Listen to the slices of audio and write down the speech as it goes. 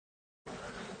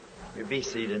You be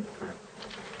seated.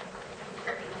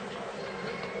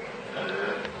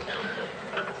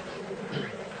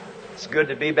 It's good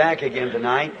to be back again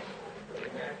tonight.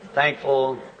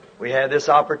 Thankful we have this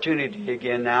opportunity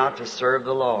again now to serve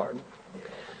the Lord.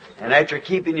 And after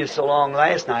keeping you so long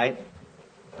last night,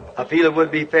 I feel it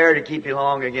would be fair to keep you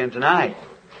long again tonight.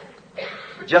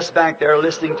 Just back there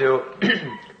listening to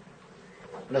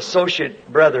an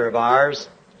associate brother of ours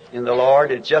in the Lord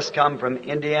had just come from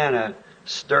Indiana,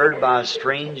 stirred by a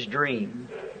strange dream.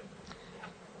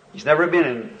 He's never been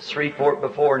in Shreveport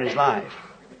before in his life.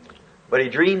 But he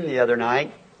dreamed the other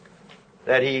night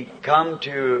that he come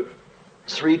to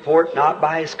Shreveport not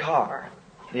by his car.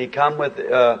 And he come with,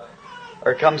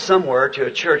 or come somewhere to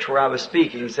a church where I was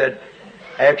speaking. He said,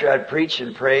 after I'd preached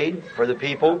and prayed for the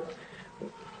people,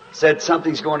 said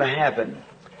something's going to happen.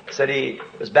 Said he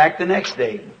was back the next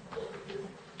day.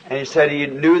 And he said he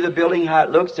knew the building, how it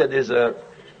looked. Said there's a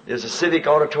civic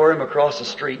auditorium across the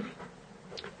street.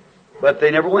 But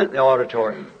they never went in the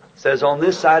auditorium. It says on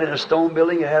this side in a stone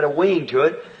building, it had a wing to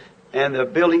it, and the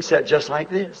building sat just like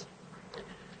this.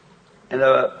 And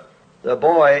the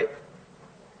boy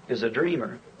is a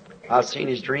dreamer. I've seen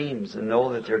his dreams and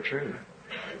know that they're true.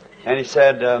 And he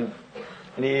said, then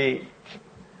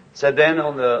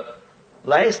on the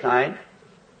last night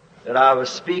that I was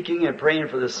speaking and praying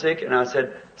for the sick, and I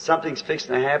said, something's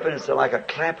fixing to happen. It's like a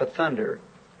clap of thunder.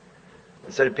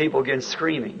 It said people began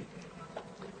screaming.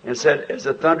 And said, as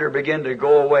the thunder began to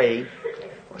go away,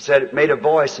 said it made a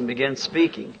voice and began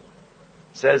speaking.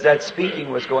 Says that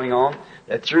speaking was going on,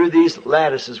 that through these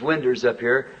lattices, windows up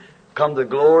here, come the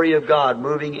glory of God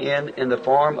moving in the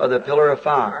form of the pillar of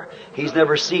fire. He's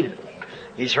never seen it.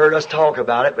 He's heard us talk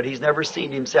about it, but he's never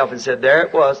seen it himself. And said, there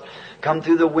it was, come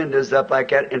through the windows up like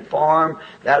that and form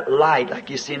that light,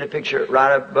 like you see in a picture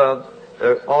right above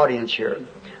the audience here.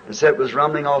 And said it was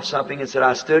rumbling off something, and said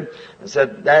I stood and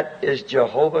said, that is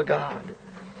Jehovah God.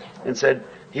 And said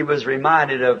he was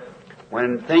reminded of,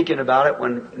 when thinking about it,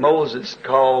 when Moses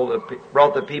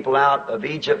brought the people out of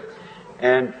Egypt,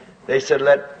 and they said,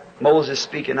 let Moses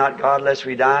speak and not God lest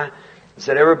we die. And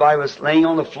said everybody was laying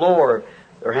on the floor,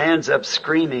 their hands up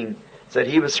screaming. Said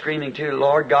he was screaming too,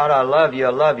 Lord God, I love you, I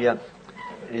love you. And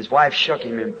his wife shook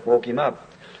him and woke him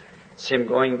up. See him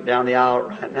going down the aisle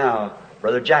right now.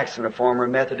 Brother Jackson, a former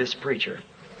Methodist preacher.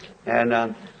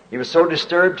 And he was so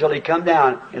disturbed till he come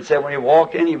down and said when he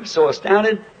walked in, he was so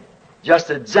astounded, just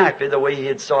exactly the way he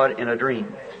had saw it in a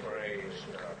dream.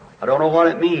 I don't know what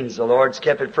it means. The Lord's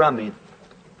kept it from me.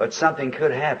 But something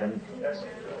could happen.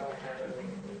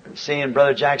 Seeing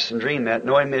Brother Jackson dream that,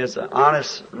 knowing him as an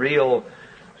honest, real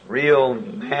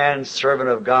man, servant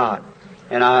of God.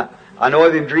 And I know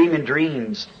of him dreaming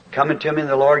dreams. Coming to me, and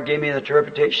the Lord gave me an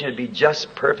interpretation. It'd be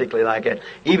just perfectly like it.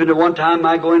 Even the one time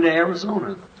I go into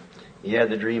Arizona, he had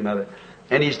the dream of it.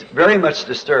 And he's very much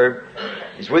disturbed.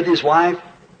 He's with his wife.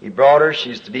 He brought her.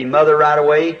 She's to be mother right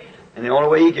away. And the only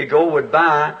way he could go would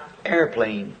buy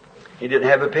airplane. He didn't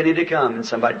have a penny to come, and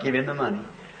somebody gave him the money.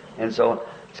 And so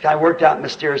it's kind of worked out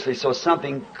mysteriously. So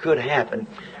something could happen.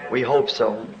 We hope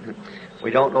so.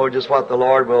 We don't know just what the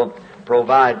Lord will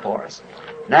provide for us.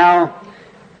 Now,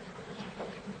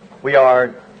 we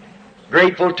are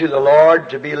grateful to the Lord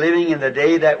to be living in the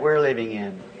day that we're living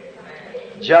in.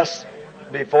 Just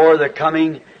before the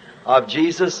coming of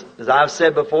Jesus, as I've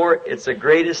said before, it's the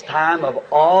greatest time of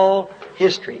all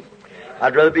history.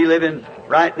 I'd rather be living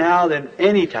right now than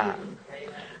any time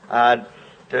on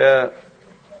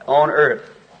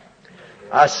earth.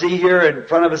 I see here in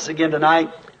front of us again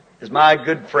tonight is my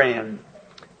good friend,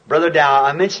 Brother Dow.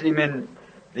 I mentioned him in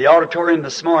the auditorium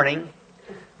this morning.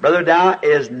 Brother Dow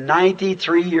is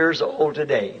 93 years old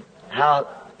today. How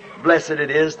blessed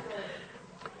it is.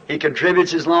 He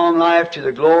contributes his long life to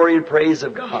the glory and praise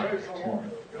of God.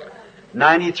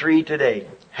 93 today.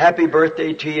 Happy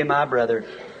birthday to you, my brother.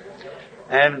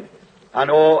 And I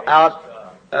know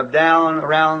down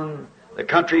around the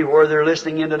country where they're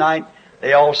listening in tonight,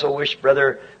 they also wish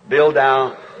Brother Bill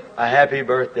Dow a happy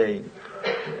birthday.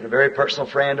 And a very personal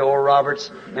friend, Oral Roberts.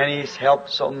 He's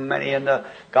helped so many in the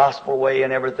gospel way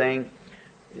and everything.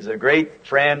 He's a great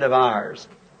friend of ours.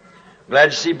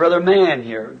 Glad to see Brother Mann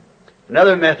here.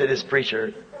 Another Methodist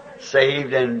preacher,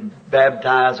 saved and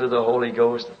baptized with the Holy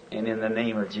Ghost and in the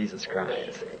name of Jesus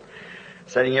Christ.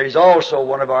 Sitting here, he's also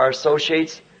one of our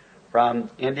associates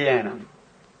from Indiana.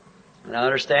 And I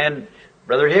understand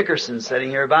Brother Hickerson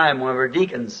sitting here by him, one of our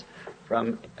deacons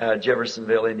from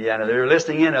Jeffersonville, Indiana. They're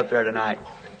listening in up there tonight.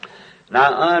 And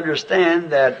I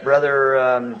understand that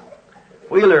Brother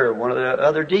Wheeler, one of the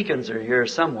other deacons, are here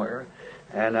somewhere.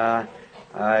 And I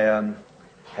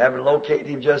haven't located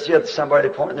him just yet. Somebody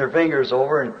pointing their fingers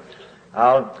over. And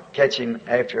I'll catch him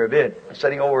after a bit. I'm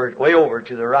sitting way over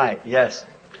to the right. Yes.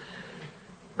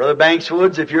 Brother Banks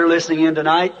Woods, if you're listening in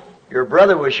tonight, your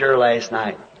brother was here last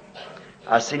night.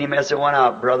 I seen him as it went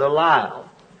out. Brother Lyle,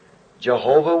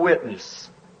 Jehovah Witness.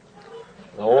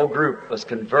 The whole group was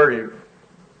converted.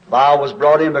 Lyle was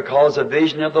brought in because of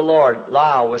vision of the Lord.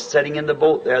 Lyle was sitting in the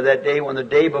boat there that day when the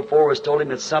day before was told him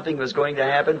that something was going to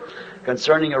happen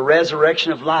concerning a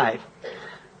resurrection of life.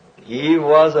 He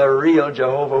was a real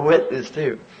Jehovah Witness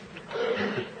too.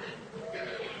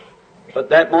 But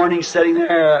that morning sitting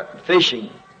there fishing,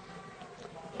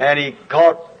 and he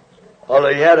caught, well,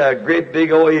 he had a great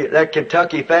big old, that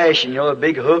Kentucky fashion, a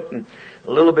big hook, and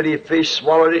a little bitty fish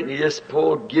swallowed it, and he just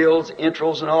pulled gills,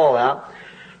 entrails, and all out.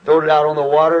 Throwed it out on the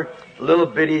water, a little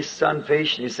bitty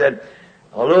sunfish, and he said,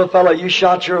 "Oh, little fellow, you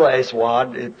shot your last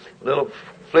wad." A little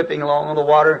flipping along on the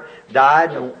water,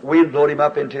 died, and the wind blowed him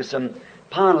up into some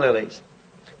pond lilies.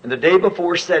 And the day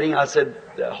before setting, I said,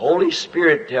 the Holy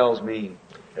Spirit tells me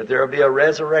that there will be a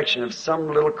resurrection of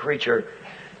some little creature.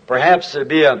 Perhaps there'll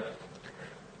be a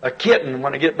kitten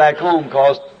when I get back home,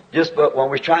 because just but when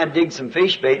we try and dig some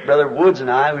fish bait, Brother Woods and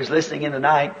I, who's listening in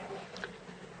tonight,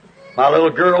 my little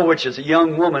girl, which is a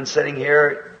young woman sitting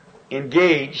here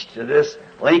engaged to this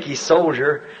lanky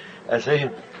soldier,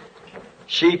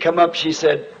 she come up, she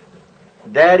said,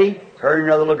 "Daddy," her and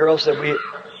another little girl said,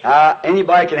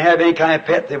 anybody can have any kind of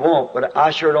pet they want, but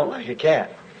I sure don't like a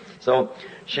cat. So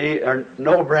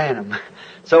no Branham.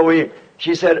 So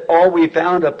she said, "Oh, we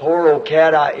found a poor old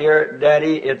cat out here,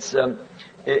 Daddy. It's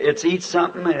eats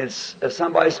something, and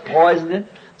somebody's poisoned it.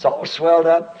 It's all swelled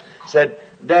up." Said,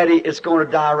 "Daddy, it's going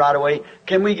to die right away.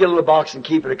 Can we get a little box and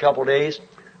keep it a couple of days?"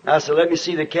 And I said, "Let me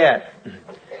see the cat."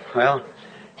 Well,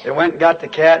 they went and got the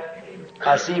cat.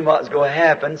 I seen what was going to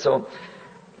happen, so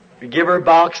we give her a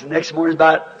box. The next morning,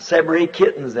 about 7 or 8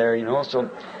 kittens there, So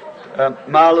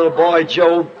my little boy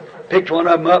Joe picked one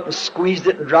of them up and squeezed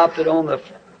it and dropped it on the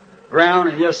ground,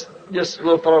 and just a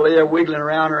little fellow lay there wiggling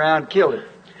around and killed it.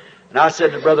 And I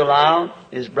said to Brother Lyle,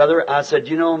 his brother, I said,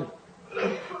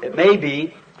 it may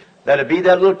be that it be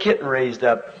that little kitten raised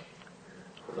up,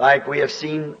 like we have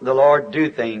seen the Lord do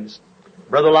things.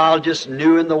 Brother Lyle just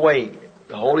knew in the way.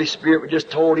 The Holy Spirit just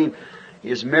told him he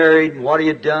was married and what he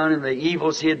had done and the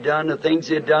evils he had done, the things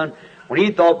he had done. When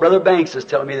he thought Brother Banks was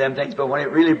telling me them things, but when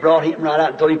it really brought him right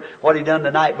out and told him what he'd done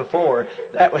the night before,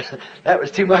 that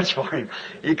was too much for him.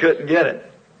 He couldn't get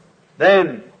it.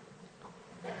 Then,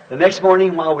 the next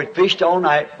morning while we fished all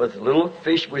night with little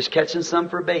fish, we was catching some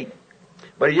for bait.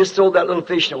 But he just threw that little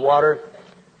fish in the water,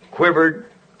 quivered,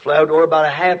 floated over. About a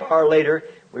half hour later,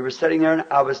 we were sitting there, and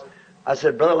I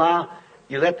said, "Brother Lyle,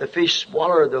 you let the fish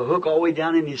swallow the hook all the way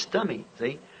down in his stomach,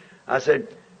 see?" I said,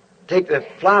 "Take the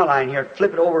fly line here,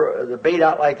 flip it over the bait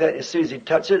out like that. And as soon as he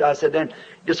touched it," I said, "then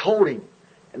just hold him.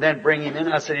 And then bring him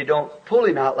in." I said, "You don't pull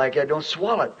him out like that. Don't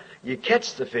swallow it. You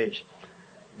catch the fish."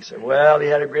 He said, "Well," he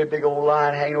had a great big old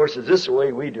line hanging over. He says, "This is the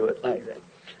way we do it," like that.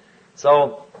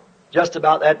 So, just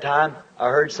about that time, I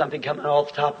heard something coming off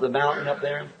the top of the mountain up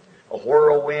there. A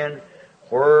whirlwind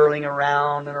whirling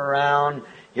around and around.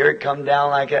 Here it come down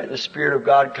like that, and the Spirit of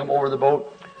God come over the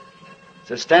boat.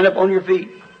 Said, "Stand up on your feet."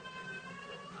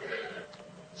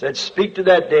 Said, "Speak to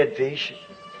that dead fish."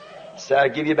 Said, "I'll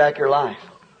give you back your life."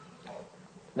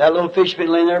 That little fish been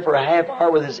laying there for a half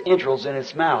hour with his entrails in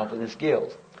its mouth and its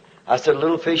gills. I said,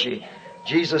 "Little fishy,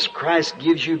 Jesus Christ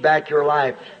gives you back your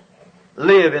life.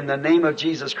 Live in the name of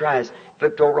Jesus Christ."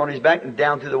 Flipped over on his back and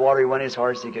down through the water he went as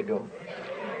hard as he could go.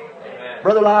 Amen.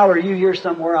 Brother Lyle, are you here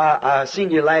somewhere? I seen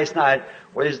you last night.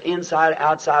 Where there's inside,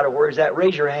 outside, or where is that?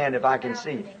 Raise your hand if I can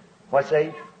see. What's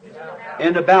that?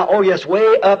 In the balcony. Oh, yes,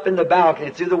 way up in the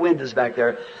balcony, through the windows back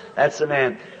there. That's the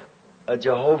man, a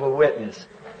Jehovah Witness.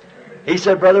 He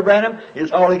said, "Brother Branham," he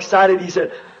was all excited. He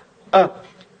said,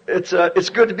 it's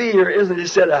good to be here, isn't it?" He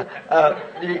said,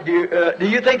 do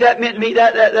you think that meant me?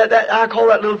 That I called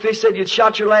that little fish, said you'd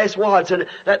shot your last wad. Said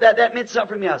that meant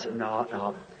something for me. I said,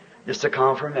 No, just a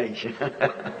confirmation.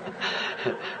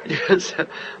 He was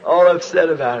all upset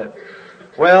about it.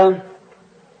 Well,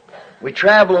 we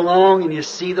travel along and you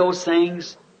see those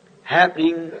things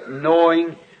happening,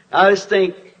 knowing. I just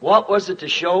think, what was it to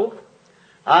show?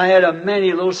 I had a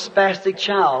many little spastic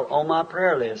child on my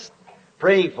prayer list,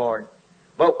 praying for it.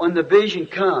 But when the vision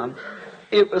come,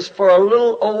 it was for a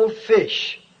little old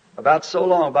fish, about so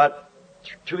long, about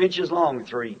 2 inches long,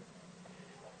 3.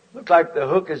 Looked like the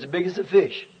hook as big as the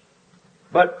fish.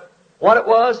 But what it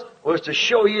was to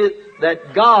show you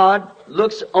that God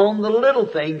looks on the little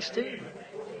things too.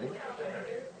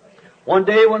 One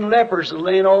day when lepers were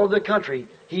laying all over the country,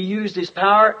 He used His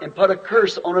power and put a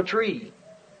curse on a tree.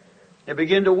 It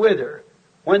began to wither.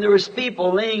 when there was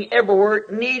people laying everywhere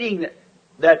needing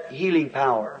that healing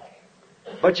power.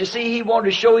 But you see, He wanted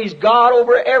to show He's God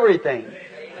over everything.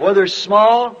 Whether it's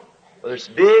small, whether it's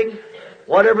big,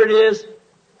 whatever it is,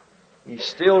 He's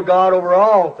still God over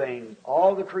all things,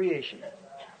 all the creation.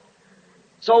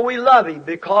 So we love Him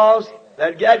because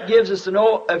that gives us to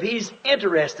know if He's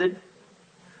interested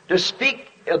to speak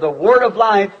the Word of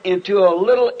life into a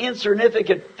little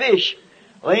insignificant fish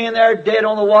laying there dead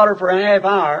on the water for a half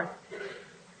hour.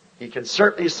 He can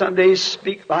certainly someday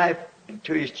speak life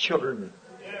into His children.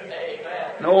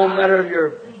 No matter if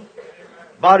your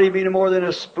body be no more than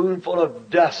a spoonful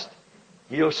of dust,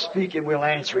 He'll speak and we'll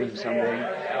answer Him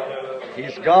someday.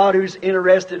 He's God who's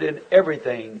interested in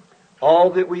everything, all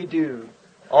that we do,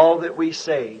 all that we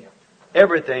say,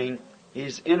 everything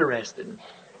He's interested.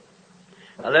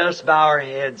 Now let us bow our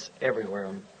heads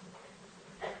everywhere.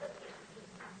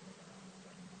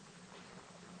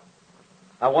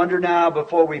 I wonder now,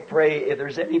 before we pray, if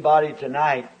there's anybody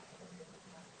tonight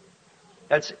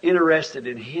that's interested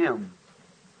in Him,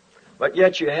 but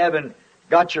yet you haven't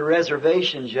got your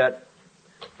reservations yet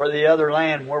for the other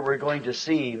land where we're going to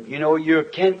see Him. You know, you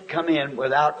can't come in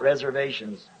without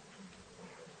reservations.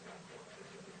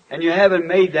 And you haven't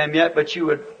made them yet, but you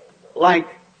would like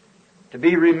to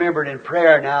be remembered in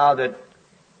prayer now that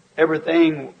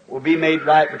everything will be made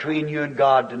right between you and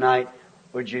God tonight.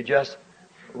 Would you just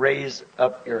raise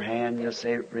up your hand and just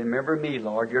say, remember me,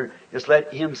 Lord. Just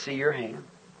let Him see your hand.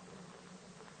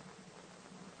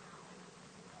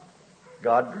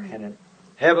 God grant it.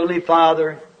 Heavenly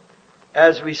Father,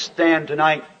 as we stand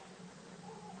tonight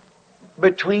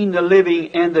between the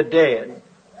living and the dead,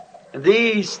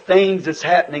 these things that's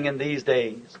happening in these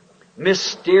days,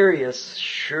 mysterious,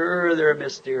 sure they're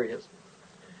mysterious.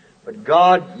 But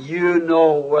God, You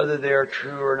know whether they're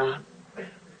true or not.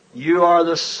 You are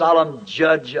the solemn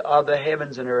judge of the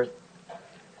heavens and earth.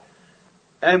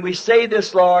 And we say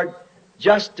this, Lord,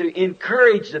 just to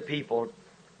encourage the people.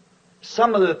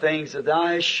 Some of the things that Thou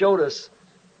hast showed us,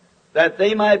 that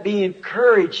they might be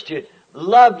encouraged to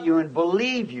love You and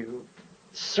believe You,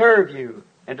 serve You,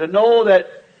 and to know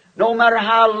that no matter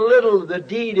how little the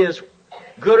deed is,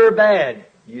 good or bad,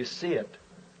 You see it.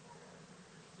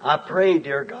 I pray,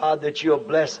 dear God, that You'll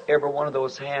bless every one of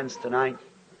those hands tonight.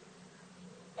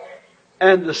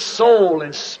 And the soul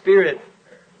and spirit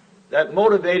that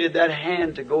motivated that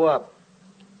hand to go up.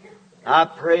 I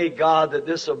pray, God, that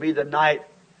this will be the night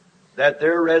that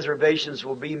their reservations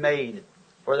will be made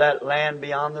for that land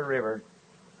beyond the river.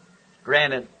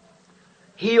 Grant it.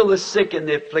 Heal the sick and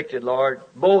the afflicted, Lord,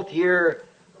 both here,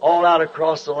 all out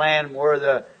across the land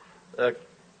where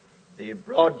the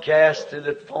broadcast through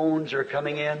the phones are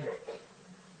coming in.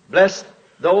 Bless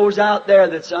those out there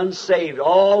that's unsaved,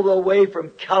 all the way from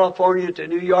California to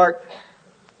New York,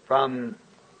 from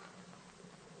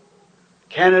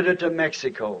Canada to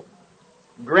Mexico.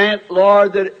 Grant,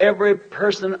 Lord, that every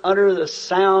person under the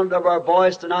sound of our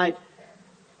voice tonight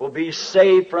will be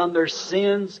saved from their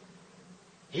sins,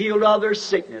 healed of their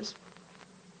sickness,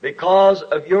 because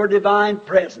of Your divine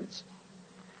presence.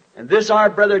 And this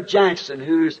our brother Jackson,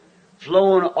 who's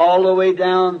flown all the way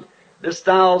down this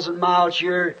 1,000 miles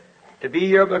here to be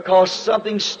here because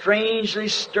something strangely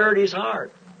stirred his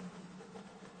heart.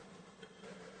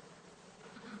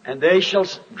 And they shall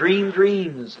dream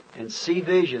dreams and see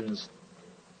visions.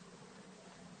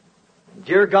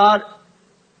 Dear God,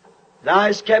 Thou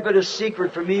hast kept it a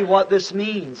secret from me what this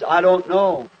means. I don't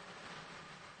know.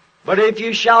 But if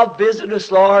You shall visit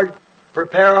us, Lord,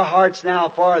 prepare our hearts now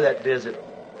for that visit.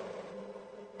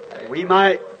 We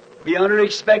might be under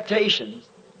expectations,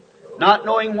 not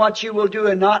knowing what You will do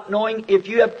and not knowing if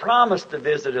You have promised to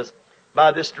visit us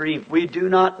by this dream. We do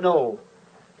not know.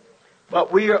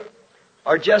 But we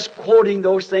are just quoting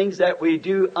those things that we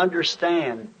do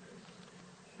understand,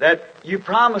 that You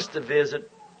promised to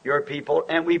visit Your people,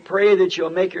 and we pray that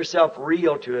You'll make Yourself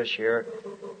real to us here.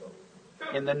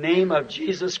 In the name of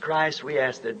Jesus Christ we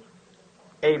ask it.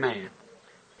 Amen.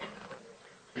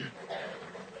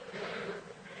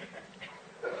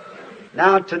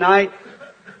 Now tonight,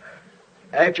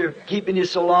 after keeping you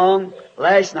so long,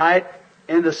 last night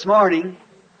and this morning,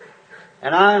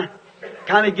 and I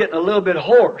kind of getting a little bit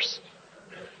hoarse.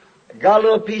 Got a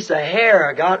little piece of hair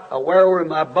I got aware over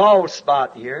my bald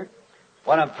spot here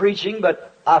when I'm preaching,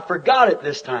 but I forgot it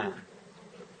this time.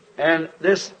 And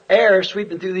this air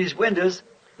sweeping through these windows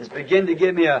is beginning to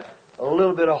give me a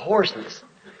little bit of hoarseness.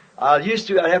 I'd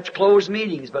have to close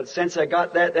meetings, but since I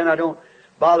got that, then I don't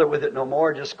bother with it no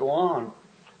more, just go on.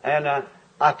 And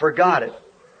I forgot it.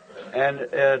 And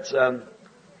it's,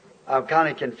 I kind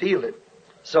of can feel it.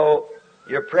 So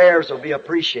your prayers will be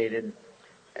appreciated.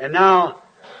 And now,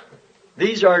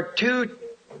 These are 2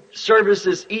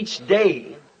 services each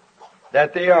day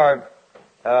that they are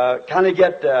kind of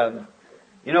get,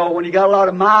 when you got a lot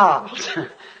of miles,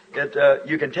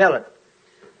 you can tell it.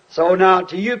 So now,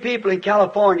 to you people in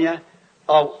California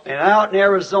and out in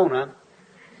Arizona,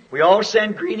 we all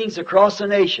send greetings across the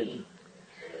nation.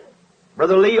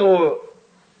 Brother Leo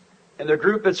and the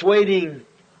group that's waiting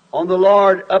on the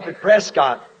Lord up at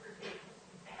Prescott,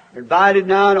 invited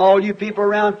now, and all you people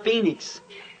around Phoenix.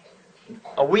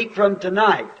 A week from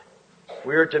tonight,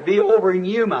 we are to be over in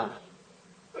Yuma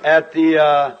at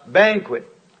the banquet.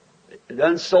 They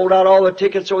done sold out all the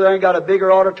tickets over there and got a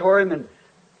bigger auditorium, and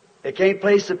they can't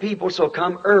place the people, so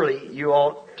come early, you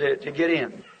all, to get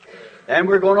in. And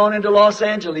we're going on into Los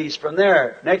Angeles from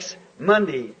there next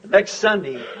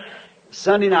Sunday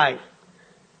night.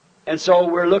 And so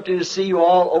we're looking to see you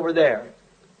all over there.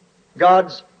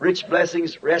 God's rich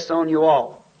blessings rest on you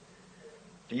all.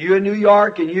 To you in New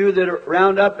York and you that are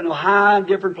round up in Ohio and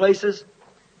different places,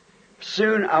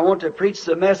 soon I want to preach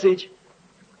the message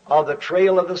of the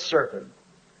trail of the serpent.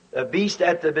 The beast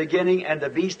at the beginning and the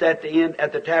beast at the end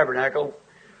at the tabernacle.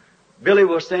 Billy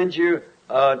will send you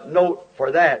a note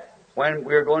for that when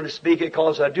we're going to speak it,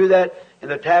 because I do that in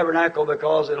the tabernacle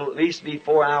because it'll at least be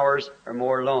 4 hours or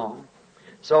more long.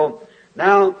 So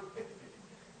now,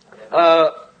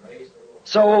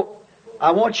 so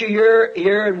I want you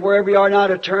here and wherever you are now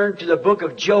to turn to the book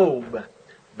of Job.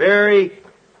 Very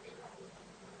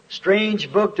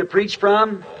strange book to preach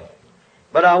from,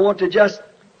 but I want to just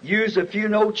use a few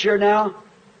notes here now.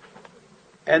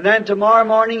 And then tomorrow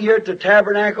morning here at the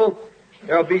tabernacle,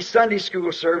 there will be Sunday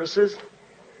school services.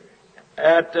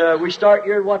 We start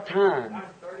here at what time?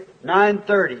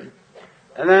 9:30.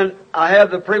 And then I have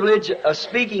the privilege of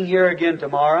speaking here again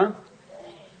tomorrow.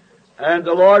 And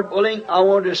the Lord willing, I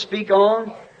want to speak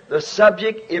on the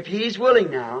subject, if He's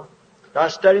willing now, I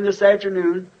was studying this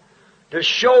afternoon, to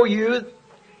show you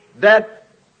that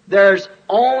there's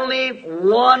only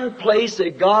one place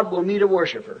that God will meet a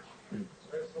worshiper.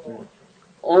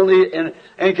 Only, and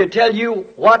can tell you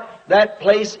what that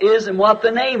place is and what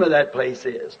the name of that place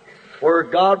is, where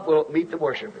God will meet the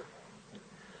worshiper.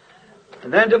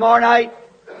 And then tomorrow night,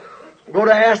 I'm going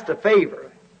to ask the favor.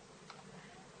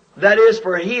 That is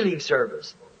for a healing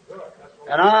service.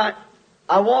 And I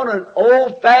want an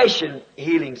old-fashioned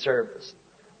healing service.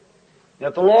 And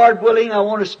if the Lord willing, I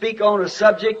want to speak on a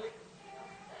subject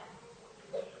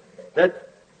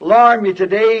that alarmed me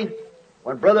today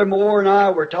when Brother Moore and I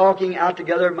were talking out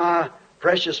together, my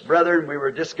precious brother, and we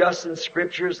were discussing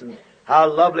Scriptures and how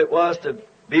lovely it was to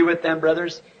be with them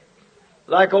brothers,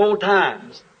 like old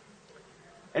times.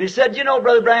 And he said, you know,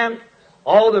 Brother Branham,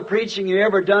 all the preaching you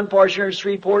ever done for us here in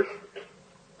Shreveport,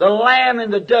 the lamb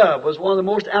and the dove was one of the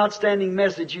most outstanding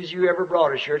messages you ever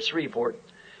brought us here at Shreveport.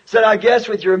 Said, I guess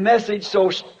with your message so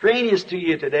strenuous to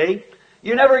you today,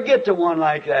 you never get to one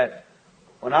like that.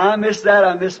 When I miss that,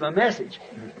 I miss my message.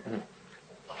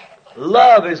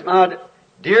 Love is my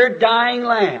dear dying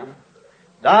lamb.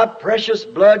 Thy precious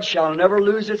blood shall never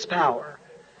lose its power.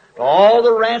 To all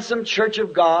the ransomed church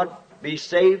of God, be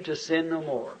saved to sin no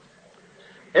more.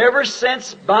 Ever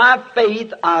since by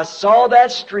faith I saw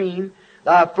that stream,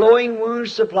 thy flowing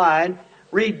wounds supplied,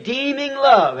 redeeming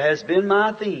love has been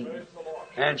my theme,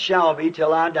 and shall be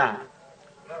till I die.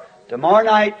 Tomorrow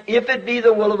night, if it be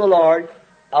the will of the Lord,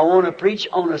 I want to preach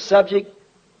on a subject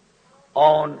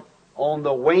on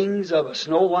the wings of a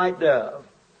snow white dove.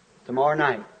 Tomorrow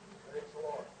night.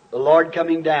 The Lord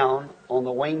coming down on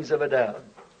the wings of a dove.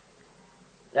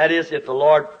 That is, if the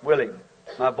Lord willing.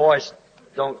 My voice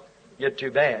don't get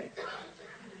too bad.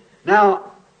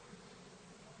 Now,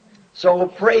 so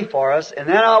pray for us, and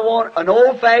then I want an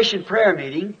old-fashioned prayer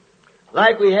meeting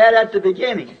like we had at the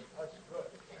beginning.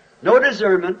 No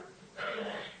discernment.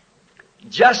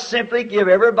 Just simply give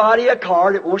everybody a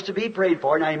card that wants to be prayed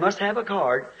for. Now, you must have a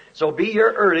card, so be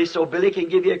here early so Billy can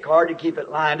give you a card to keep it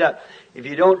lined up. If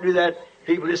you don't do that,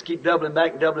 people just keep doubling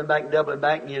back and doubling back and doubling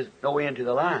back, and you no end to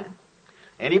the line.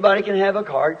 Anybody can have a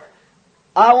card.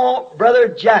 I want Brother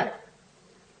Jack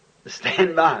to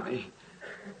stand by me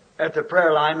at the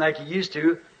prayer line like he used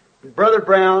to. Brother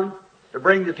Brown to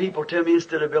bring the people to me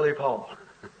instead of Billy Paul.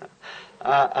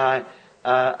 I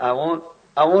want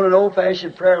an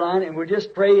old-fashioned prayer line, and we'll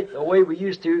just pray the way we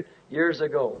used to years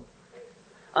ago.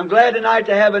 I'm glad tonight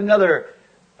to have another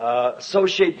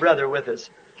associate brother with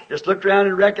us. Just looked around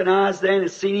and recognized then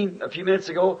and seen him a few minutes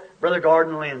ago, Brother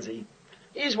Gordon Lindsay.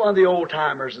 He's one of the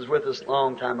old-timers who was with us a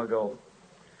long time ago.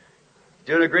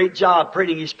 Doing a great job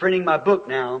printing. He's printing my book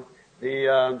now,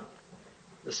 the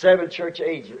Seven Church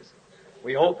Ages.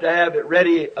 We hope to have it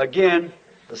ready again,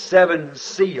 the Seven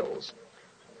Seals.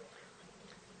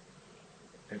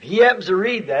 If he happens to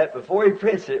read that before he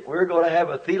prints it, we're going to have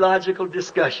a theological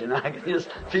discussion. I can just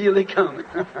feel it coming.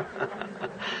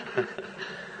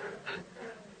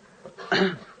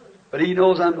 But he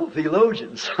knows I'm no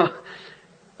theologian. So,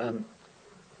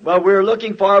 well, we're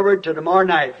looking forward to tomorrow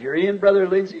night. If you're in, Brother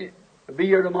Lindsay, be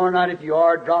here tomorrow night. If you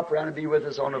are, drop around and be with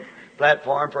us on the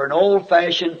platform for an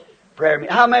old-fashioned prayer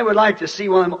meeting. How many would like to see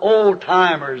one of them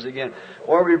old-timers again?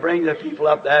 Or we bring the people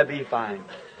up, that'd be fine.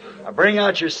 Bring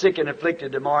out your sick and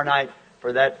afflicted tomorrow night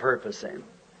for that purpose then.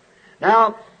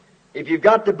 Now, if you've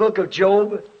got the book of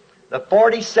Job, the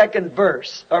 42nd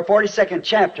verse, or 42nd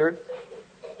chapter,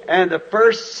 and the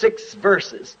first 6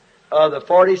 verses of the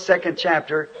 42nd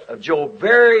chapter of Job,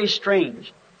 very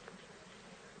strange.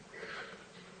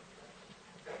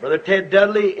 Brother Ted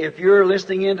Dudley, if you're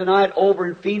listening in tonight over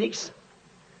in Phoenix,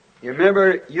 you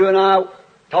remember you and I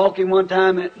talking one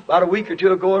time about a week or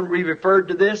two ago, and we referred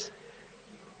to this.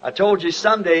 I told you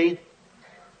someday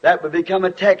that would become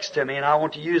a text to me, and I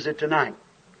want to use it tonight.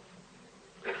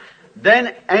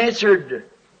 Then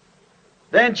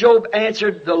Job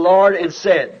answered the Lord and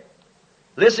said,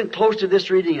 listen close to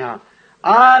this reading now.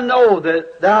 I know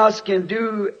that thou can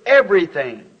do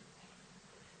everything,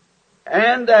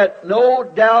 and that no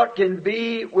doubt can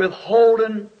be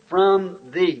withholden from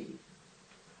thee.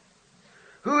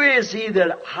 Who is he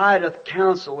that hideth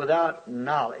counsel without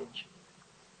knowledge?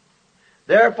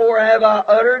 Therefore have I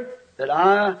uttered that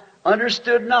I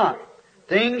understood not,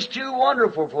 things too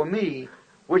wonderful for me,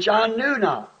 which I knew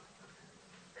not.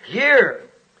 Hear,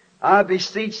 I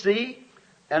beseech thee,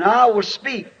 and I will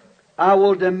speak. I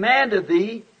will demand of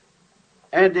thee,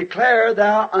 and declare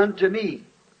thou unto me.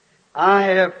 I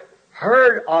have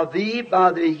heard of thee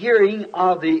by the hearing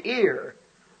of the ear,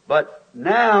 but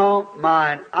now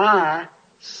mine eye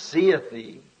seeth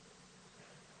thee.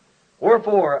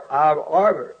 Wherefore I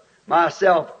arbor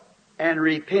myself and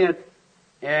repent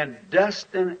in dust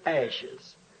and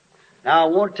ashes. Now I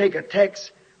want to take a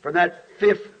text from that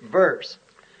 5th verse.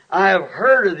 I have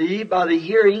heard of thee by the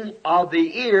hearing of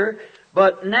the ear,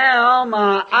 but now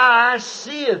my eye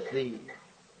seeth thee.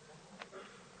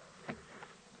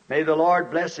 May the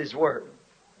Lord bless His word.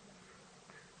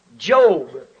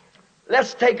 Job,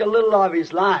 let's take a little of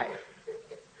his life.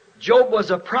 Job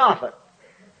was a prophet.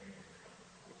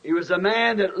 He was a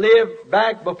man that lived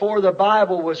back before the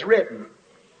Bible was written.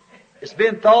 It's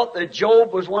been thought that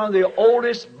Job was one of the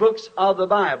oldest books of the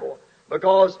Bible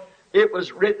because it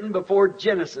was written before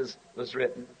Genesis was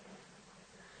written.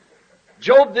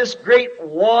 Job, this great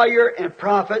warrior and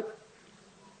prophet,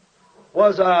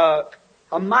 was a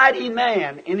mighty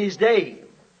man in his day.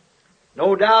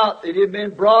 No doubt that he had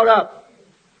been brought up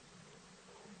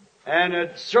and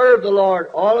had served the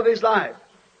Lord all of his life,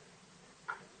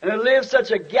 and had lived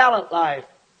such a gallant life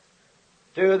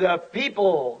to the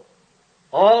people.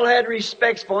 All had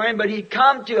respects for him, but he'd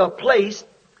come to a place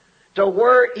to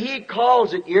where he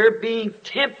calls it here being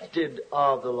tempted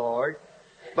of the Lord.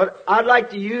 But I'd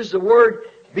like to use the word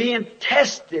being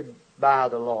tested by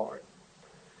the Lord.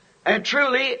 And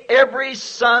truly, every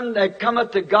son that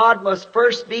cometh to God must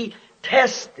first be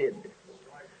tested,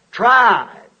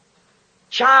 tried,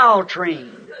 child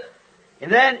trained.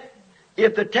 And then,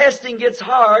 if the testing gets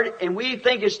hard and we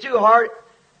think it's too hard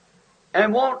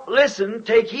and won't listen,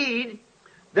 take heed,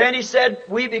 then he said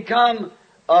we become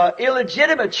an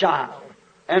illegitimate child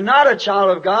and not a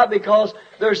child of God, because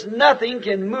there's nothing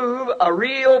can move a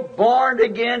real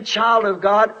born-again child of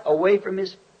God away from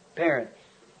his parent.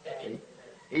 See?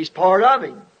 He's part of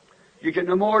him. You can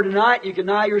no more deny it, you can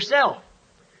deny yourself.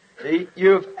 See?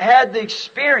 You've had the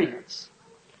experience.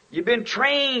 You've been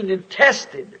trained and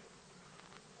tested.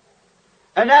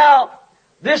 And now,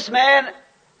 this man,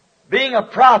 being a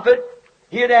prophet,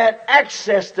 he had had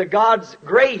access to God's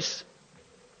grace.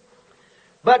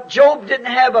 But Job didn't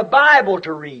have a Bible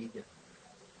to read.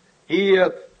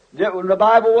 The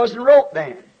Bible wasn't wrote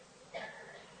then.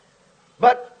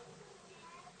 But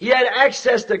he had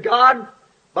access to God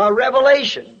by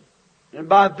revelation and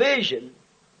by vision.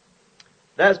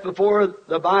 That's before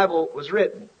the Bible was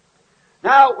written.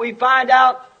 Now we find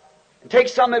out, and take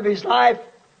some of his life,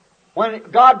 when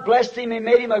God blessed him and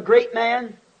made him a great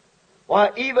man,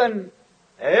 why even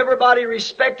everybody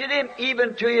respected him,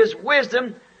 even to his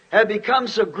wisdom had become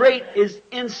so great, his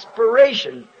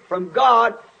inspiration from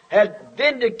God had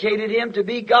vindicated him to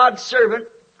be God's servant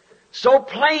so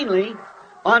plainly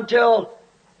until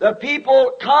the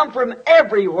people come from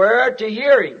everywhere to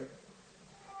hear him.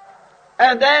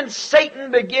 And then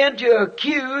Satan began to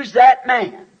accuse that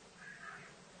man.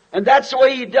 And that's the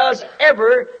way he does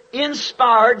every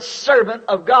inspired servant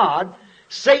of God.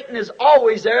 Satan is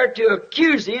always there to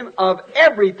accuse him of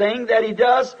everything that he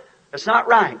does that's not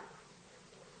right.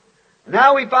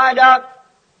 Now we find out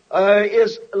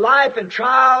his life and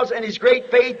trials and his great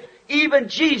faith. Even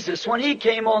Jesus, when He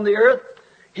came on the earth,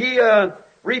 He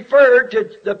referred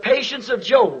to the patience of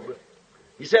Job.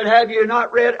 He said, have you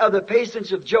not read of the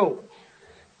patience of Job?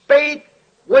 Faith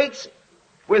waits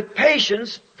with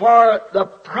patience for the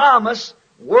promised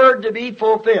word to be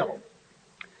fulfilled.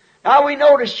 Now we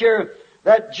notice here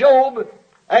that Job,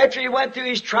 after he went through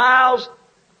his trials,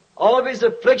 all of his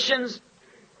afflictions,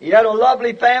 he had a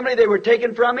lovely family, they were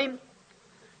taken from him.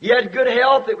 He had good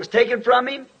health, it was taken from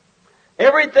him.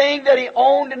 Everything that he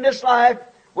owned in this life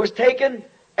was taken,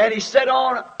 and he sat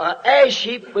on an ash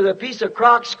heap with a piece of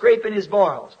crock scraping his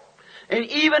boils. And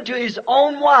even to his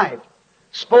own wife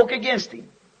spoke against him.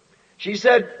 She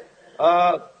said,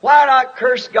 why not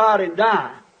curse God and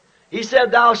die? He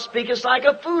said, thou speakest like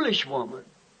a foolish woman.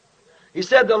 He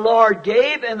said, the Lord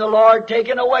gave and the Lord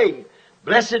taken away.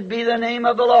 Blessed be the name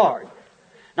of the Lord.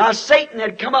 Now Satan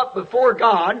had come up before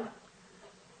God,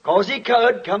 because he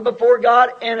could come before God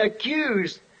and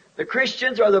accuse the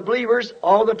Christians or the believers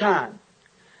all the time.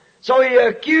 So he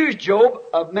accused Job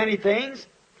of many things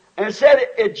and said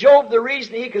that Job, the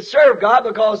reason he could serve God,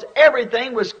 because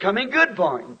everything was coming good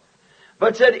for him.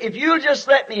 But said, if you'll just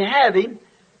let me have him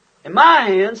in my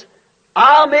hands,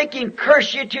 I'll make him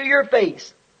curse you to your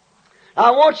face.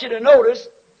 Now, I want you to notice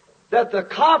that the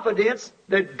confidence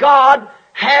that God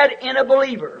had in a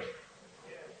believer.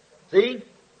 See?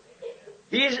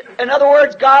 In other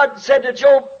words, God said to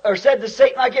Job, or said to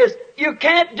Satan like this, you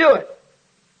can't do it.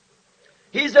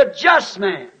 He's a just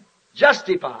man,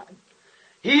 justified.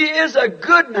 He is a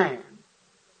good man.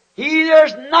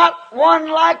 There's not one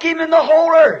like him in the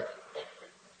whole earth.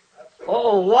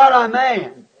 Oh, what a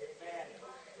man.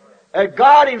 That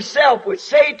God Himself would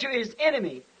say to His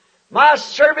enemy, my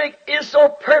servant is so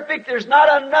perfect, there's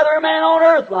not another man on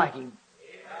earth like him.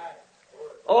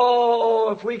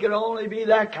 Oh, if we could only be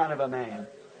that kind of a man.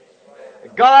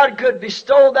 God could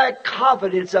bestow that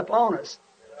confidence upon us.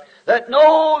 That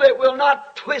will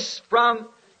not twist from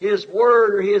His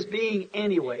Word or His being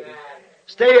anyway.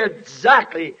 Stay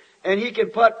exactly, and He can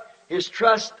put His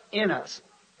trust in us.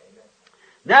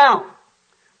 Now,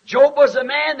 Job was a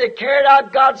man that carried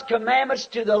out God's commandments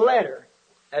to the letter.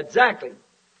 Exactly.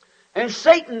 And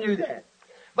Satan knew that.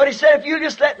 But he said, if you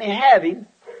just let me have him,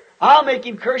 I'll make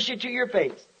him curse you to your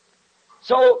face.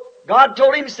 So God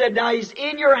told him, said, now he's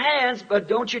in your hands, but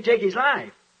don't you take his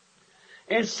life.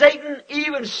 And Satan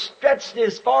even stretched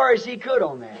as far as he could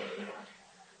on that.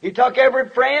 He took every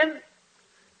friend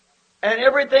and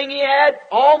everything he had,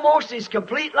 almost his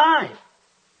complete life.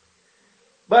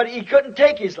 But he couldn't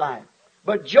take his life.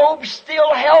 But Job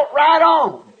still held right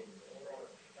on.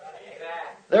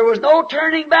 There was no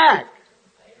turning back.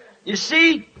 You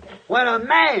see, when a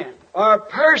man or a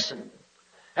person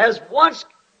has once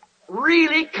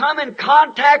really come in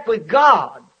contact with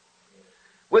God,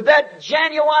 with that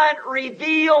genuine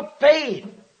revealed faith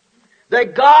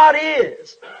that God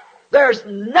is, there's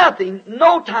nothing,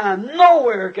 no time,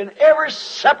 nowhere can ever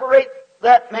separate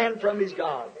that man from his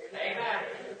God. Amen.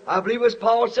 I believe as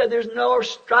Paul said, there's no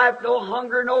strife, no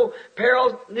hunger, no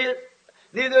perils,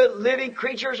 neither living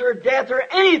creatures or death or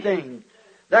anything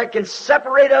that can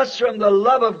separate us from the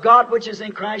love of God which is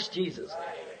in Christ Jesus.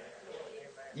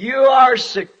 You are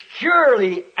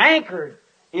securely anchored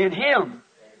in Him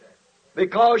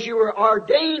because you were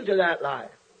ordained to that life.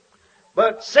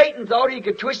 But Satan thought he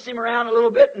could twist him around a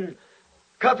little bit and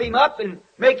cuff him up and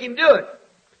make him do it.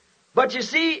 But you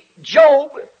see,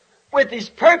 Job, with his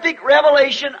perfect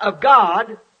revelation of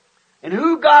God and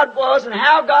who God was and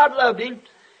how God loved him,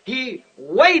 he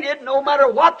waited, no matter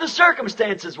what the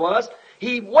circumstances was,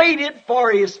 he waited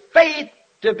for his faith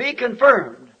to be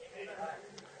confirmed.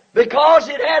 Because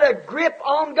it had a grip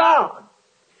on God.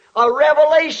 A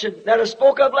revelation that I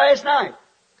spoke of last night.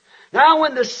 Now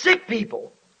when the sick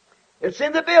people that's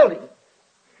in the building,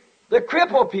 the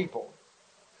crippled people,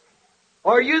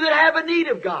 or you that have a need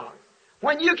of God,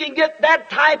 when you can get that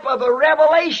type of a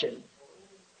revelation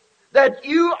that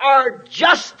you are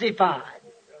justified,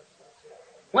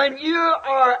 when you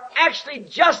are actually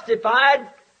justified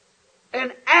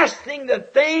in asking the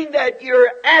thing that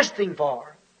you're asking for,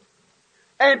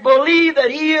 and believe that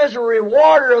He is a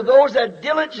rewarder of those that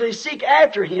diligently seek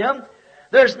after Him,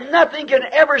 there's nothing can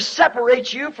ever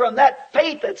separate you from that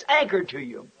faith that's anchored to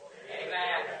you.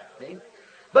 Amen. See?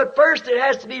 But first it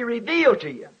has to be revealed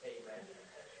to you. Amen.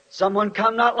 Someone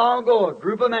come not long ago, a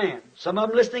group of men, some of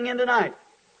them listening in tonight,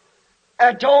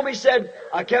 and told me, said,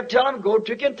 I kept telling them, go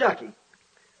to Kentucky.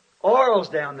 Oil's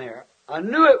down there. I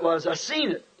knew it was. I seen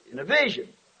it in a vision.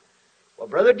 Well,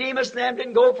 Brother Demas and them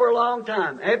didn't go for a long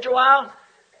time. After a while,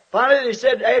 finally they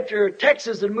said after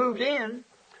Texas had moved in,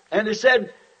 And they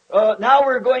said, now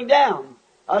we're going down.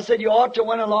 I said, you ought to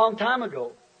went a long time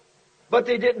ago. But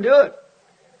they didn't do it.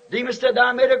 Demas said,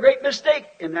 I made a great mistake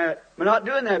in that. We're not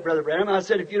doing that, Brother Branham. I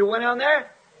said, if you'd have went down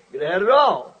there, you'd have had it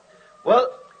all.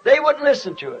 Well, they wouldn't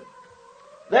listen to it.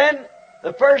 Then,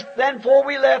 before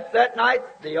we left that night,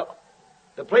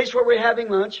 the place where we're having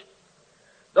lunch,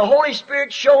 the Holy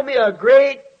Spirit showed me a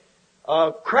great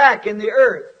crack in the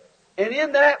earth. And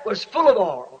in that was full of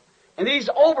oil. And these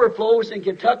overflows in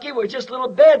Kentucky were just little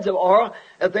beds of oil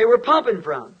that they were pumping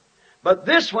from. But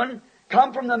this one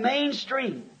come from the main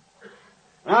stream.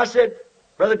 And I said,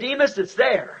 Brother Demas, it's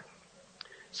there.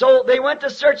 So they went to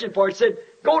searching for it. Said,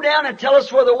 go down and tell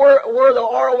us where the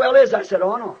oil well is. I said,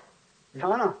 oh no.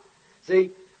 No.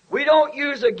 See, we don't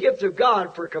use a gift of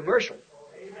God for commercial.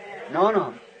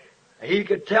 No. He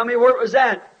could tell me where it was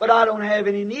at, but I don't have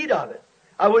any need of it.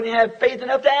 I wouldn't have faith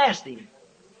enough to ask Him.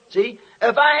 See,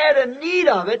 if I had a need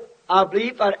of it, I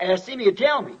believe if I'd asked Him, He'd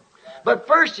tell me. But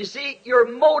first, you see, your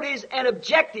motives and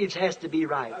objectives has to be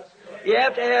right. You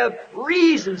have to have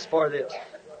reasons for this.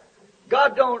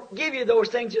 God don't give you those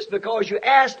things just because you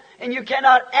ask, and you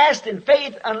cannot ask in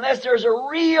faith unless there's a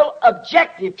real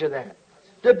objective to that,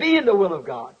 to be in the will of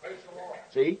God.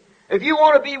 See? If you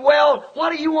want to be well,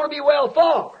 what do you want to be well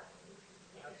for?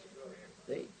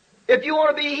 See? If you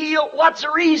want to be healed, what's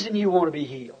the reason you want to be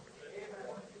healed?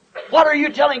 What are you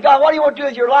telling God? What do you want to do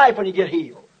with your life when you get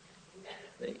healed?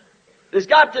 See? There's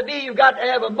got to be, you've got to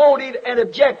have a motive and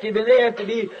objective, and they have to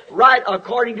be right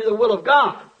according to the will of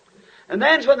God. And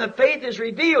then when the faith is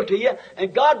revealed to you,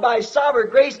 and God by His sovereign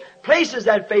grace places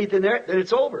that faith in there, then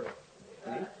it's over.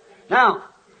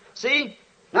 See?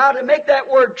 Now to make that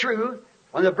word true,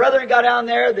 when the brethren got down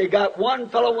there, they got one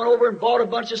fellow went over and bought a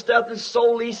bunch of stuff and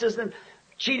sold leases and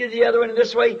cheated the other one in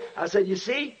this way. I said, you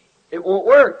see, it won't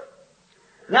work.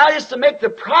 Now just to make the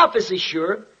prophecy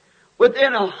sure,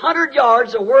 within 100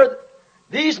 yards of where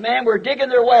these men were digging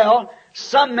their well,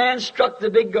 some man struck the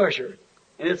big gusher.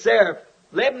 And it's there,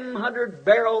 1,100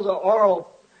 barrels of oil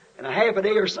in a half a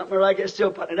day or something like that,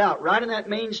 still putting it out, right in that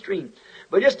main stream.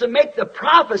 But just to make the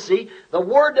prophecy, the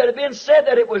word that had been said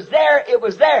that it was there, it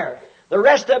was there. The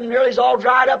rest of them nearly is all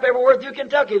dried up everywhere through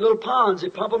Kentucky. Little ponds, they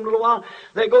pump them a little while.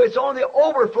 They go, it's only the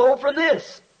overflow from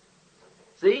this.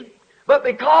 See? But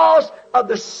because of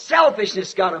the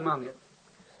selfishness got among it,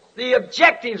 the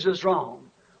objectives was wrong.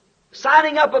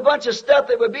 Signing up a bunch of stuff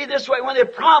that would be this way when they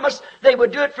promised they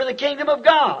would do it for the kingdom of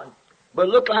God. But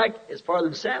it looked like it's for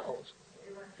themselves.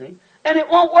 See? And it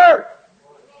won't work.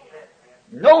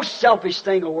 No selfish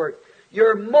thing will work.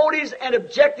 Your motives and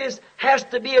objectives has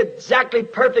to be exactly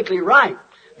perfectly right.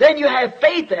 Then you have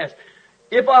faith as.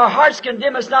 If our hearts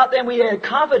condemn us not, then we have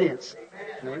confidence.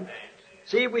 Amen.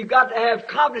 See, we've got to have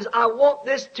confidence. I want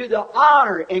this to the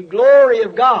honor and glory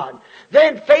of God.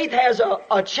 Then faith has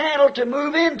a channel to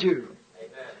move into.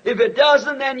 If it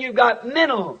doesn't, then you've got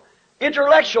mental,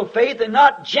 intellectual faith and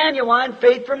not genuine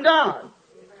faith from God.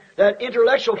 That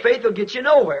intellectual faith will get you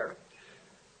nowhere.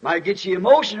 Might get you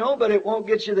emotional, but it won't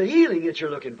get you the healing that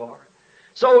you're looking for.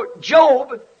 So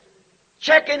Job,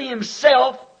 checking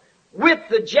himself with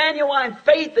the genuine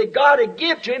faith that God had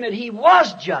given to him, that he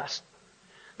was just,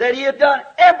 that he had done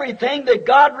everything that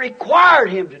God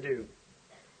required him to do.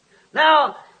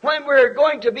 Now, when we're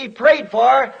going to be prayed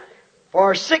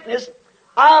for sickness,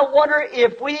 I wonder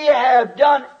if we have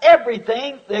done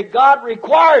everything that God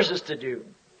requires us to do.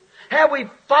 Have we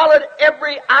followed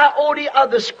every iota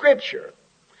of the Scripture?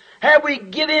 Have we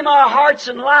given Him our hearts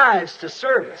and lives to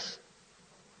service?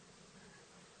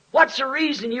 What's the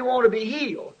reason you want to be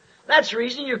healed? That's the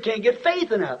reason you can't get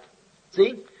faith enough.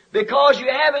 See? Because you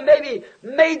haven't maybe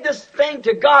made this thing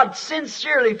to God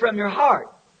sincerely from your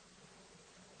heart.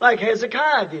 Like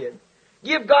Hezekiah did.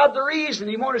 Give God the reason.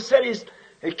 He wanted to set his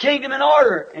kingdom in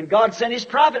order. And God sent His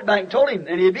prophet back and told him,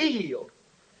 and he'd be healed.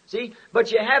 See?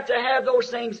 But you have to have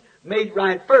those things made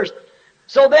right first.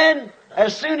 So then,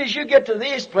 as soon as you get to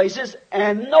these places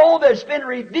and know that it's been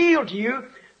revealed to you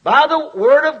by the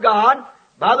Word of God,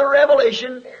 by the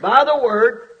revelation, by the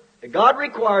Word that God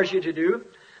requires you to do,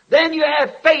 then you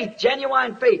have faith,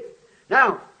 genuine faith.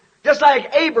 Now, just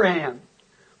like Abraham,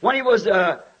 when he was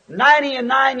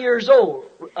 99 years old,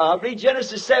 read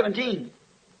Genesis 17,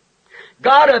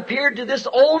 God appeared to this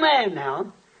old man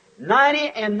now,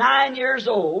 99 years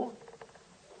old,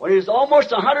 when he was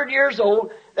almost 100 years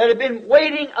old, that had been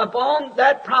waiting upon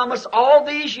that promise all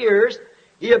these years.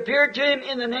 He appeared to him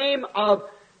in the name of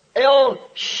El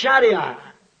Shaddai,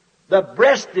 the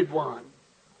breasted one.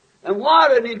 And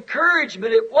what an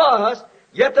encouragement it was,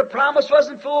 yet the promise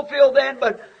wasn't fulfilled then,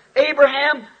 but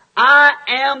Abraham, I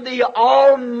am the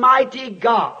Almighty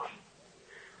God.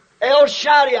 El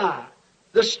Shaddai,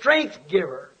 the strength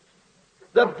giver,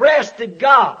 the breasted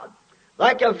God.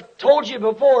 Like I've told you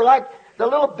before, like the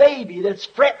little baby that's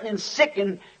fretting and sick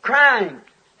and crying,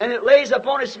 and it lays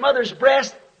upon its mother's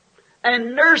breast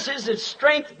and nurses its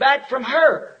strength back from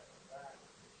her.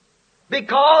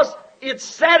 Because it's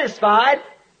satisfied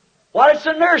while it's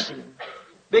a nursing.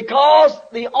 Because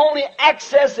the only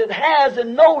access it has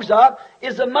and knows of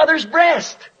is the mother's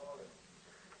breast.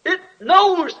 It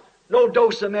knows no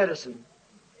dose of medicine.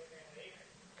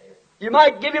 You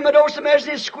might give him a dose of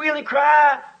medicine, he'd squeal and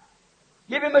cry.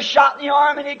 Give him a shot in the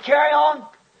arm and he'd carry on.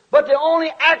 But the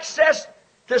only access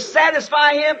to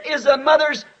satisfy him is the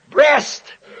mother's breast.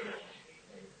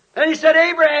 And he said,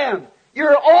 Abraham,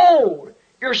 you're old.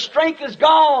 Your strength is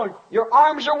gone. Your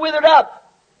arms are withered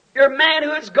up. Your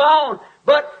manhood's gone.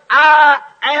 But I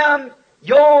am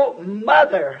your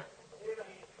mother.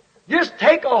 Just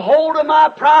take a hold of my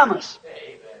promise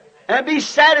and be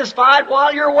satisfied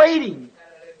while you're waiting.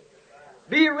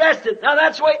 Be rested. Now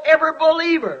that's the way every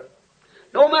believer,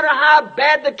 no matter how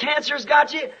bad the cancer's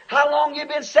got you, how long you've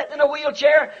been sitting in a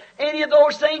wheelchair, any of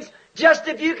those things, just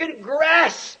if you can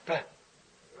grasp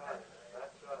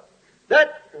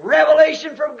that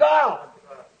revelation from God,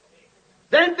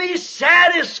 then be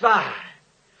satisfied,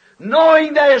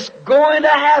 knowing that it's going to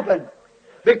happen,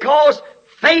 because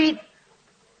faith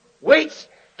waits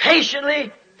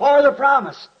patiently for the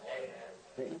promise.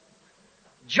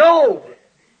 Job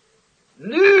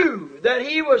knew that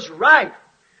he was right.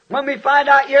 When we find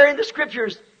out here in the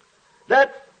Scriptures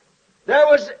that there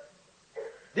was,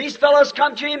 these fellows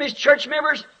come to him, his church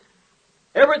members,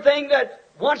 everything that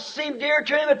once seemed dear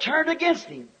to him had turned against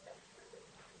him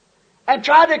and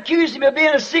tried to accuse him of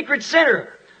being a secret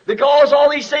sinner because all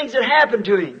these things had happened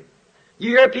to him.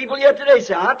 You hear people yet today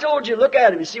say, I told you, look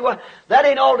at him. You see what? That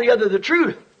ain't altogether the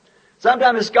truth.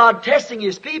 Sometimes it's God testing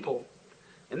His people.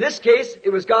 In this case, it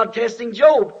was God testing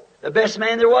Job, the best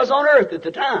man there was on earth at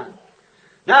the time.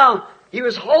 Now, He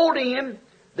was holding him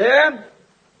there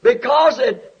because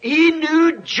He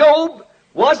knew Job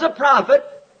was a prophet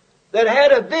that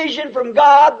had a vision from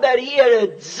God, that he had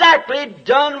exactly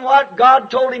done what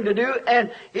God told him to do,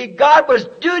 and God was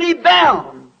duty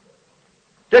bound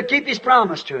to keep His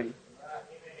promise to him.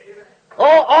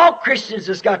 All Christians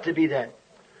has got to be that.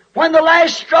 When the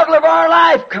last struggle of our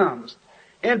life comes,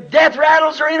 and death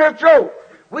rattles are in our throat,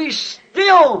 we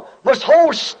still must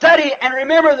hold steady and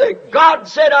remember that God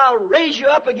said, I'll raise you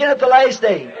up again at the last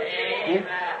day. Amen.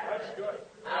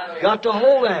 Got to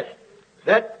hold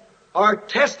that our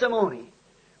testimony,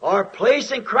 our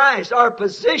place in Christ, our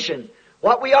position,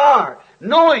 what we are,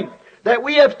 knowing that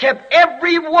we have kept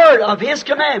every word of His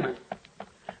commandment.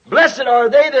 Blessed are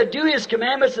they that do His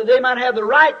commandments, that they might have the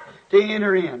right to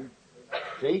enter in.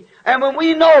 See? And when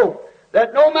we know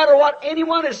that no matter what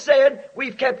anyone has said,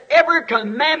 we've kept every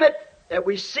commandment that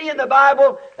we see in the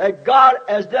Bible that God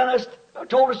has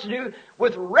told us to do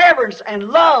with reverence and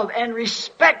love and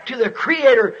respect to the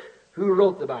Creator who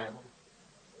wrote the Bible.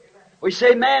 We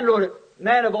say man wrote it.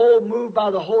 Man of old, moved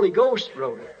by the Holy Ghost,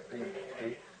 wrote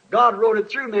it. God wrote it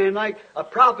through man like a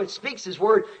prophet speaks his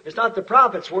word. It's not the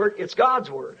prophet's word, it's God's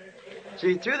word.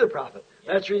 See, through the prophet.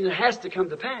 That's the reason it has to come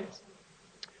to pass,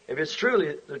 if it's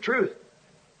truly the truth.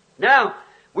 Now,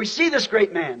 we see this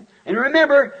great man. And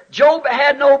remember, Job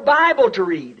had no Bible to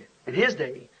read in his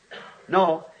day.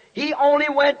 No, he only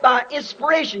went by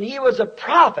inspiration. He was a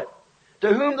prophet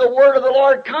to whom the word of the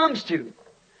Lord comes to.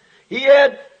 He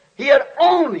had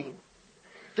only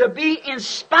to be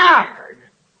inspired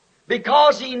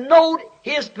because he knowed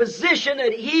his position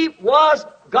that he was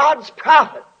God's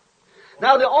prophet.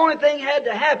 Now the only thing had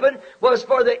to happen was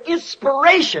for the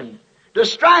inspiration to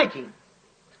strike him.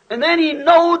 And then he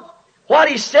knowed what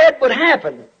he said would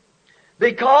happen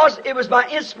because it was by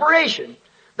inspiration.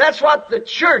 That's what the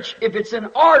church, if it's in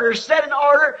order, set in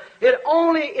order,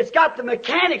 it's got the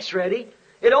mechanics ready.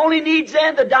 It only needs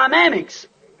then the dynamics.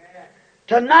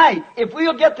 Tonight, if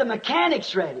we'll get the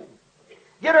mechanics ready,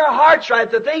 get our hearts right,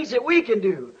 the things that we can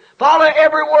do, follow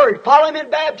every word, follow Him in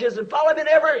baptism, follow Him in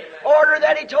every order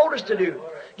that He told us to do,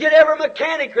 get every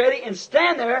mechanic ready and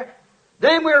stand there,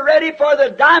 then we're ready for the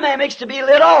dynamics to be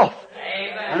lit off.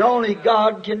 Amen. And only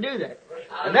God can do that.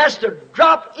 And that's to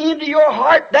drop into your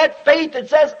heart that faith that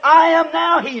says, I am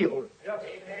now healed.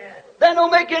 Amen. That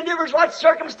don't make any difference what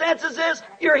circumstances is,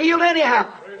 you're healed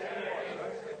anyhow.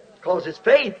 Because it's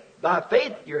faith. By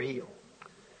faith you're healed.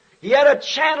 He had a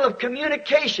channel of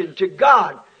communication to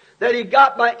God that he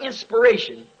got by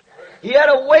inspiration. He had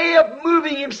a way of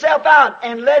moving himself out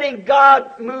and letting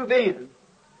God move in.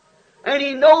 And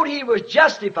he knew he was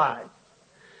justified.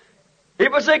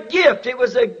 It was a gift. It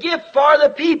was a gift for the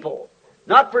people.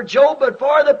 Not for Job, but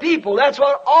for the people. That's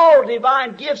what all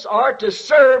divine gifts are, to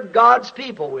serve God's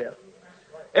people with.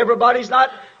 Everybody's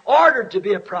not ordered to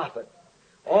be a prophet.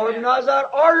 All of them is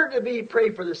not ordered to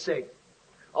pray for the sick.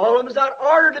 All of them is not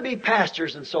ordered to be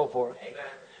pastors and so forth. Amen.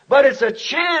 But it's a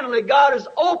channel that God has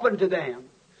opened to them.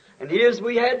 And as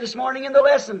we had this morning in the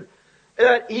lesson,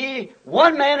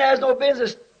 one man has no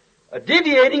business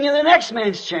deviating in the next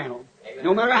man's channel. Amen.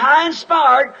 No matter how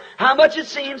inspired, how much it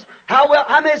seems, how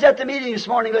many is at the meeting this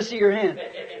morning? Let's see your hand.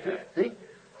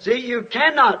 See, you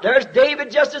cannot. There's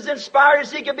David, just as inspired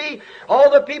as he could be.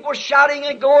 All the people shouting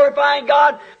and glorifying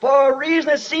God for a reason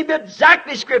that seemed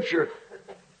exactly Scripture.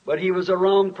 But he was a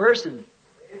wrong person.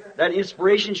 That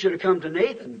inspiration should have come to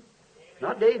Nathan,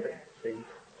 not David. See?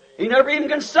 He never even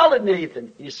consulted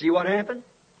Nathan. You see what happened?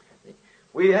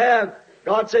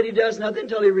 God said He does nothing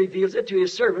until He reveals it to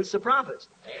His servants, the prophets.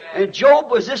 Amen. And Job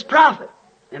was this prophet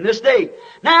in this day.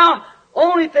 Now,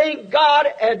 only thing God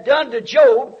had done to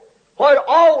Job would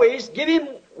always give him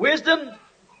wisdom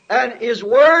and His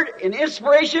Word and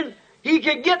inspiration. He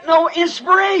could get no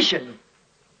inspiration.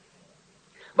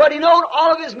 But he knowed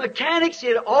all of his mechanics. He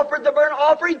had offered the burnt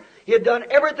offering. He had done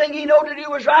everything he knew to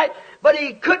do was right. But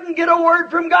he couldn't get a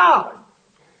word from God.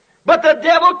 But the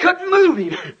devil couldn't move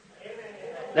him.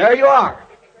 There you are.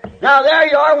 Now there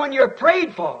you are when you're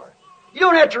prayed for. You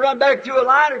don't have to run back through a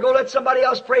line or go let somebody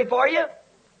else pray for you.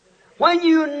 When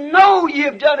you know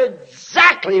you've done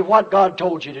exactly what God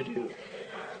told you to do.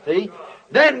 See?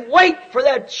 Then wait for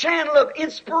that channel of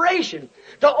inspiration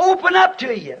to open up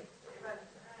to you.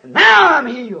 Now I'm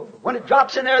healed. When it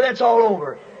drops in there, then it's all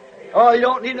over. Oh, you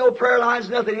don't need no prayer lines,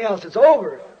 nothing else. It's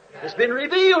over. It's been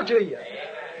revealed to you.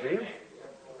 See?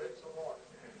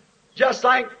 Just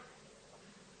like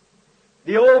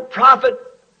the old prophet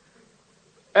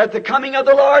at the coming of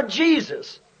the Lord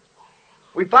Jesus.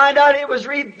 We find out it was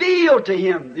revealed to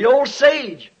him, the old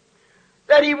sage,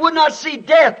 that he would not see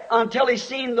death until he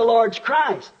seen the Lord's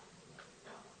Christ.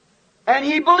 And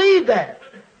he believed that.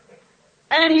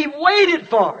 And he waited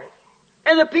for it.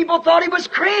 And the people thought he was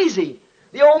crazy.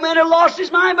 The old man had lost his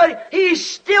mind, but he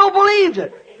still believed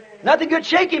it. Nothing could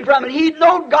shake him from it. He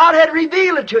knew God had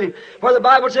revealed it to him. For the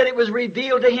Bible said it was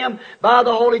revealed to him by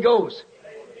the Holy Ghost.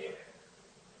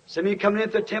 Some of you coming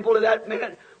into the temple at that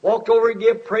minute, walked over and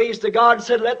gave praise to God and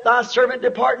said, "Let thy servant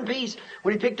depart in peace."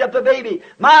 When he picked up the baby,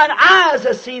 "Mine eyes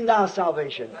have seen thy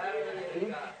salvation."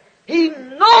 He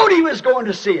knew he was going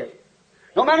to see it.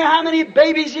 No matter how many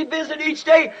babies he visited each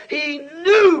day, he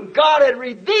knew God had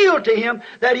revealed to him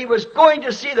that he was going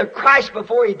to see the Christ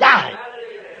before he died.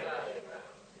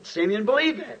 Simeon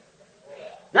believed that.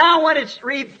 Now when it's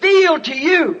revealed to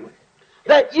you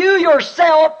that you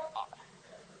yourself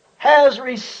has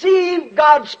received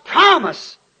God's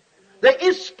promise, the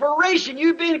inspiration,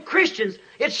 you being Christians,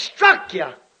 it struck you.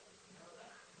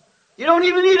 You don't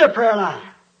even need a prayer line.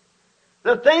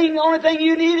 The only thing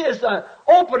you need is the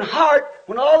open heart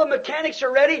when all the mechanics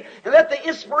are ready, and let the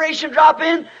inspiration drop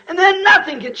in, and then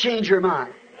nothing can change your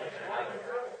mind.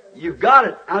 You've got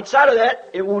it. Outside of that,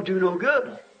 it won't do no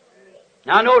good.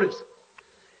 Now notice,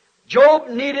 Job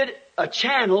needed a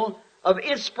channel of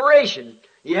inspiration.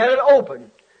 He had it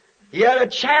open. He had a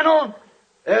channel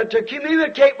to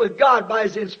communicate with God by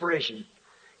his inspiration.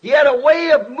 He had a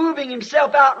way of moving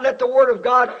himself out and let the Word of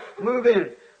God move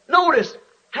in. Notice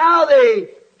how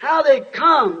they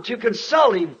come to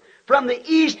consult him from the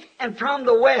east and from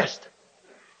the west.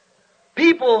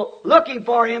 People looking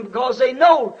for him because they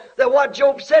know that what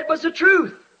Job said was the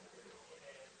truth.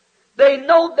 They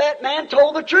know that man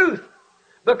told the truth.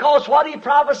 Because what he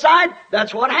prophesied,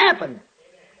 that's what happened.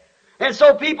 And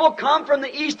so people come from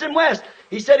the east and west.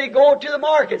 He said he'd go to the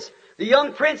markets. The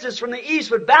young princes from the east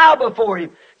would bow before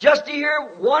him just to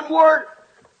hear one word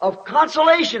of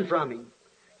consolation from him.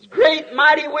 Great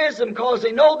mighty wisdom, because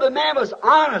they know the man was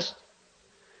honest.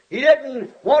 He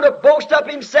didn't want to boast up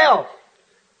himself.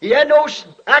 He had no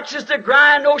axes to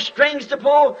grind, no strings to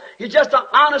pull. He's just an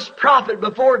honest prophet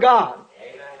before God.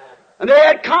 Amen. And they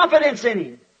had confidence in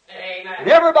him. Amen. And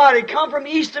everybody come from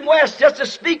east and west just to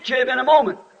speak to him in a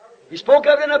moment. He spoke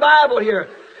of it in the Bible here.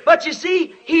 But you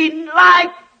see, he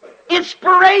liked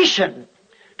inspiration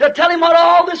to tell him what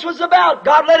all this was about.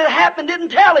 God let it happen, didn't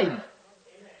tell him.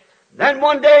 Then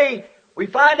one day, we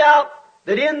find out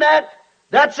that in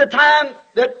that's the time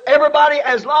that everybody,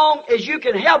 as long as you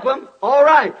can help them, all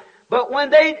right. But when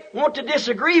they want to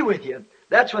disagree with you,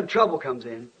 that's when trouble comes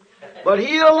in. But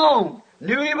he alone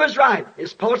knew he was right.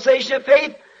 His pulsation of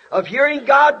faith, of hearing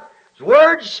God's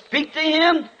words speak to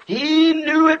him, he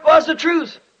knew it was the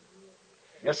truth.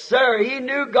 Yes, sir. He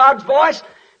knew God's voice.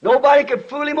 Nobody could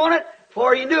fool him on it,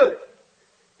 for he knew it.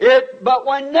 But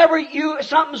whenever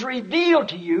something's revealed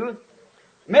to you,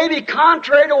 maybe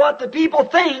contrary to what the people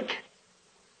think,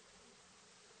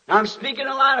 I'm speaking in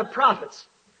the line of prophets.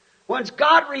 Once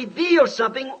God reveals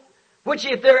something, which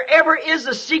if there ever is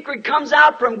a secret comes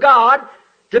out from God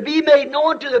to be made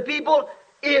known to the people,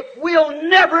 it will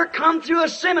never come through a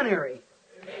seminary.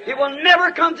 It will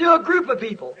never come through a group of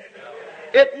people.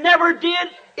 It never did.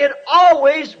 It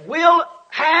always will,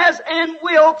 has, and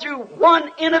will through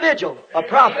one individual, a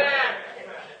prophet.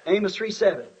 Amos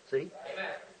 3:7. See?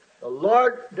 The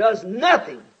Lord does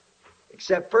nothing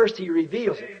except first He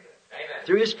reveals it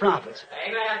through His prophets.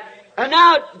 And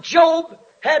now Job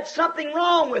had something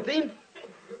wrong with him,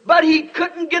 but he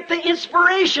couldn't get the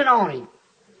inspiration on him.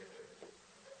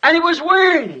 And it was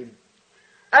wearing him.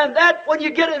 And that, when you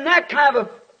get in that kind of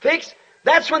a fix,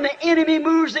 that's when the enemy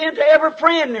moves into every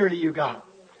friend nearly you got.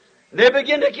 They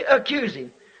begin to accuse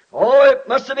him. Oh, it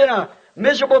must have been a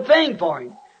miserable thing for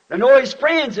him. I know his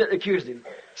friends that accused him.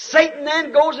 Satan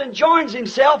then goes and joins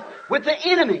himself with the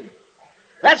enemy.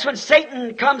 That's when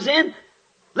Satan comes in.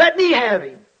 Let me have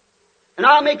him. And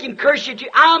I'll make him curse you too.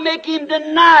 I'll make him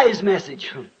deny his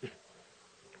message.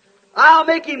 I'll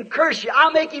make him curse you.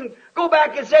 I'll make him go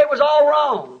back and say it was all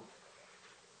wrong.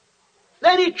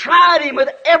 Then he tried him with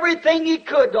everything he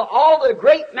could, to all the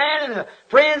great man and the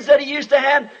friends that he used to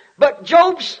have. But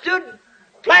Job stood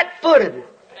flat-footed,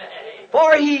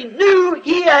 for he knew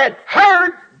he had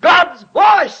heard God's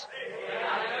voice.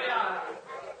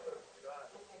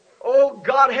 Oh,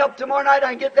 God help tomorrow night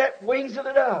I can get that wings of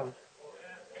the dove.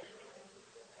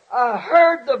 I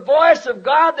heard the voice of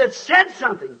God that said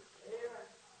something.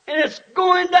 And it's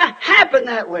going to happen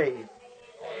that way.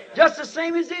 Just the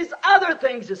same as these other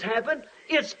things that's happened,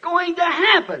 it's going to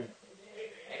happen.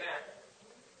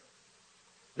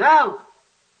 Now,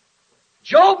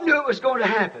 Job knew it was going to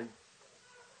happen.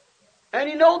 And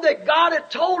he knew that God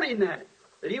had told him that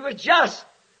he was just,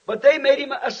 but they made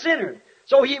him a sinner.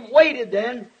 So he waited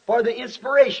then for the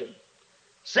inspiration.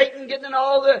 Satan getting in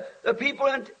all the people,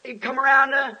 and he'd come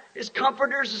around, his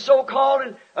comforters, so-called,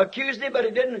 and accused him, but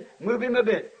it didn't move him a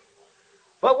bit.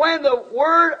 But when the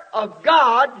Word of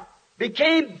God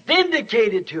became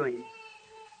vindicated to him,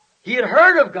 he had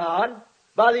heard of God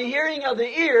by the hearing of the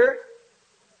ear,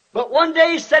 but one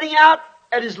day setting out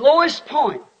at his lowest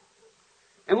point,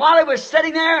 and while he was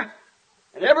sitting there,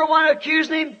 and everyone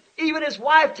accused him, even his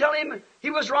wife telling him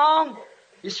he was wrong,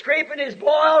 he's scraping his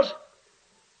boils,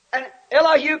 and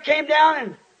Elihu came down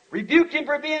and rebuked him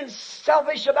for being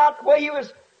selfish about the way he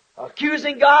was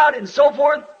accusing God and so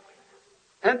forth.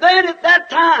 And then at that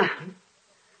time,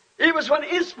 it was when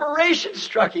inspiration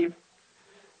struck him.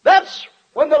 That's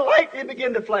when the lightning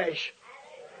began to flash.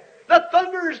 The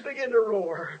thunders began to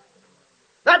roar.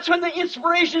 That's when the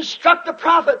inspiration struck the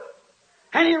prophet.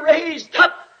 And he raised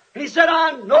up and he said,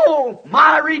 I know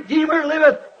my Redeemer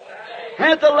liveth. And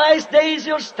at the last days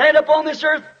he'll stand upon this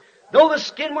earth. Though the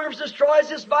skin worms destroys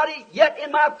his body, yet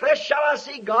in my flesh shall I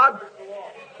see God,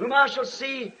 whom I shall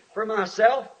see for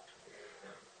myself.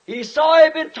 He saw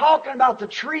he'd been talking about the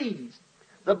trees,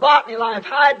 the botany life,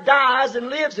 how it dies and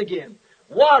lives again.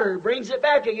 Water brings it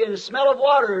back again, the smell of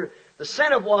water, the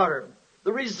scent of water,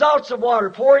 the results of water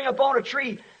pouring upon a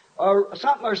tree, or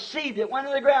something, or seed that went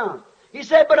in the ground. He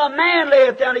said, but a man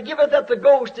layeth down, he giveth up the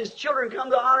ghost, his children come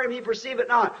to honor him, he perceiveth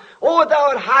not. Oh, thou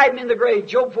would hide me in the grave,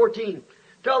 Job 14.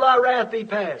 Till thy wrath be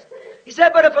past. He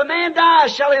said, but if a man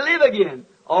dies, shall he live again?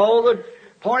 All the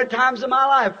appointed times of my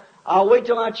life, I'll wait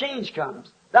till my change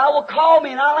comes. Thou wilt call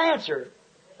me and I'll answer.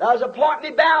 Thou hast appointed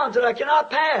me bounds that I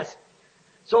cannot pass.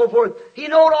 So forth. He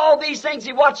knowed all these things.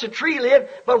 He watched a tree live.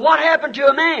 But what happened to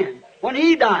a man when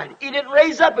he died? He didn't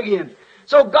raise up again.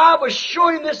 So God was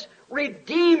showing this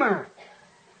Redeemer.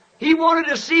 He wanted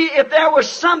to see if there was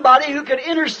somebody who could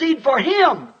intercede for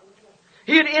him.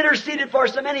 He had interceded for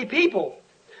so many people.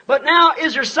 But now,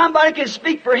 is there somebody who can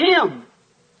speak for him?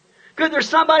 Could there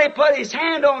somebody put his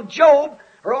hand on Job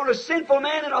or on a sinful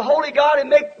man and a holy God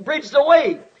and bridge the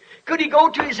way? Could he go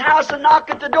to his house and knock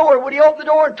at the door? Would he open the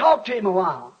door and talk to him a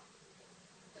while?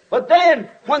 But then,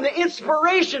 when the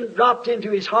inspiration dropped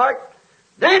into his heart,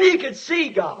 then he could see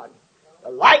God. The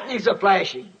lightnings are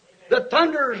flashing. The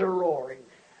thunders are roaring.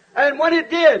 And when it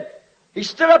did, he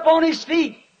stood up on his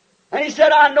feet and he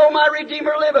said, I know my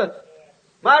Redeemer liveth.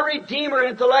 My Redeemer,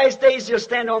 at the last days he'll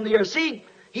stand on the earth. See,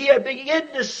 he had begun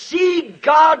to see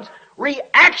God's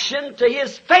reaction to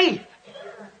his faith.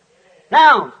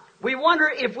 Now, we wonder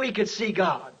if we could see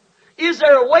God. Is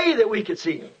there a way that we could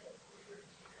see Him?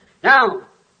 Now,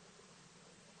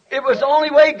 it was the only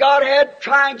way God had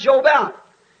trying Job out.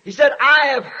 He said, I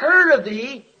have heard of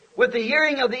thee with the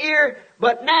hearing of the ear,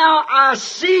 but now I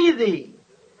see thee.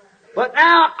 But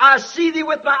now I see thee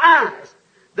with my eyes.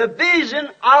 The vision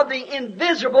of the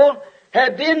invisible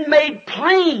had been made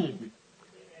plain.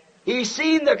 He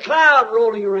seen the cloud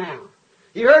rolling around.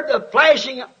 He heard the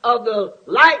flashing of the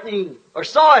lightning, or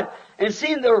saw it, and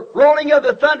seen the rolling of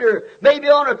the thunder, maybe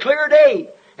on a clear day.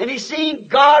 And he seen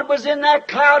God was in that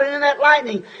cloud and in that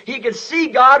lightning. He could see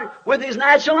God with his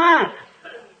natural eye.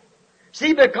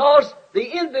 See, because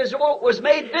the invisible was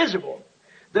made visible.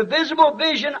 The visible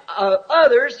vision of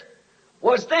others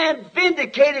was then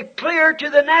vindicated clear to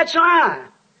the natural eye.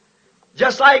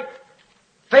 Just like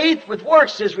faith with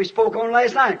works, as we spoke on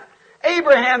last night.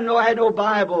 Abraham had no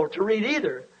Bible to read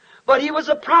either, but he was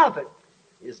a prophet.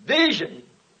 His vision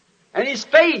and his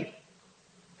faith,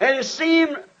 and it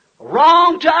seemed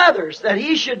wrong to others that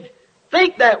he should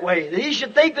think that way, that he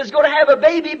should think that's going to have a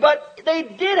baby, but they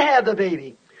did have the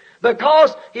baby.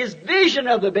 Because his vision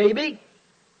of the baby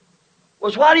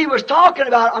was what he was talking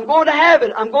about. I'm going to have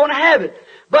it. I'm going to have it.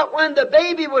 But when the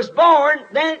baby was born,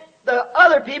 then the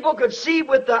other people could see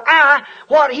with the eye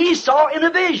what he saw in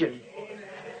the vision.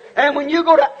 And when you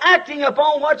go to acting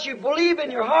upon what you believe in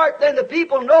your heart, then the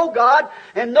people know God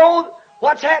and know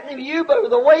what's happening to you, but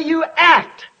the way you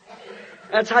act.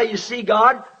 That's how you see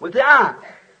God, with the eye.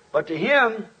 But to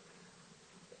him,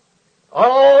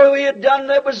 all he had done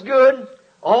that was good,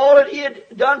 all that he had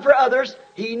done for others,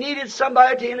 he needed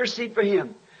somebody to intercede for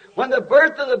him. When the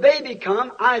birth of the baby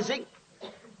come, Isaac,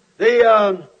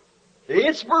 the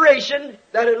inspiration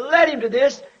that had led him to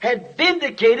this had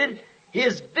vindicated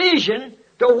his vision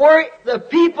to where the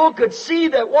people could see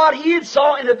that what he had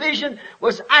saw in the vision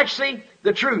was actually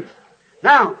the truth.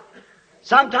 Now,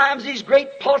 sometimes these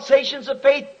great pulsations of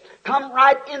faith come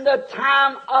right in the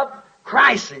time of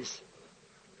crisis.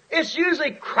 It's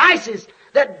usually crisis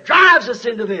that drives us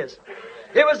into this.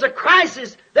 It was a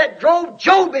crisis that drove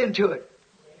Job into it.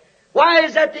 Why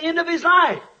is at the end of his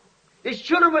life? His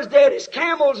children was dead, his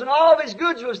camels and all of his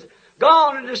goods was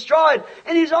gone and destroyed.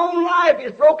 And his own life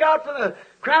is broke out from the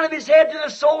crown of his head to the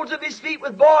soles of his feet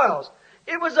with boils.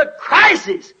 It was a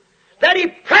crisis that he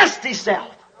pressed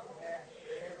himself.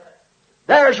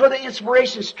 There's where the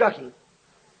inspiration struck him.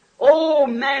 Oh,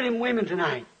 men and women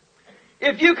tonight,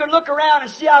 if you could look around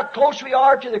and see how close we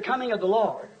are to the coming of the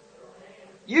Lord.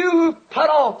 You put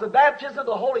off the baptism of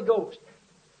the Holy Ghost.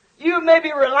 You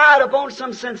maybe relied upon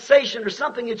some sensation or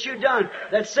something that you've done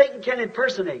that Satan can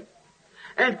impersonate.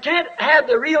 And can't have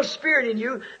the real spirit in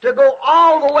you to go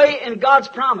all the way in God's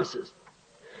promises.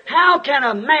 How can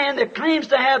a man that claims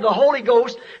to have the Holy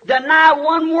Ghost deny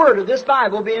one word of this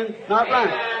Bible being not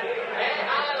right?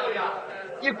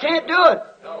 You can't do it.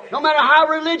 No matter how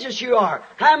religious you are,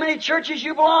 how many churches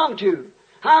you belong to,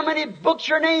 how many books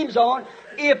your name's on,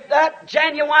 if that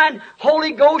genuine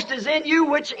Holy Ghost is in you,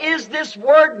 which is this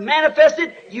Word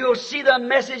manifested, you'll see the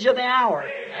message of the hour.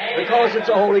 Because it's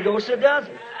the Holy Ghost that does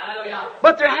it.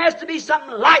 But there has to be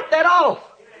something light that off.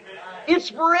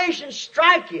 Inspiration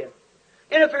strike you.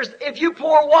 And if you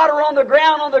pour water on the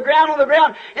ground,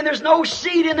 and there's no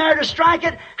seed in there to strike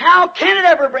it, how can it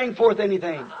ever bring forth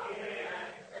anything?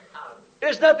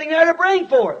 There's nothing there to bring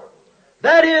forth.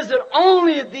 That is, that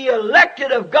only the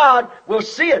elected of God will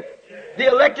see it. The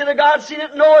elected of God seen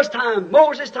it in Noah's time,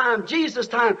 Moses' time, Jesus'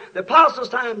 time, the Apostles'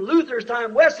 time, Luther's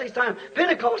time, Wesley's time,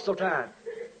 Pentecostal time.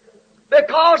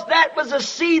 Because that was a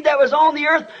seed that was on the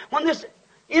earth when this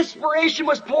inspiration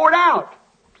was poured out.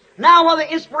 Now when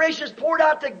the inspiration is poured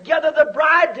out together, the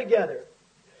bride together.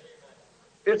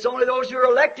 It's only those who are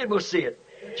elected will see it.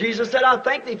 Jesus said, I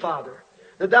thank thee, Father,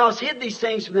 that thou hast hid these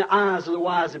things from the eyes of the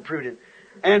wise and prudent,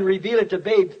 and reveal it to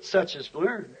babes such as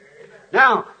learn.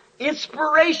 Now,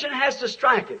 inspiration has to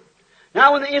strike it.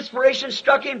 Now when the inspiration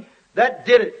struck him, that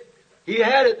did it. He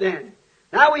had it then.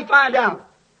 Now we find out.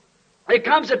 There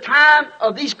comes a time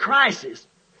of these crises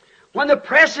when the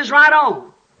press is right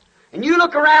on. And you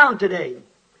look around today.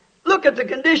 Look at the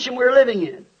condition we're living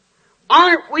in.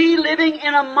 Aren't we living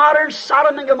in a modern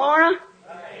Sodom and Gomorrah?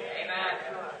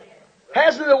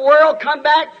 Hasn't the world come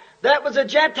back? That was a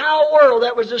Gentile world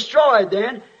that was destroyed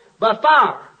then by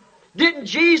fire. Didn't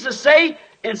Jesus say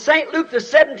in St. Luke, the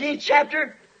 17th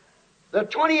chapter, the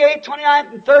 28th,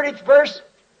 29th, and 30th verse,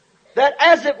 that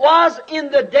as it was in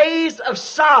the days of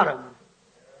Sodom,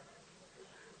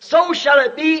 so shall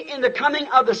it be in the coming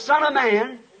of the Son of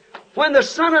Man, when the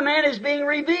Son of Man is being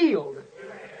revealed.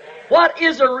 What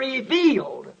is a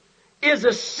revealed? Is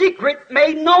a secret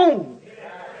made known.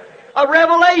 A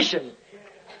revelation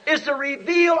is to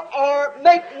reveal or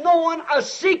make known a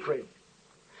secret.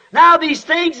 Now these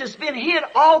things that's been hid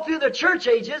all through the church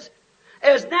ages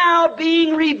is now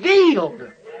being revealed,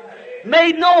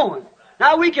 made known.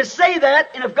 Now we can say that,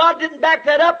 and if God didn't back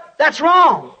that up, that's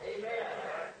wrong.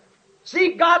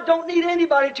 See, God don't need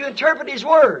anybody to interpret His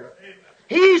Word.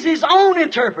 He's His own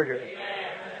interpreter.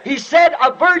 He said,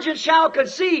 a virgin shall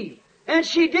conceive. And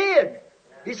she did.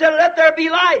 He said, let there be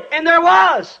light. And there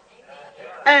was.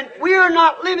 And we are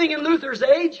not living in Luther's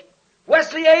age,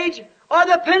 Wesley age, or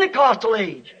the Pentecostal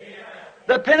age.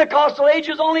 The Pentecostal age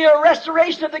is only a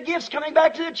restoration of the gifts coming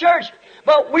back to the church.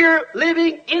 But we're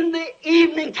living in the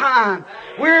evening time.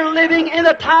 We're living in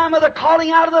the time of the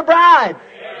calling out of the bride.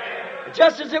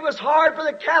 Just as it was hard for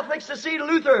the Catholics to see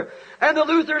Luther, and the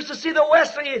Luthers to see the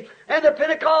Wesley, and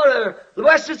the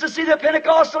Wesleys to see the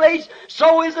Pentecostal age,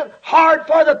 so is it hard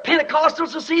for the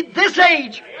Pentecostals to see this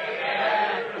age.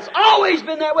 It's always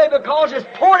been that way because it's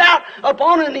poured out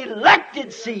upon an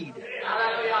elected seed.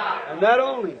 And that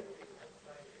only.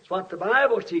 It's what the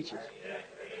Bible teaches.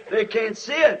 They can't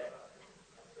see it.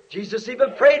 Jesus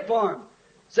even prayed for them.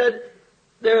 Said,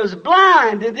 there's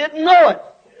blind and didn't know it.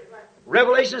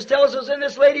 Revelation tells us in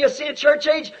this Laodicean church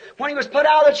age, when he was put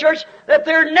out of the church, that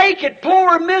they're naked,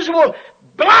 poor, miserable,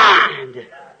 blind,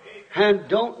 and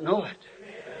don't know it.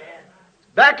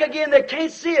 Back again, they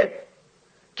can't see it.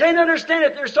 Can't understand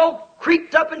it. They're so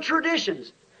creeped up in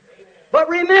traditions. But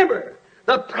remember,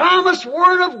 the promised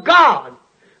Word of God,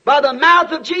 by the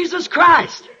mouth of Jesus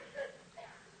Christ,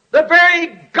 the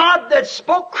very God that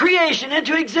spoke creation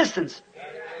into existence,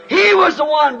 He was the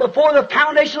one before the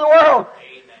foundation of the world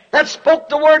that spoke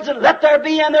the words and let there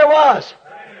be, and there was.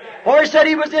 For He said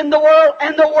He was in the world,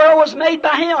 and the world was made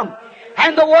by Him,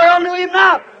 and the world knew Him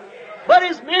not. But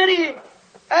as many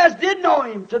as did know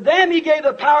Him, to them He gave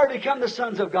the power to become the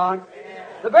sons of God.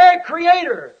 The very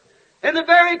Creator, and the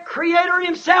very Creator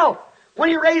Himself, when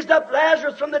He raised up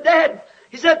Lazarus from the dead,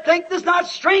 He said, think this not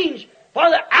strange, for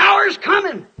the hour is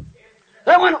coming,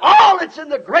 that when all that's in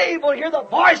the grave will hear the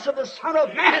voice of the Son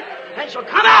of Man, and shall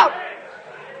come out.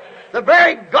 The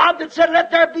very God that said,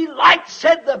 let there be light,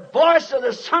 said the voice of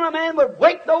the Son of Man would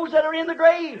wake those that are in the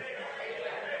grave.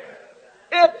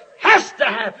 It has to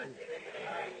happen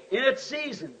in its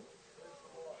season.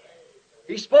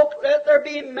 He spoke, let there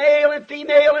be male and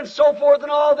female and so forth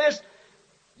and all this,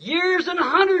 years and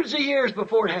hundreds of years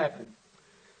before it happened.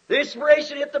 The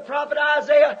inspiration hit the prophet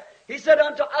Isaiah. He said,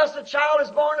 unto us a child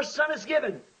is born, a son is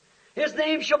given. His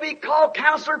name shall be called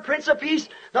Counselor, Prince of Peace,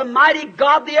 the mighty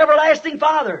God, the everlasting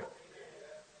Father.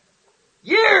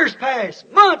 Years pass,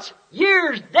 months,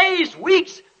 years, days,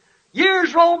 weeks,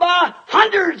 years roll by,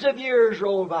 hundreds of years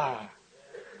roll by.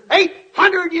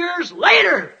 800 years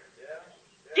later,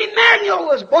 Emmanuel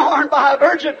was born by a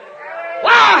virgin.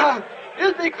 Why?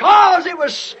 It's because it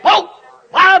was spoke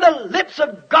by the lips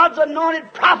of God's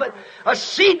anointed prophet. A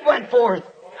seed went forth.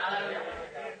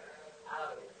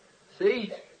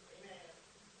 See?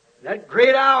 That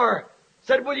great hour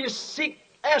said, will you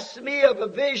ask me of a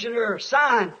vision or a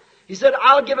sign? He said,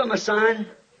 I'll give him a sign.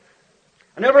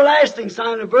 An everlasting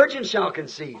sign, a virgin shall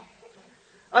conceive.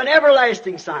 An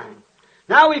everlasting sign.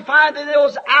 Now we find that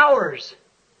those hours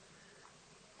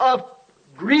of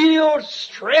real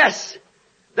stress,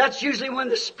 that's usually when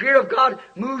the Spirit of God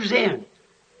moves in.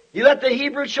 You let the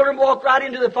Hebrew children walk right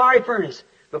into the fiery furnace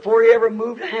before He ever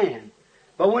moved a hand.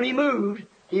 But when He moved,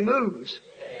 He moves.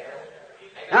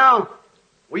 Now,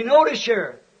 we notice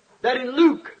here that in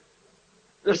Luke,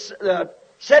 the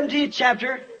 17th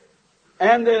chapter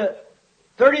and the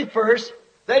 30th verse,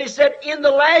 that He said, in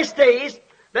the last days,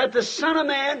 that the Son of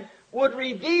Man would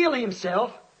reveal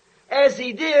Himself as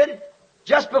He did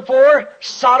just before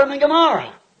Sodom and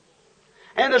Gomorrah.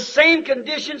 And the same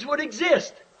conditions would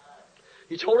exist.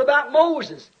 He told about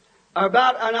Moses, and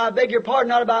I beg your pardon,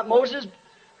 not about Moses,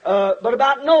 but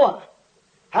about Noah.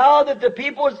 How that the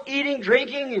people was eating,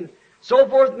 drinking, and so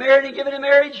forth, married and given in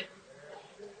marriage.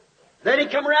 Then He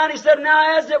come around, He said,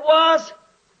 now as it was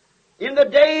in the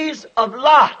days of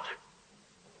Lot,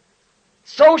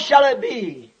 so shall it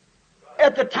be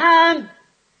at the time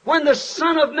when the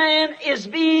Son of Man is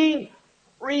being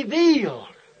revealed.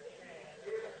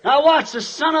 Now watch, the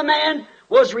Son of Man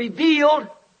was revealed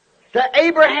to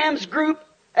Abraham's group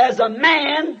as a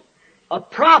man, a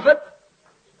prophet,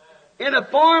 in the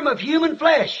form of human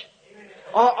flesh.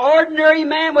 An ordinary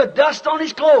man with dust on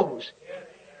his clothes.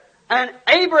 And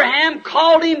Abraham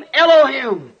called Him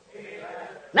Elohim.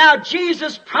 Now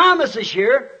Jesus promises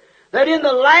here that in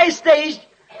the last days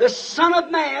the Son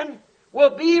of Man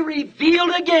will be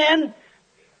revealed again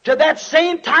to that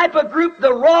same type of group,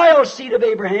 the royal seed of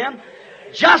Abraham,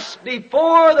 just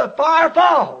before the fire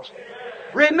falls.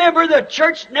 Remember, the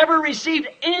church never received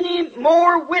any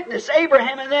more witness.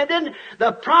 Abraham and then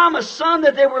the promised son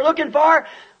that they were looking for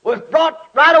was brought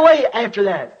right away after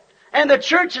that. And the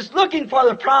church is looking for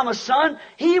the promised son.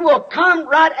 He will come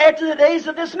right after the days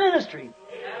of this ministry.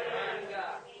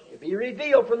 be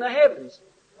revealed from the heavens.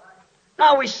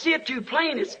 Now we see it too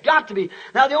plain. It's got to be.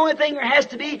 Now the only thing there has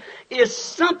to be is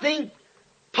something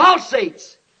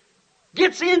pulsates,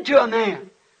 gets into a man.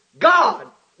 God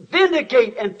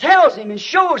vindicate and tells him and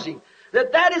shows him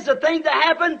that that is the thing that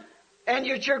happened, and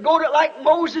you're going to like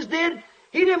Moses did.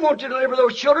 He didn't want to deliver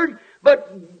those children,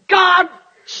 but God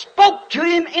spoke to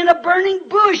him in a burning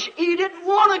bush. He didn't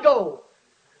want to go,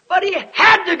 but he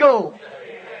had to go.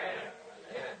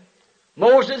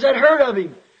 Moses had heard of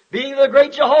him being the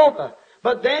great Jehovah,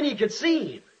 but then he could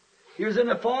see him. He was in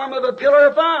the form of a pillar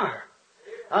of fire.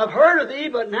 I've heard of thee,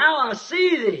 but now I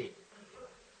see thee.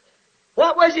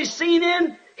 What was he seen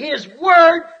in? His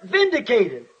word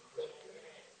vindicated.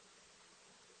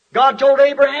 God told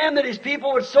Abraham that his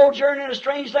people would sojourn in a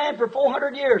strange land for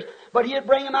 400 years, but He'd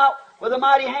bring them out with a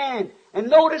mighty hand. And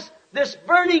notice, this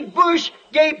burning bush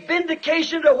gave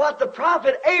vindication to what the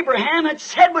prophet Abraham had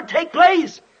said would take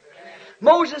place.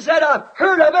 Moses said, I've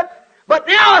heard of it, but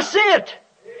now I see it.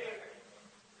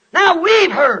 Now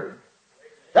we've heard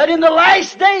that in the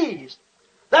last days,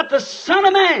 that the Son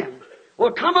of Man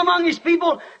will come among His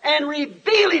people and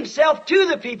reveal Himself to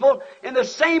the people in the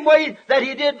same way that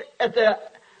He did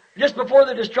just before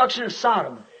the destruction of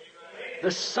Sodom.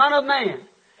 The Son of Man.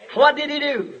 What did He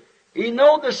do? He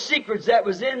knew the secrets that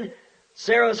was in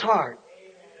Sarah's heart.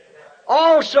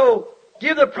 Also,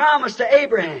 give the promise to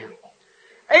Abraham.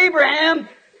 Abraham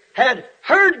had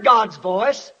heard God's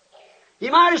voice. He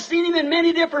might have seen Him in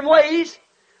many different ways.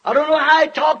 I don't know how He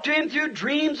talked to him through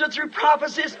dreams or through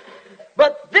prophecies.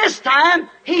 But this time,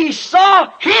 he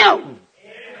saw Him.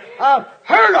 I've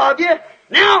heard of you.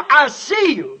 Now I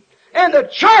see you. And the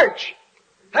church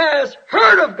has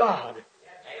heard of God.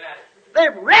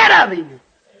 They've read of Him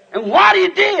and what He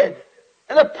did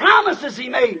and the promises He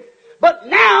made. But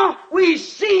now we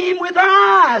see Him with our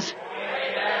eyes.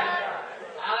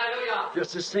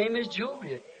 Just the same as Job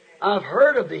did. I've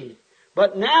heard of Thee,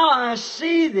 but now I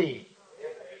see Thee.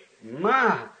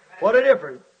 My, what a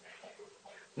difference.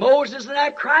 Moses in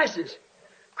that crisis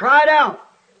cried out.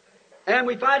 And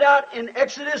we find out in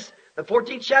Exodus, the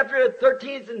 14th chapter, the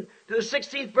 13th and to the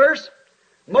 16th verse,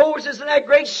 Moses in that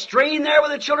great strain there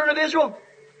with the children of Israel,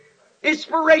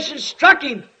 inspiration struck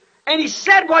him. And he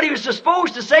said what he was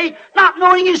supposed to say, not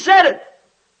knowing he said it.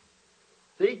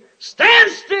 See?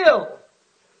 Stand still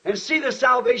and see the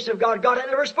salvation of God. God had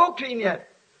never spoke to him yet.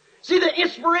 See, the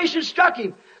inspiration struck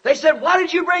him. They said, why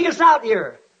did you bring us out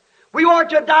here? We weren't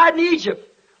to have died in Egypt.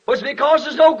 Was it because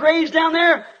there's no graves down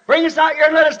there? Bring us out here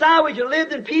and let us die. We could have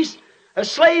lived in peace as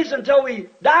slaves until we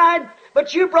died.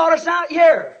 But you brought us out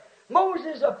here.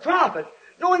 Moses, a prophet,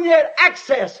 knowing he had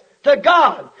access to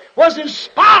God, was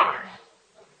inspired.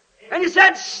 And he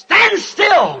said, stand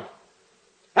still,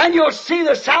 and you'll see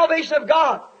the salvation of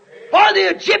God. For the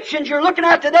Egyptians you're looking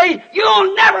at today,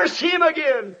 you'll never see Him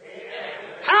again.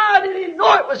 How did he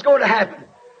know it was going to happen?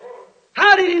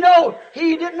 How did he know?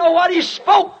 He didn't know what he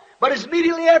spoke, but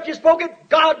immediately after he spoke it,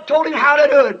 God told him how to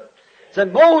do it. He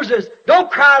said, Moses,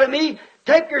 don't cry to me.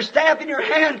 Take your staff in your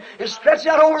hand and stretch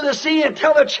out over the sea and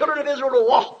tell the children of Israel to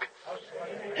walk.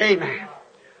 Amen.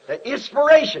 The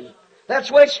inspiration. That's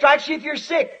why it strikes you if you're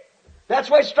sick. That's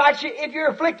why it strikes you if you're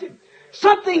afflicted.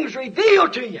 Something's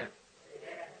revealed to you.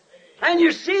 And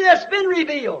you see that's been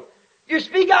revealed. You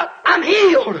speak out, I'm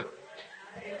healed.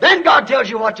 Then God tells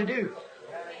you what to do.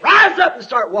 Rise up and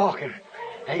start walking.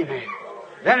 Amen.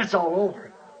 Then it's all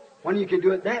over. When you can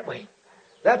do it that way.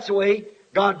 That's the way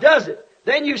God does it.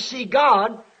 Then you see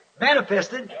God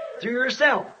manifested through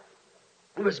yourself.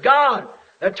 It was God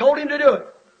that told him to do it.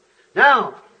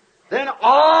 Now, then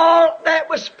all that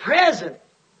was present,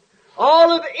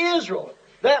 all of Israel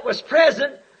that was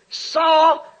present,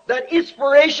 saw that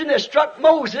inspiration that struck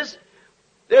Moses.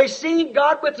 They seen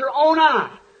God with their own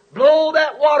eye blow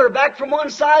that water back from one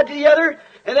side to the other,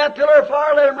 and that pillar of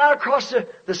fire led him right across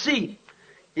the sea.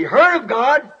 He heard of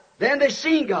God, then they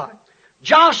seen God.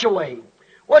 Joshua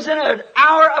was in an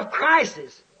hour of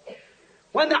crisis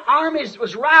when the armies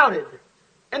was routed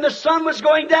and the sun was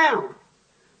going down.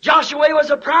 Joshua was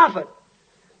a prophet,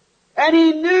 and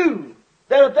he knew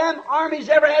that if them armies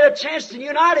ever had a chance to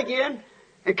unite again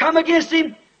and come against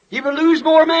him, he would lose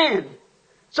more men.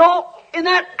 So in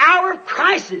that hour of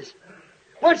crisis,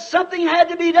 when something had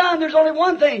to be done, there's only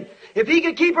one thing. If he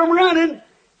could keep them running,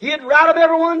 he'd rout them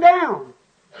everyone down.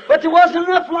 But there wasn't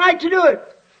enough light to do it.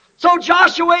 So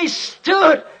Joshua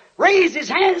stood, raised his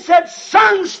hand and said,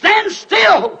 sun, stand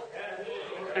still.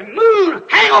 And moon,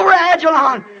 hang over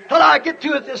Ajalon till I get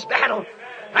through with this battle.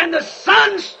 And the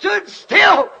sun stood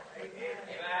still.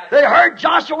 They heard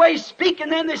Joshua speak,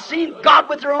 and then they seen God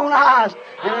with their own eyes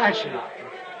in action.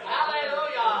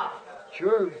 Hallelujah.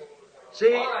 Sure.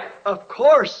 See, of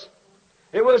course,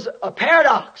 it was a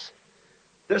paradox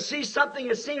to see something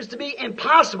that seems to be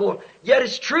impossible, yet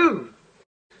it's true.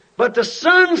 But the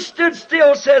sun stood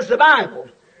still, says the Bible.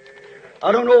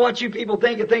 I don't know what you people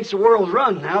think. It thinks the world's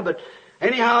run now, but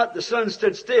anyhow, the sun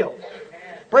stood still.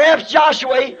 Perhaps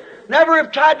Joshua never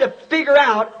have tried to figure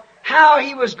out how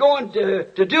he was going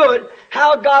to do it,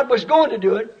 how God was going to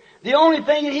do it. The only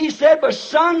thing that he said was,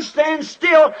 sun, stand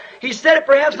still. He said it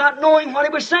perhaps not knowing what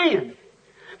he was saying,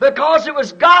 because it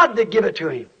was God that gave it to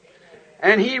him.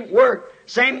 And he worked.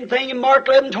 Same thing in Mark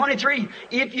 11:23.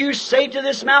 If you say to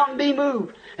this mountain, be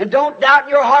moved, and don't doubt in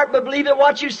your heart, but believe that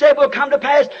what you said will come to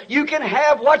pass, you can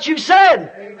have what you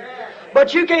said. Amen.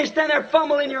 But you can't stand there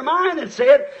fumbling in your mind and say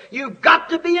it. You've got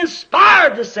to be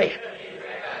inspired to say it.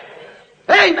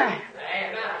 Amen.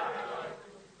 Amen.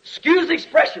 Excuse the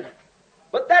expression.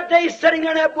 But that day, sitting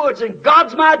there in that woods, and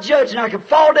God's my judge, and I could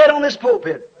fall dead on this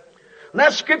pulpit. And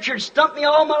that scripture stumped me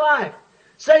all my life.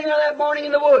 Sitting there that morning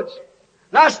in the woods.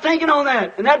 And I was thinking on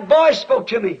that, and that voice spoke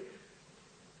to me.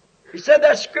 He said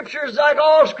that scripture is like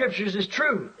all scriptures, is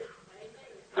true.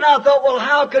 And I thought, well,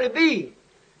 how could it be?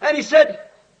 And he said,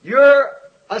 he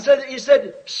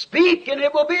said, speak and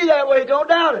it will be that way, don't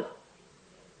doubt it.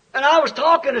 And I was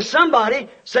talking to somebody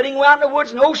sitting out in the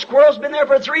woods, no squirrels, been there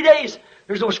for 3 days.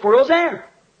 There's no squirrels there.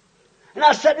 And I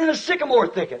was sitting in a sycamore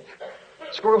thicket.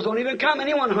 Squirrels don't even come.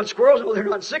 Anyone hunts squirrels, no, they're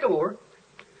not in sycamore.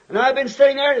 And I've been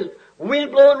sitting there, the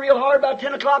wind blowing real hard about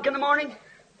 10 o'clock in the morning.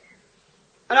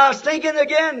 And I was thinking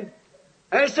again,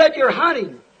 and it said, you're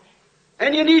hunting.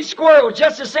 And you need squirrels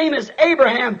just the same as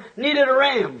Abraham needed a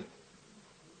ram.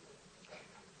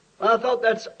 Well, I thought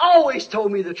that's always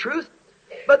told me the truth.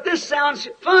 But this sounds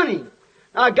funny.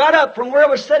 I got up from where I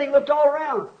was sitting, looked all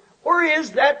around. Where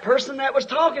is that person that was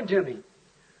talking to me?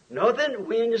 Nothing.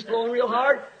 Wind just blowing real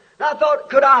hard. And I thought,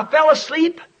 could I fell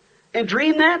asleep and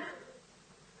dream that?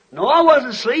 No, I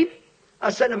wasn't asleep. I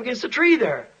was sitting up against a tree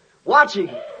there, watching.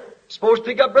 Supposed to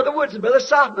pick up Brother Woods and Brother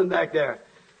Softman back there.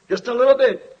 Just a little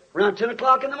bit, around 10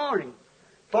 o'clock in the morning.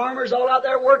 Farmers all out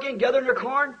there working, gathering their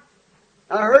corn.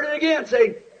 I heard it again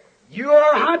say, you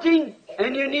are hunting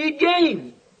and you need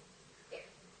game.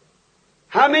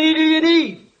 How many do you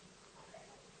need?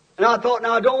 And I thought,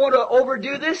 now I don't want to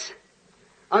overdo this.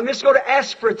 I'm just going to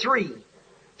ask for 3.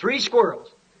 3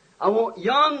 squirrels. I want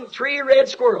young 3 red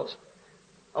squirrels.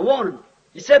 I want them.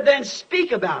 He said, then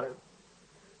speak about it.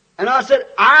 And I said,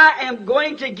 I am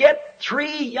going to get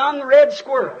 3 young red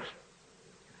squirrels.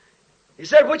 He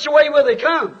said, which way will they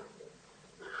come?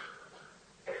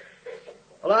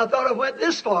 Well, I thought I went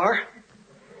this far.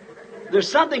 There's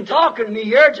something talking to me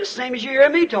here, just the same as you hear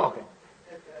me talking.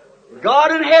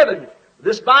 God in heaven,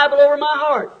 this Bible over my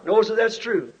heart, knows that that's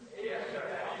true.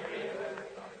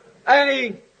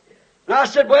 And I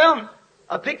said, well,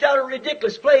 I picked out a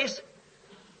ridiculous place,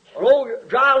 an old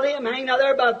dry limb hanging out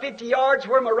there about 50 yards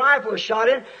where my rifle was shot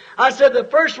in. I said, the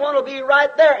first one will be right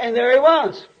there. And there he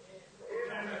was.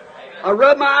 I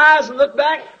rubbed my eyes and looked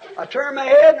back. I turned my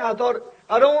head and I thought,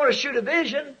 I don't want to shoot a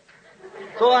vision.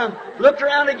 So I looked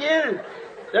around again and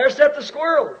there sat the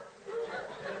squirrel.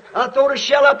 I throwed a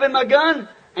shell up in my gun,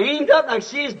 aimed up, and I could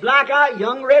see his black-eyed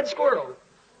young red squirrel.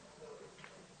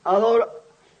 I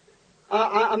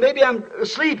thought, maybe I'm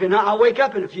sleeping. I'll wake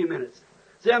up in a few minutes.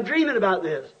 See, I'm dreaming about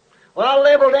this. Well, I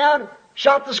leveled down,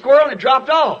 shot the squirrel, and it dropped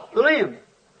off the limb.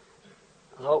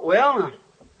 I thought, well, I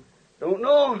don't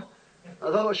know.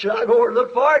 I thought, should I go over and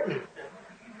look for it?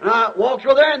 And I walked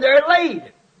over there, and there it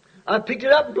laid. I picked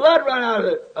it up, and blood ran out of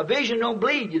it. A vision don't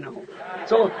bleed, you know.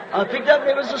 So I picked it up, and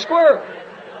it was a squirrel.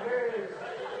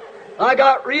 I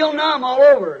got real numb all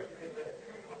over.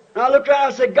 And I looked around,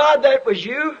 and I said, God, that was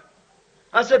you.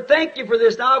 I said, thank you for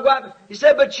this. Now I'll go out. He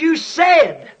said, but you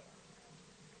said.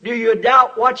 Do you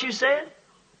doubt what you said?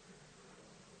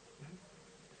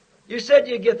 You said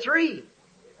you'd get 3.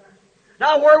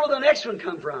 Now where will the next one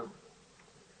come from?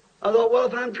 I thought, well,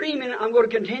 if I'm dreaming, I'm going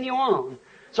to continue on.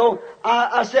 So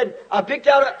I said, I picked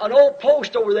out an old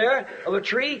post over there of a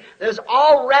tree that's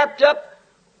all wrapped up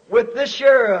with this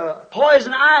here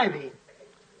poison ivy.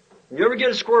 You ever get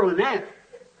a squirrel in that?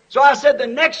 So I said, the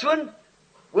next one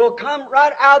will come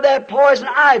right out of that poison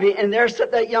ivy, and there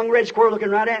sat that young red squirrel looking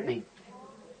right at me.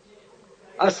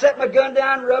 I set my gun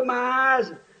down, rubbed my eyes,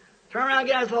 and turned around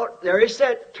again. I thought, there he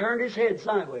sat, turned his head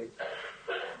sideways.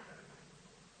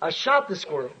 I shot the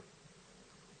squirrel.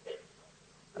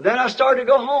 And then I started to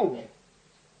go home.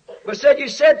 But said, you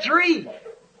said 3.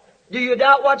 Do you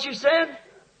doubt what you said?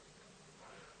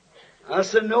 I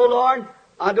said, no, Lord,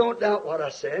 I don't doubt what I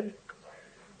said.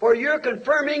 For you're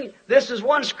confirming this is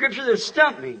one scripture that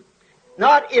stumped me.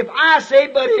 Not if I say,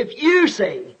 but if you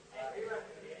say.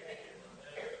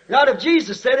 Not if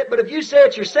Jesus said it, but if you say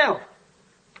it yourself.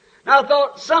 Now I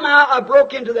thought, somehow I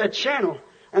broke into that channel,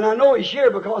 and I know he's here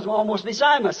because I'm almost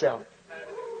beside myself.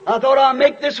 I thought I'll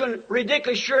make this one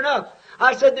ridiculous. Sure enough,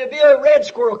 I said there'd be a red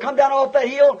squirrel come down off that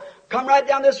hill, come right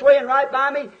down this way and right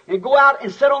by me, and go out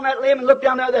and sit on that limb and look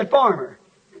down there at that farmer.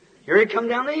 Here he come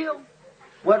down the hill.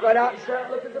 Went right out and sat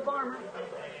and looked at the farmer.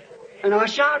 And I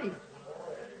shot him.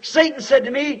 Satan said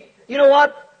to me, you know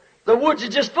what? The woods are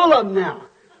just full of them now.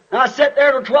 And I sat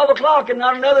there till 12 o'clock and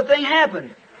not another thing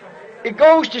happened. It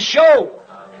goes to show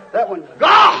that when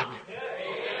God,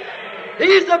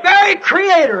 He's the very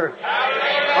creator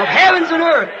of heavens and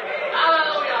earth,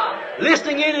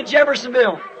 listening in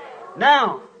Jeffersonville.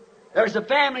 Now, there's a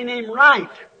family named Wright.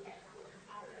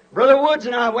 Brother Woods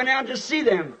and I went out to see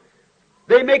them.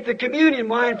 They make the communion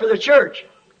wine for the church.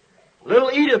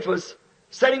 Little Edith was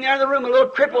sitting there in the room, a little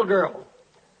crippled girl.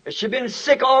 She'd been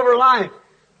sick all of her life.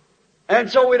 And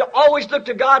so we'd always look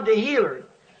to God to heal her.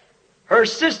 Her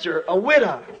sister, a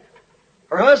widow,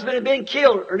 her husband had been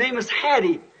killed. Her name was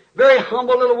Hattie. Very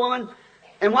humble little woman.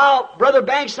 And while Brother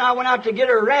Banks and I went out to get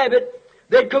her a rabbit,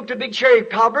 they'd cooked a big cherry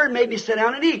cobbler and made me sit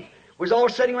down and eat. We was all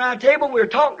sitting around a table. We were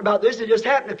talking about this. It just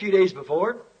happened a few days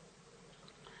before.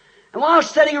 And while I was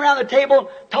sitting around the table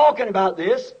talking about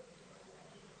this,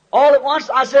 all at once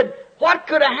I said, what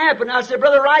could have happened? I said,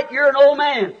 Brother Wright, you're an old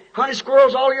man. Hunted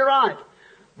squirrels all your life.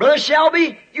 Brother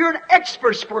Shelby, you're an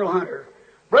expert squirrel hunter.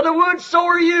 Brother Woods, so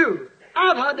are you.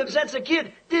 I've hunted them since a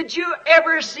kid. Did you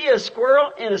ever see a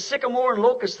squirrel in a sycamore and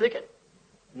locust thicket?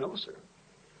 No, sir.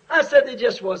 I said, it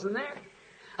just wasn't there.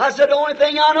 I said, the only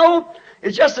thing I know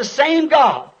is just the same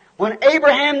God. When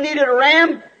Abraham needed a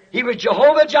ram, He was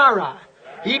Jehovah Jireh.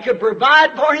 He could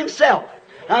provide for Himself.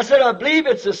 And I said, I believe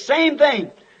it's the same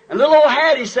thing. And little old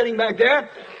Hattie sitting back there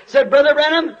said, Brother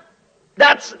Branham,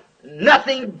 that's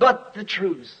nothing but the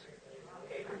truth.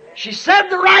 She said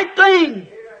the right thing.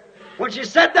 When she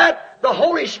said that, the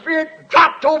Holy Spirit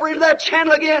dropped over into that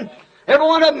channel again. Every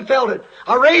one of them felt it.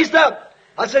 I raised up.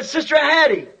 I said, Sister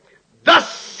Hattie,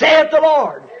 thus saith the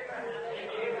Lord.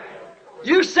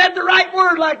 You said the right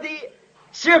word like the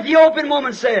Ethiopian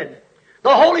woman said.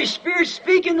 The Holy Spirit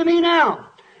speaking to me now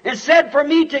and said for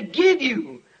me to give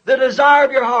you the desire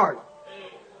of your heart.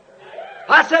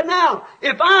 I said, now,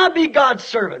 if I be God's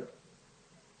servant,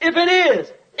 if it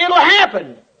is, it'll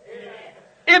happen.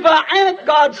 If I ain't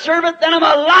God's servant, then I'm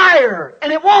a liar,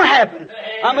 and it won't happen.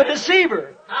 I'm a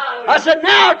deceiver. I said,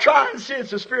 now try and see it's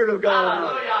the Spirit of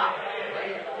God.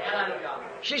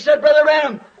 She said, Brother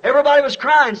Branham, everybody was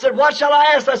crying. Said, what shall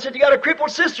I ask? I said, you got a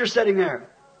crippled sister sitting there.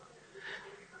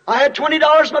 I had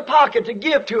 $20 in my pocket to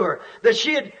give to her that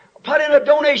she had put in a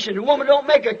donation. The woman don't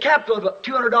make a capital of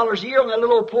 $200 a year on that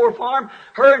little old poor farm.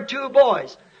 Her and two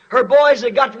boys. Her boys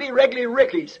had got to be regularly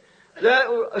rickies.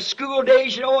 The school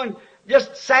days, you know, and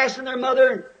just sassing their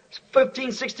mother,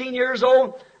 15, 16 years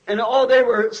old, and all they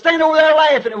were standing over there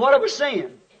laughing at what I was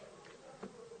saying.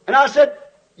 And I said,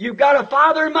 you've got a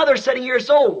father and mother sitting here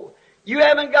so you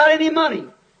haven't got any money.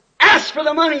 Ask for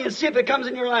the money and see if it comes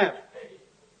in your lap.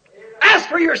 Ask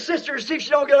for your sister and see if she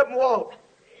don't get up and walk.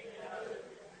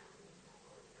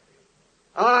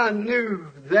 I knew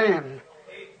then,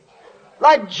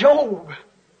 like Job,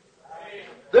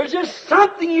 there's just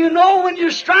something you know when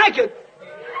you strike it.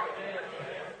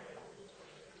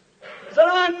 I said,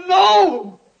 I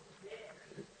know.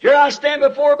 Here I stand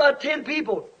before about 10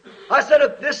 people. I said,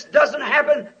 if this doesn't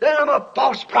happen, then I'm a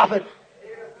false prophet. I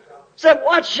said,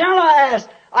 what shall I ask?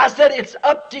 I said, it's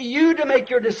up to you to make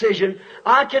your decision.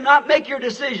 I cannot make your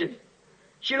decision.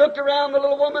 She looked around, the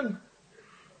little woman,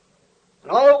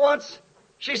 and all at once,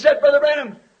 she said, Brother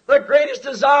Branham, the greatest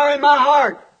desire in my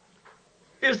heart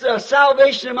is the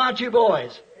salvation of my two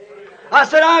boys. I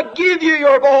said, I give you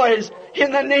your boys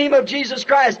in the name of Jesus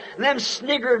Christ. And them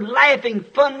sniggered, laughing,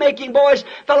 fun-making boys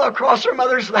fell across her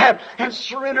mother's lap and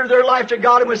surrendered their life to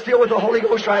God and was filled with the Holy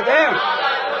Ghost right there.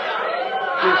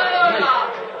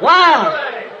 Wow!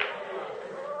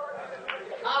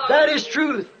 That is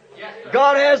truth.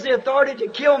 God has the authority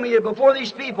to kill me before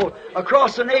these people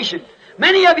across the nation.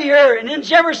 Many of you here, and in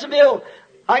Jeffersonville,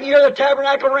 I can hear the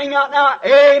tabernacle ring out now.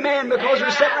 Amen, because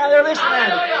we're sitting right there listening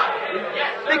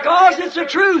at it. Because it's the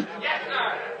truth.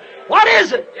 What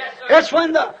is it? It's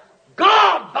when the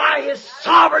God, by His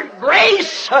sovereign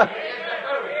grace,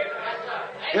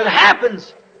 it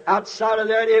happens. Outside of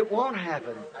that, it won't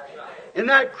happen. In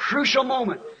that crucial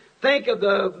moment, think of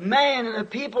the man and the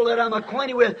people that I'm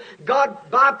acquainted with. God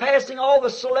bypassing all the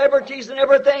celebrities and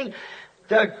everything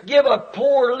to give a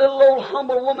poor little old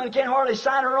humble woman who can't hardly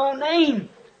sign her own name.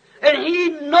 And He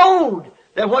knowed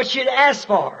that what she'd asked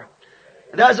for.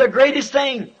 And that's the greatest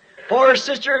thing. For her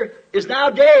sister is now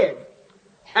dead.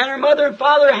 and her mother and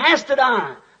father has to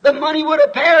die. The money would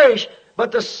have perished,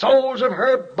 but the souls of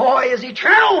her boy is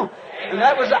eternal. And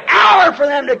that was the hour for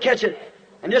them to catch it.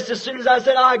 And just as soon as I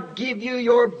said, I give you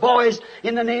your boys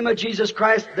in the name of Jesus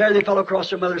Christ, there they fell across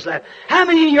their mother's lap. How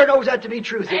many of you knows that to be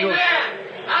truth? Amen.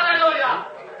 Hallelujah.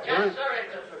 Yes, sir,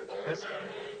 it's the truth.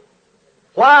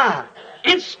 Why?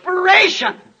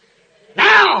 Inspiration.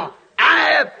 Now, I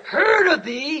have heard of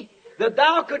thee that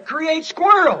thou could create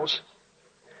squirrels.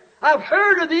 I've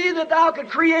heard of thee that thou could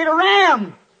create a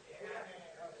ram.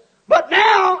 But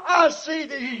now I see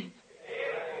thee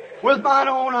with mine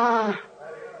own eye.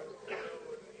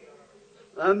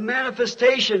 The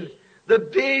manifestation, the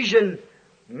vision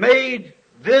made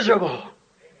visible.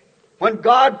 When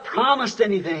God promised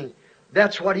anything,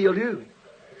 that's what He'll do.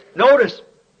 Notice,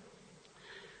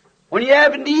 when you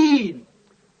have a need,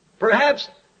 perhaps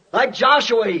like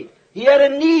Joshua, he had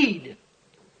a need.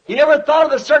 He never thought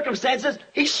of the circumstances.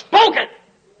 He spoke it.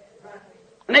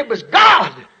 And it was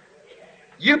God.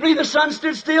 You believe the sun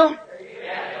stood still?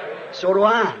 So do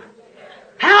I.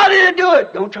 How did it do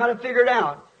it? Don't try to figure it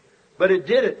out. But it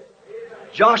did it.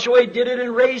 Joshua did it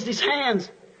and raised his hands.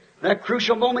 That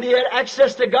crucial moment he had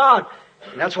access to God.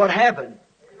 And that's what happened.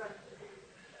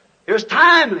 It was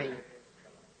timely.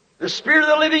 The Spirit of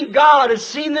the living God had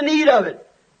seen the need of it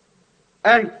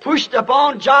and pushed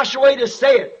upon Joshua to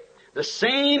say it. The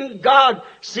same God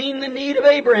seen the need of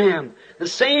Abraham. The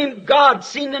same God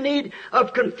seen the need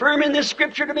of confirming this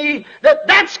Scripture to me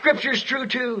that Scripture is true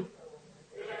too.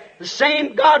 The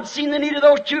same God seen the need of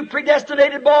those two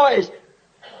predestinated boys.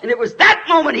 And it was that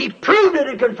moment He proved it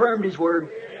and confirmed His Word.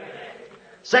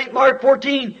 St. Mark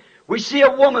 14, we see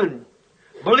a woman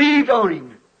believed on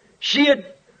Him. She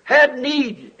had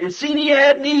need and seen He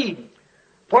had need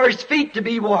for His feet to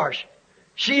be washed.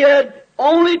 She had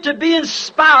only to be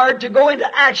inspired to go into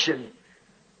action.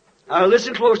 Now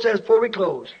listen close as before we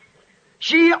close.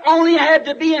 She only had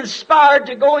to be inspired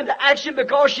to go into action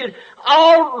because she had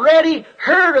already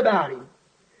heard about Him.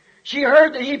 She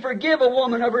heard that He forgive a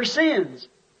woman of her sins,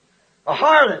 a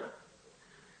harlot,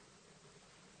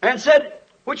 and said,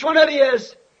 which one of you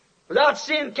is without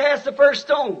sin cast the first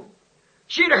stone?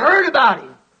 She'd heard about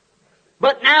Him,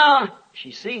 but now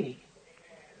she's seen Him.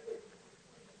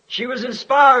 She was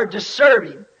inspired to serve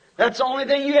Him. That's the only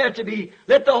thing you have to be.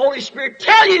 Let the Holy Spirit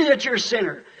tell you that you're a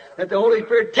sinner. Let the Holy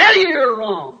Spirit tell you you're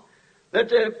wrong. Let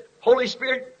the Holy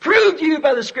Spirit prove to you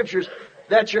by the Scriptures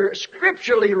that you're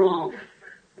scripturally wrong.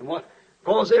 And what?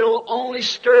 Because it'll only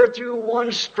stir through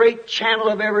one straight channel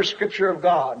of every Scripture of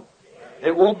God.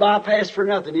 It won't bypass for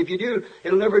nothing. If you do,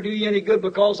 it'll never do you any good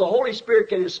because the Holy Spirit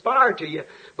can inspire to you.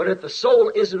 But if the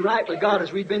soul isn't right with God,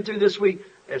 as we've been through this week,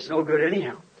 it's no good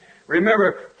anyhow.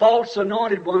 Remember, false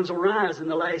anointed ones will rise in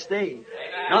the last days.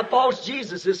 Not false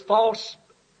Jesus, it's false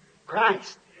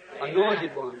Christ.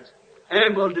 Anointed ones.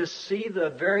 And will deceive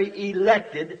the very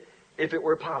elected if it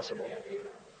were possible.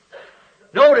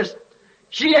 Notice,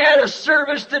 she had a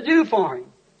service to do for Him.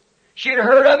 She had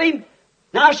heard of Him.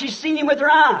 Now she's seen Him with her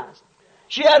eyes.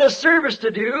 She had a service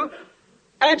to do,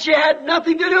 and she had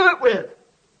nothing to do it with.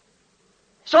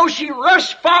 So she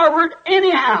rushed forward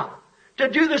anyhow to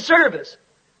do the service.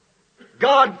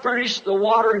 God furnished the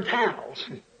water and towels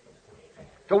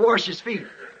to wash His feet.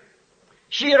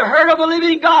 She had heard of a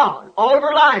living God all of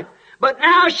her life, but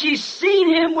now she's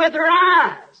seen Him with her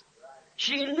eyes.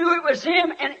 She knew it was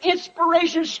Him, and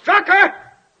inspiration struck her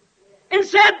and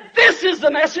said, this is the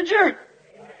messenger.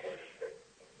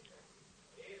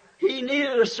 He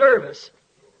needed a service.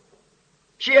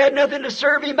 She had nothing to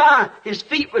serve Him by. His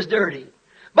feet was dirty.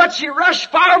 But she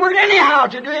rushed forward anyhow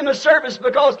to do Him a service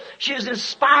because she was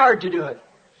inspired to do it.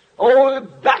 Oh,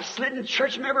 backslidden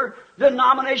church member,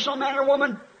 denominational man or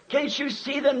woman, can't you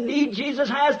see the need Jesus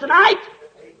has tonight?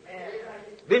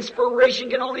 The inspiration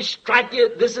can only strike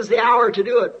you. This is the hour to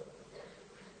do it.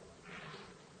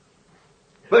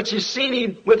 But she's seen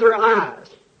Him with her eyes.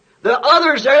 The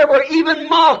others there were even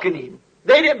mocking Him.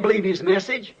 They didn't believe His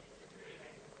message.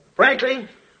 Frankly,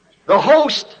 the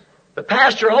host, the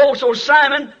pastor host, old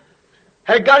Simon,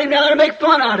 had got him down there to make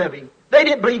fun out of him. They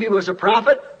didn't believe he was a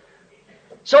prophet.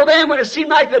 So then when it seemed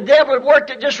like the devil had worked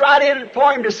it just right in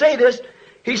for him to say this,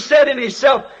 he said in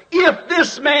himself, if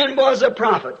this man was a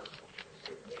prophet,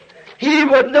 he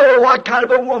would know what kind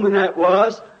of a woman that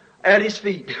was at his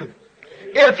feet.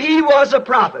 If he was a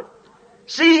prophet.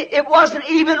 See, it wasn't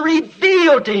even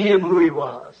revealed to him who he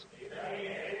was.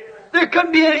 There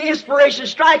couldn't be any inspiration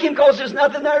strike him because there's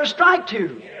nothing there to strike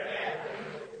to.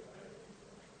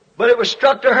 But it was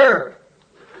struck to her.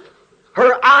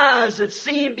 Her eyes had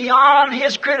seen beyond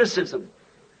his criticism.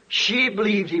 She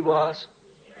believed he was.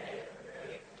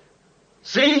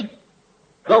 See,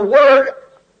 the Word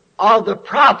of the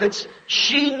prophets,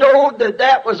 she knew that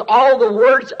that was all the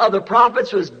words of the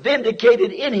prophets was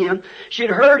vindicated in him. She'd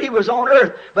heard he was on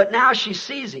earth, but now she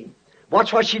sees him.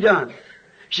 Watch what she done.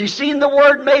 She's seen the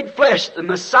Word made flesh, the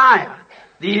Messiah,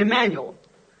 the Emmanuel.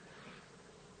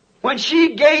 When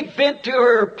she gave vent to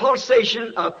her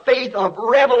pulsation of faith, of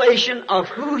revelation of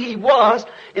who He was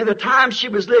in the time she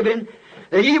was living,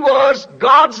 that He was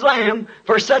God's Lamb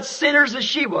for such sinners as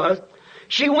she was,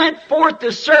 she went forth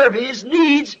to serve His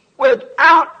needs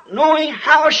without knowing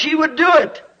how she would do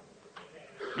it.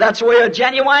 That's the way a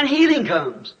genuine healing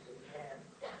comes.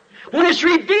 When it's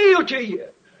revealed to you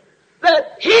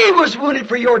that He was wounded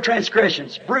for your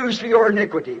transgressions, bruised for your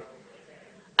iniquity,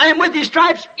 and with His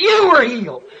stripes you were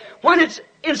healed. When it's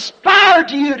inspired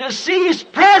to you to see His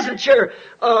presence here,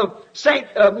 St.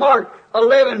 Mark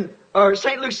 11, or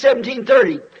St. Luke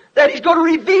 17:30, that He's going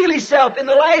to reveal Himself in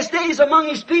the last days among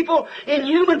His people in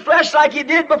human flesh like He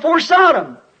did before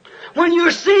Sodom. When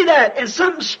you see that and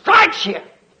something strikes you,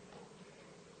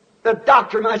 the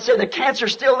doctor might say the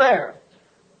cancer's still there.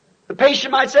 The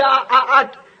patient might say, I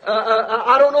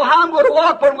don't know how I'm going to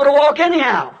walk, but I'm going to walk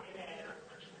anyhow.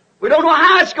 We don't know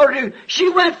how it's going to do. She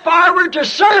went forward to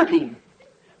serve Him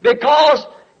because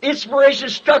inspiration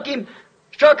struck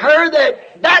her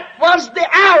that was the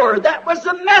hour, that was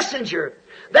the messenger,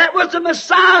 that was the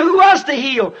Messiah who was to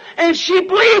heal. And she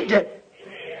believed it.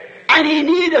 And He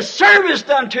needed a service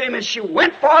done to Him, and she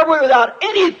went forward without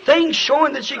anything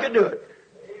showing that she could do it.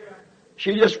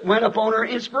 She just went upon her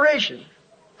inspiration.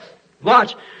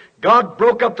 Watch. God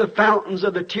broke up the fountains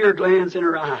of the tear glands in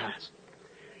her eyes.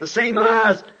 The same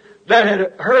eyes that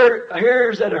had heard,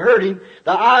 ears that had heard Him,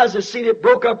 the eyes that seen it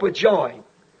broke up with joy.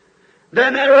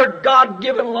 Then that her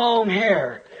God-given long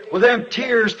hair, with them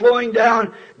tears flowing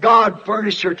down, God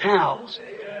furnished her towels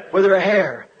with her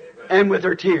hair and with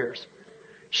her tears.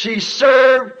 She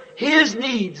served His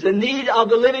needs, the need of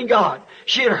the living God.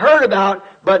 She had heard about,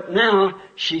 but now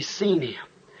she's seen Him.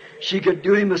 She could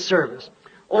do Him a service.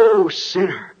 Oh,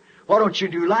 sinner, why don't you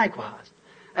do likewise?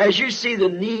 As you see the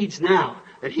needs now,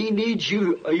 that He needs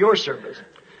you, your service.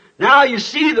 Now you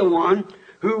see the one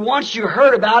who once you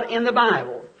heard about in the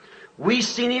Bible. We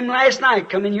seen Him last night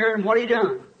come in here and what He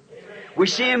done. We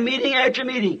see Him meeting after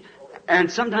meeting. And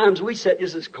sometimes we sit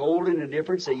just as cold and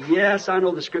indifferent, say, yes, I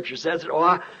know the Scripture says it.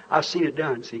 Oh, I've seen it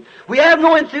done, see. We have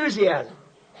no enthusiasm.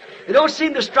 It don't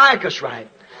seem to strike us right.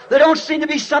 There don't seem to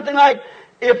be something like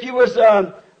if you was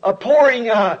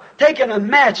taking a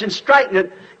match and striking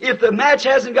it. If the match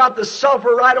hasn't got the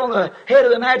sulfur right on the head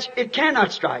of the match, it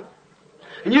cannot strike.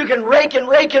 And you can rake and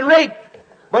rake and rake.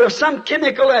 But if some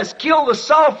chemical has killed the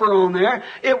sulfur on there,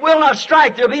 it will not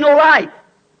strike. There'll be no light.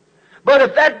 But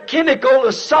if that chemical,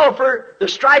 the sulfur, the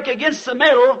strike against the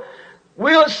metal,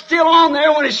 will still on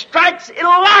there, when it strikes,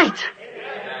 it'll light.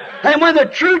 And when the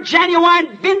true,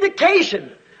 genuine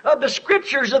vindication of the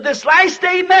Scriptures of this last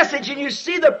day message, and you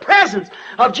see the presence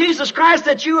of Jesus Christ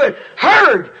that you had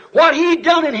heard, what He'd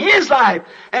done in His life,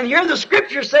 and here the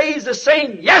Scriptures say He's the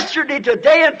same yesterday,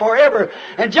 today, and forever.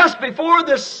 And just before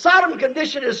this Sodom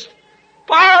condition is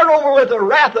fired over with the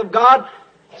wrath of God,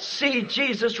 see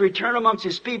Jesus return amongst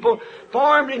His people,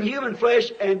 formed in human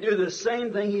flesh, and do the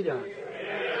same thing He done.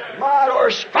 My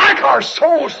Lord, strike our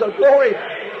souls to glory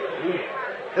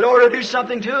in order to do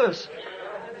something to us.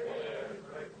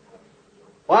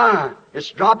 Why? It's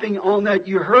dropping on that.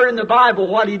 You heard in the Bible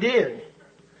what He did.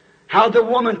 How the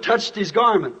woman touched His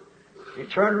garment. He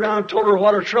turned around and told her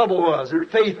what her trouble was, and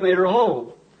her faith made her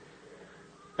whole.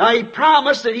 Now He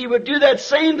promised that He would do that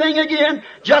same thing again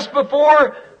just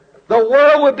before the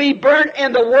world would be burnt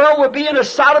and the world would be in a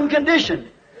Sodom condition.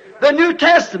 The New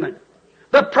Testament,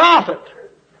 the prophet,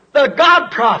 the God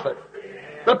prophet,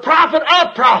 the prophet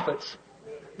of prophets,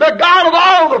 the God of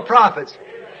all the prophets,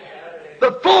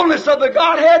 the fullness of the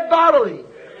Godhead bodily,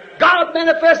 God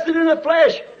manifested in the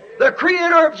flesh, the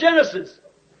creator of Genesis.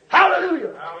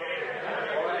 Hallelujah.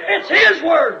 It's His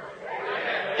Word.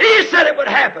 He said it would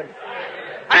happen.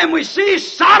 And we see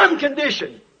Sodom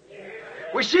condition.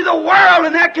 We see the world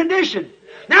in that condition.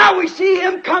 Now we see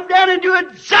Him come down and do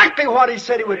exactly what He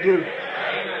said He would do.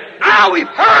 Now we've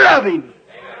heard of Him.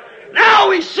 Now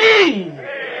we see Him.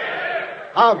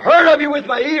 I've heard of You with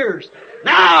my ears.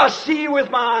 Now I see You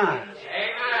with my eyes.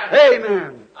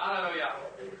 Amen.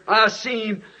 I see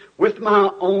Him with my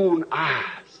own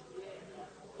eyes.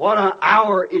 What an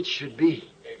hour it should be.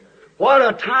 What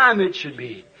a time it should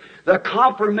be. The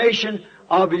confirmation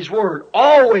of His Word.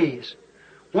 Always.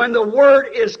 When the Word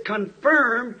is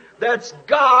confirmed, that's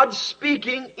God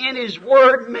speaking in His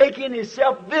Word, making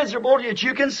Himself visible that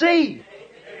you can see.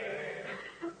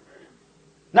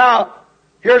 Now,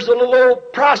 here's a little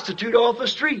old prostitute off the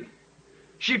street.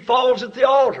 She falls at the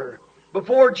altar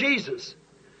before Jesus.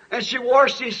 And she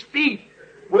washed His feet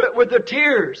with the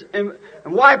tears and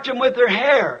wiped Him with her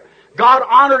hair. God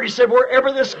honored, He said,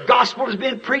 wherever this gospel is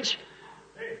being preached,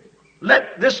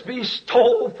 let this be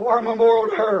told for a memorial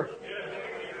to her.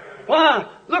 Why?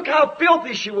 Look how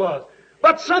filthy she was.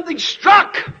 But something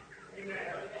struck.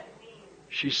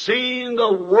 She seen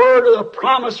the word of the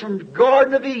promise from the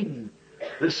Garden of Eden.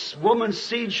 This woman's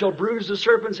seed shall bruise the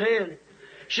serpent's head.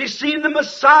 She seen the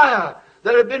Messiah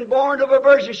that had been born of a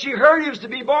virgin. She heard He was to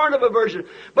be born of a virgin.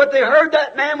 But they heard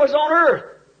that man was on earth.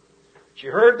 She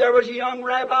heard there was a young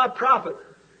rabbi prophet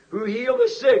who healed the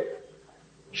sick.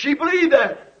 She believed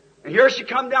that. And here she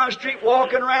come down the street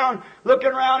walking around,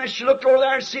 looking around, and she looked over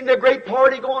there and seen the great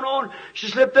party going on. She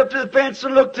slipped up to the fence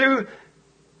and looked through.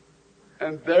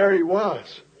 And there He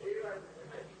was.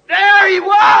 There He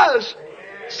was!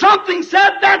 Something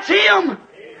said, that's Him!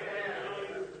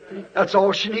 That's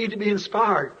all she needed to be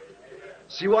inspired.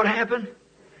 See what happened?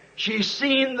 She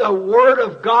seen the Word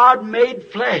of God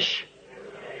made flesh.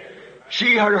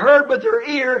 She had heard with her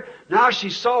ear, now she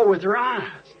saw with her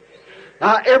eyes.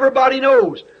 Now everybody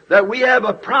knows that we have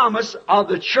a promise of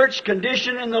the church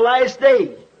condition in the last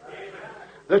day.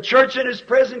 The church in its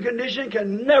present condition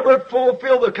can never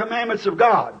fulfill the commandments of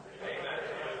God.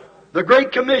 The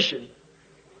Great Commission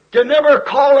can never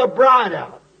call a bride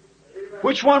out.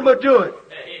 Which one would do it?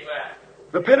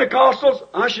 The Pentecostals?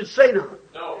 I should say not.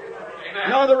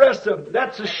 None of the rest of them.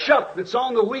 That's a shuck that's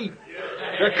on the wheat.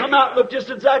 They come out and look just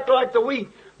exactly like the wheat.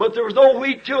 But there was no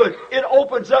wheat to it. It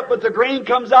opens up, but the grain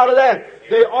comes out of that.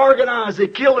 They organize, they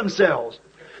kill themselves.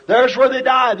 There's where they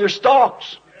die, their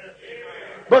stalks.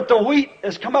 But the wheat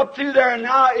has come up through there and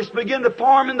now it's beginning to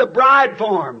form in the bride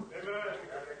form.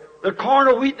 The corn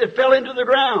of wheat that fell into the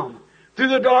ground through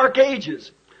the dark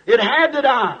ages. It had to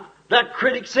die. That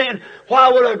critic saying, why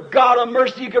would a God of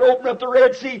mercy, you could open up the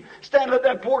Red Sea, stand and let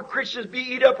that poor Christians be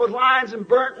eat up with lions and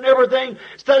burnt and everything,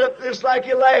 stand up just like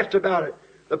he laughed about it.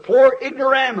 The poor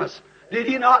ignoramus. Did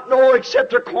he not know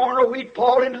except a corn of wheat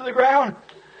fall into the ground?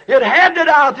 It had to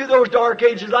die through those dark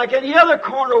ages like any other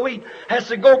corn of wheat has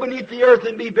to go beneath the earth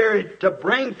and be buried to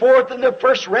bring forth in the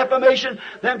first Reformation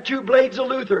them two blades of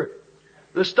Luther.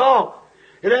 The stalk.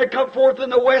 It had come forth in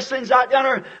the Wesleyans out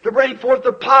yonder to bring forth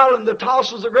the pollen, the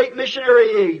tassels, the great missionary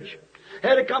age. It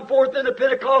had to come forth in the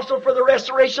Pentecostal for the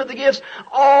restoration of the gifts,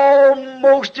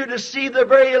 almost to deceive the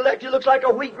very elect. It looks like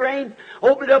a wheat grain.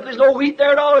 Open it up, there's no wheat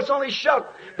there at all, it's only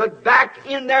shuck. But back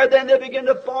in there, then they begin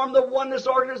to form the Oneness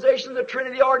Organization, the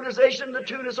Trinity Organization, the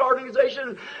Two-ness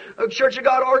Organization, the Church of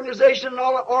God Organization, and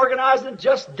all organized in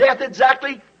just death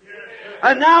exactly.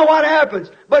 And now what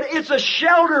happens? But it's a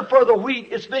shelter for the wheat.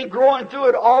 It's been growing through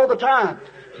it all the time.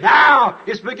 Now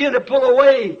it's beginning to pull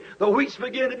away. The wheat's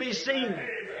beginning to be seen.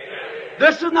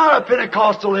 This is not a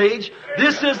Pentecostal age.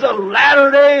 This is the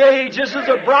latter-day age. This is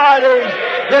a bride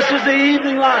age. This is the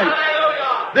evening light.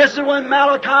 This is when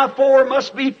Malachi 4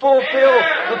 must be fulfilled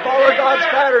to follow God's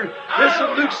pattern. This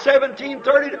is Luke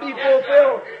 17:30 to be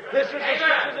fulfilled. This is the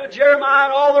scriptures of Jeremiah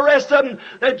and all the rest of them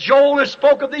that Joel has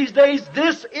spoke of these days.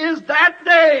 This is that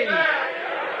day.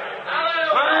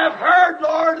 I have heard,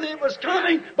 Lord, that it was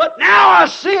coming, but now I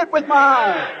see it with my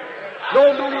eyes.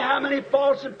 No matter how many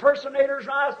false impersonators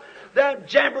rise, that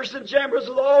Jambres and Jambres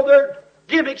with all their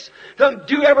gimmicks to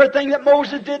do everything that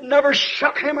Moses did, never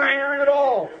shook him or Aaron at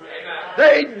all.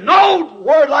 They know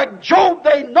word like Job.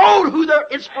 They know who their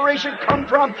inspiration come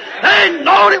from. They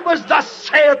know it was thus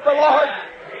saith the Lord.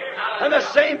 And the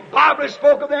same Bible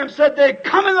spoke of them, said they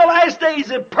come in the last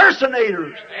days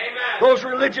impersonators. Those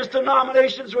religious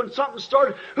denominations, when something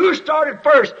started, who started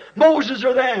first? Moses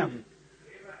or them?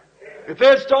 If they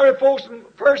had started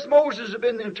first, Moses would have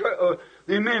been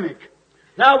the mimic.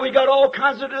 Now we got all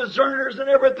kinds of discerners and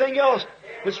everything else.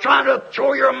 It's trying to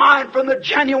throw your mind from the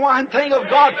genuine thing of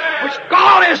God, which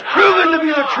God has proven to be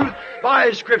the truth by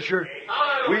His Scripture.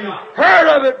 We've heard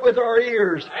of it with our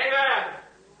ears. Amen.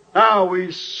 Now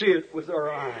we see it with our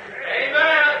eyes.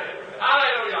 Amen.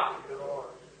 Hallelujah.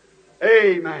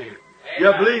 Amen.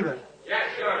 You believe it? Yes,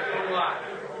 sir. So do I.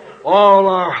 All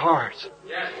our hearts.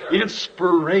 Yes, sir.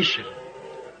 Inspiration.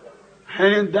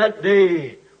 And in that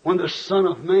day when the Son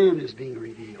of Man is being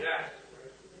revealed. Yes.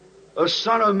 The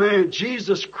Son of Man,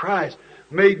 Jesus Christ,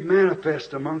 made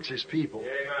manifest amongst His people.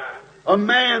 Amen. A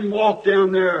man walked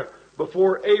down there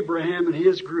before Abraham and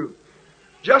his group.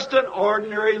 Just an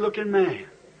ordinary looking man.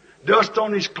 Dust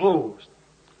on his clothes.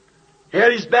 He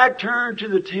had his back turned to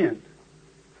the tent.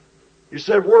 He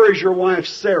said, where is your wife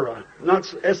Sarah?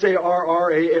 Not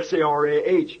S-A-R-R-A,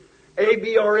 S-A-R-A-H.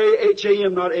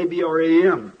 A-B-R-A-H-A-M, not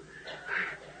A-B-R-A-M.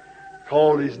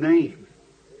 Called his name.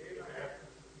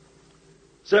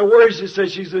 Said, where is she?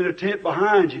 Said, she's in a tent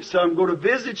behind you. Said, I'm going to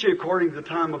visit you according to the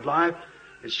time of life.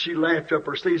 And she laughed up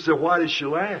her sleeve. Said, why did she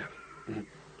laugh?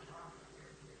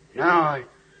 Now,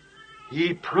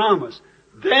 he promised.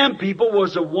 Them people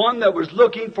was the one that was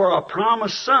looking for a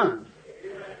promised son.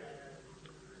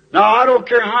 Now, I don't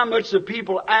care how much the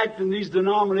people act in these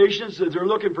denominations that they're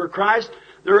looking for Christ.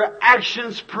 Their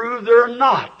actions prove they're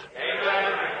not.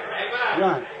 Amen. Amen.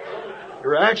 Right.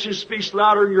 Your actions speak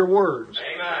louder than your words.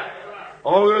 Amen.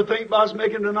 All they're thinking about is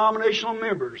making denominational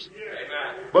members.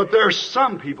 Amen. But there's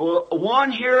some people,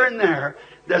 one here and there,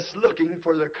 that's looking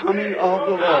for the coming of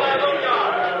the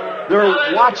Lord.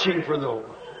 They're watching for those.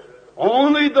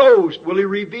 Only those will He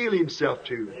reveal Himself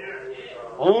to.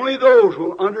 Only those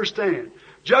will understand.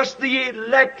 Just the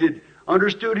elected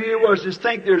understood who He was. Just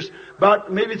think there's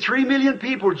about maybe 3 million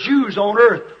people, Jews on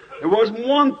earth. There wasn't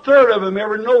 1/3 of them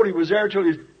ever knowed He was there till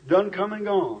He's done come and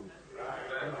gone.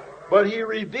 But He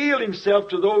revealed Himself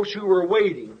to those who were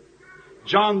waiting.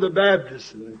 John the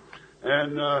Baptist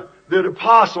and the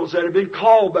apostles that had been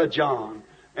called by John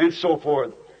and so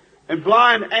forth. And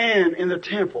blind Anne in the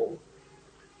temple.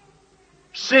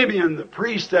 Simeon, the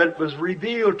priest, that was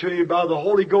revealed to him by the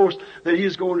Holy Ghost that he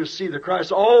was going to see the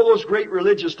Christ. All those great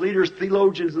religious leaders,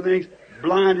 theologians and things,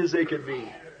 blind as they could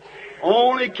be.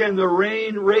 Only can the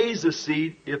rain raise the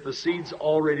seed if the seed's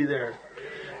already there.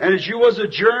 And as you was a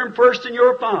germ first in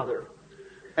your father,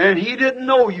 and he didn't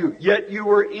know you, yet you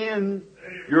were in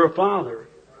your father.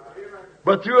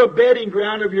 But through a bedding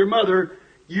ground of your mother,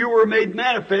 you were made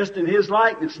manifest in His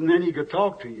likeness, and then He could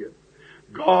talk to you.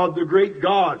 God, the great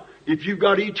God. If you've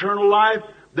got eternal life,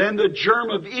 then the germ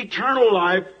of eternal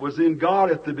life was in God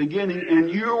at the beginning, and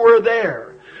you were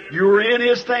there. You were in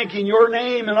His thinking, your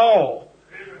name and all.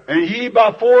 And He,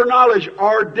 by foreknowledge,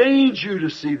 ordained you to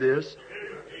see this.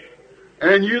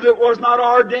 And you that was not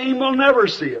ordained will never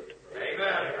see it.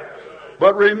 Amen.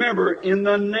 But remember, in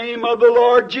the name of the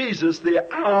Lord Jesus, the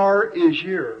hour is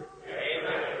here.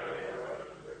 Amen.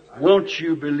 Won't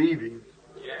you believe Him?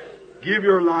 Yes. Give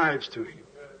your lives to Him.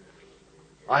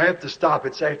 I have to stop.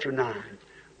 It's after 9.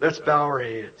 Let's bow our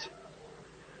heads.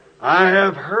 I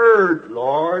have heard,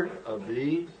 Lord, of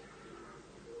Thee.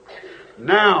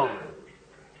 Now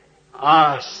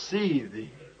I see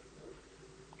Thee.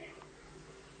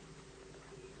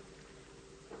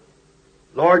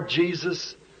 Lord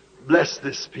Jesus, bless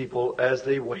this people as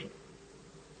they wait.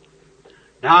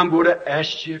 Now I'm going to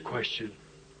ask you a question.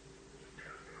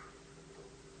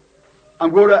 I'm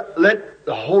going to let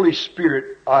the Holy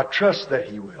Spirit, I trust that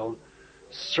He will,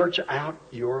 search out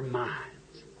your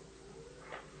minds.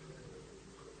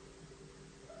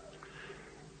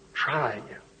 Try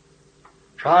you.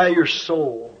 Try your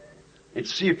soul and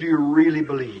see if you really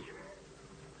believe.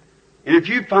 And if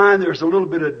you find there's a little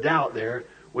bit of doubt there,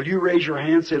 will you raise your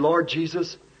hand and say, Lord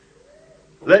Jesus,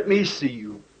 let me see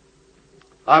You.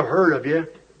 I've heard of You,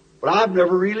 but I've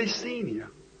never really seen You.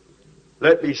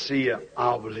 Let me see You.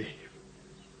 I'll believe.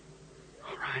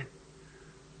 All right.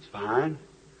 It's fine.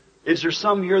 Is there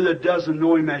some here that doesn't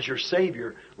know Him as your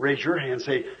Savior? Raise your hand and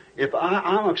say,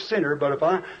 I'm a sinner,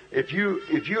 but if you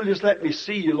just let me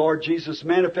see You, Lord Jesus,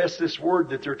 manifest this word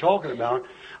that they're talking about,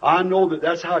 I know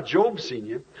that's how Job seen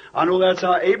You. I know that's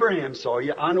how Abraham saw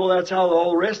You. I know that's how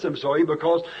all the rest of them saw You,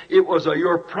 because it was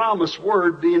your promised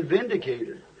word being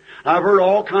vindicated. I've heard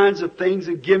all kinds of things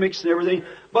and gimmicks and everything,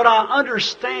 but I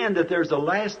understand that there's a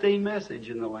last day message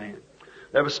in the land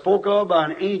that was spoke of by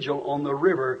an angel on the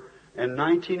river in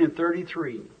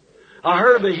 1933. I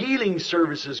heard of the healing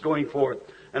services going forth,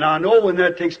 and I know when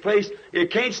that takes place,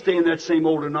 it can't stay in that same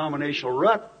old denominational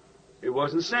rut. It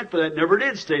wasn't sent for that, never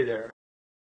did stay there.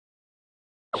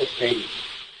 It came.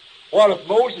 What if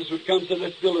Moses would come and say,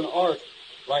 let's build an ark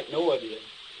like Noah did?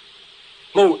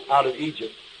 Float out of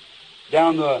Egypt,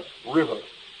 down the river.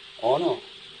 Oh no.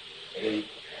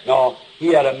 No,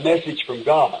 he had a message from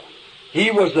God. He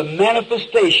was the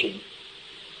manifestation,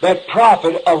 that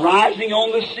prophet arising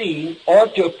on the scene,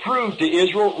 ought to prove to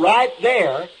Israel right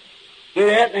there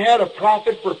they hadn't had a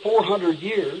prophet for 400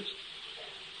 years.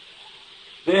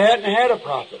 They hadn't had a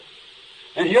prophet.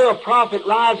 And here a prophet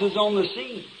rises on the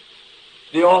scene.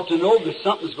 They ought to know that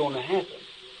something's going to happen.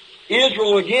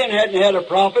 Israel again hadn't had a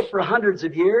prophet for hundreds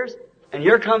of years. And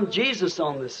here comes Jesus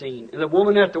on the scene. And the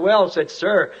woman at the well said,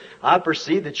 Sir, I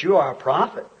perceive that you are a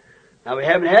prophet. Now we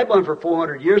haven't had one for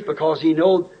 400 years because He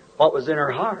knew what was in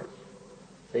her heart.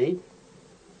 See?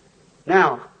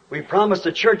 Now, we promised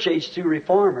the church age 2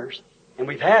 reformers, and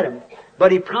we've had them.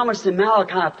 But He promised in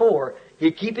Malachi 4,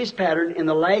 He'd keep His pattern in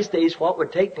the last days what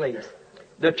would take place.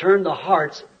 To turn the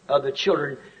hearts of the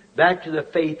children back to the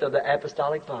faith of the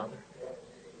apostolic father.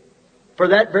 For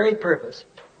that very purpose.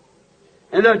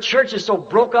 And the church is so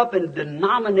broke up in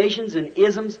denominations and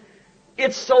isms.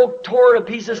 It's so tore to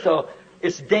pieces till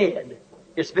it's dead.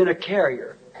 It's been a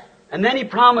carrier. And then He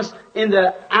promised in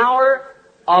the hour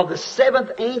of the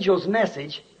seventh angel's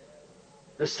message,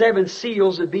 the seven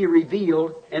seals would be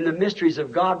revealed and the mysteries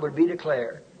of God would be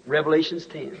declared. Revelations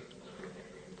 10.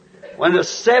 When the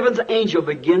seventh angel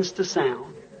begins to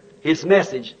sound his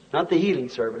message, not the healing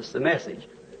service, the message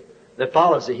that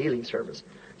follows the healing service.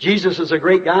 Jesus was a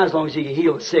great guy as long as He could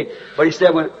heal the sick. But He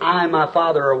said, when I and my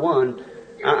Father are one,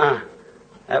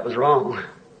 that was wrong.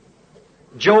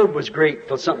 Job was great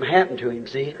till something happened to him.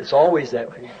 See, it's always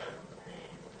that way.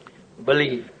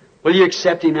 Believe. Will you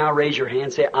accept Him now? Raise your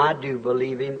hand. Say, I do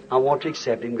believe Him. I want to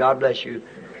accept Him. God bless you.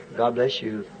 God bless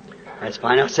you. That's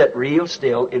fine. I'll sit real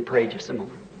still and pray just a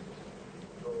moment.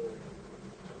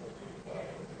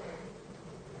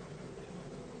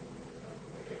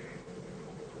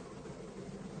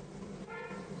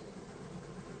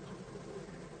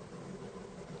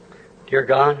 Dear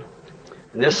God,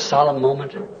 in this solemn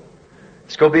moment,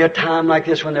 it's going to be a time like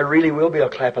this when there really will be a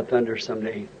clap of thunder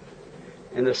someday.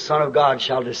 And the Son of God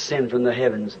shall descend from the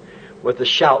heavens with the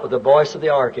shout, with the voice of the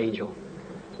archangel,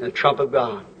 and the trump of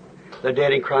God. The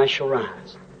dead in Christ shall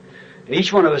rise. And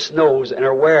each one of us knows and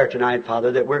are aware tonight,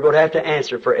 Father, that we're going to have to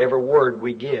answer for every word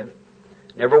we give,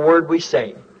 and every word we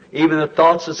say. Even the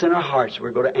thoughts that's in our hearts,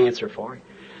 we're going to answer for.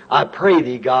 I pray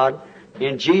Thee, God,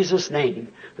 in Jesus' name,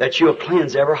 that You'll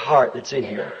cleanse every heart that's in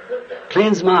here.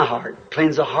 Cleanse my heart.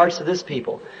 Cleanse the hearts of this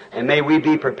people. And may we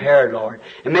be prepared, Lord.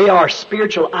 And may our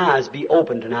spiritual eyes be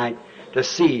open tonight to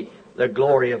see the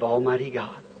glory of Almighty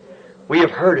God. We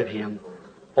have heard of Him.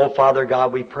 Oh, Father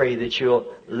God, we pray that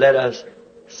You'll let us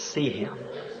see Him.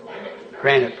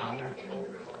 Grant it, Father.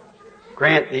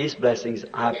 Grant these blessings,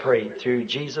 I pray, through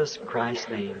Jesus Christ's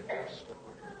name.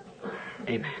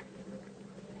 Amen.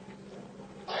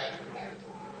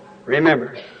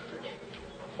 Remember,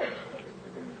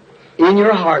 in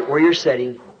your heart where you're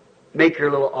sitting, make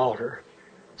your little altar.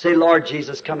 Say, Lord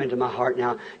Jesus, come into my heart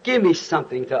now. Give me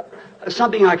something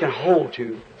I can hold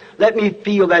to. Let me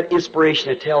feel that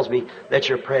inspiration that tells me that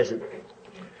You're present.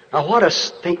 Now, what a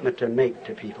statement to make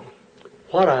to people.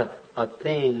 What a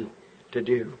thing to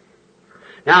do.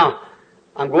 Now,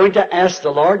 I'm going to ask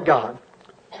the Lord God,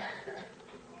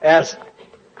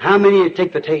 how many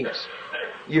take the tapes?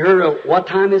 You heard of what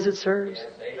time is it, sirs?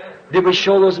 Did we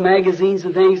show those magazines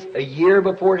and things a year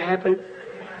before it happened?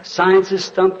 Scientists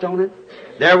stumped on it.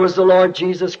 There was the Lord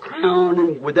Jesus crowned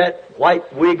and with that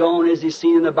white wig on as He's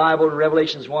seen in the Bible in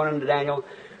Revelations 1 and Daniel,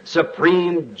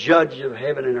 supreme judge of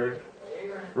heaven and earth.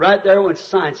 Right there when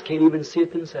science can't even see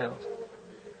it themselves.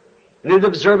 And in the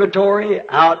observatory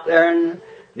out there in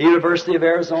the University of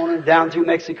Arizona, down through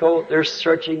Mexico, they're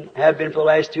searching, have been for the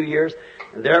last 2 years,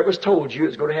 and there it was told you it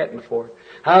was going to happen before.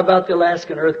 How about the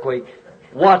Alaskan earthquake?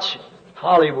 Watch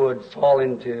Hollywood fall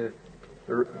into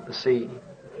the sea.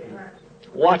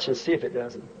 Watch and see if it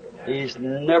doesn't. He's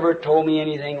never told me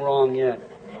anything wrong yet.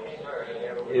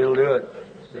 He'll do it.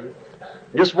 See?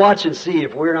 Just watch and see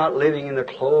if we're not living in the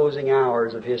closing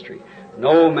hours of history.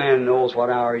 No man knows what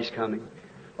hour He's coming.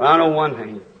 But I know one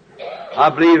thing. I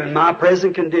believe in my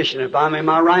present condition, if I'm in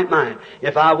my right mind,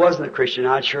 if I wasn't a Christian,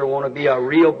 I'd sure want to be a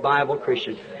real Bible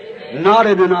Christian. Not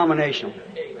a denominational.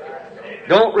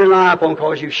 Don't rely upon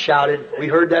because you've shouted. We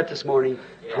heard that this morning.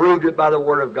 Proved it by the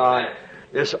Word of God.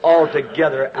 It's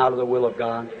altogether out of the will of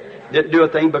God. Didn't do a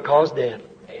thing because dead.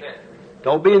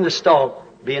 Don't be in the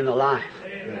stalk. Be in the life.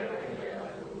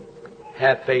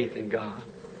 Have faith in God.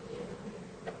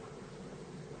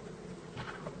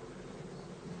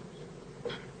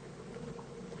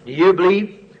 Do you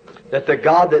believe that the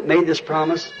God that made this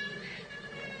promise,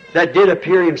 that did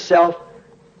appear Himself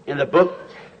in the book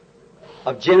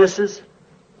of Genesis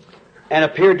and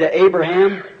appeared to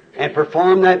Abraham and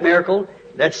performed that miracle,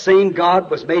 that same God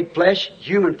was made flesh,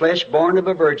 human flesh, born of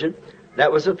a virgin.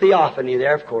 That was a theophany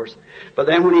there, of course. But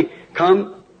then when He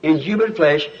come in human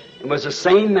flesh and was the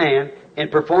same man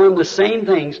and performed the same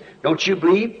things, don't you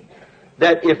believe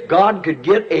that if God could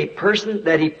get a person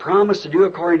that He promised to do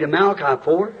according to Malachi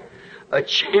 4, a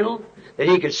channel that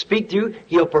He could speak through,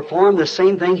 He'll perform the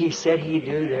same thing He said He'd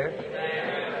do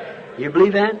there? You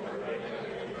believe that?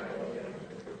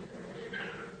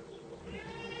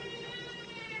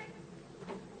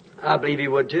 I believe He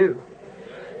would too.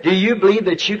 Do you believe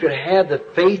that you could have the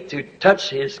faith to touch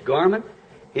His garment?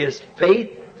 His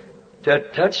faith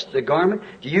to touch the garment?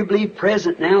 Do you believe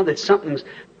present now that something's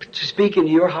speaking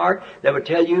to your heart that would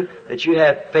tell you that you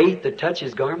have faith to touch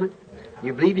His garment?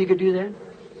 You believe you could do that?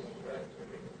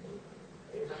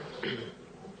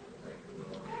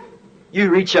 You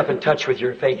reach up and touch with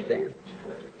your faith then.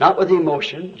 Not with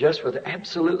emotion, just with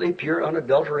absolutely pure,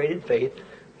 unadulterated faith.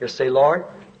 Just say, Lord,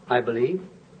 I believe.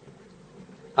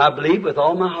 I believe with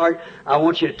all my heart. I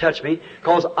want you to touch me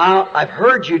because I've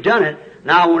heard you done it.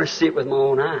 Now I want to see it with my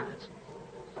own eyes.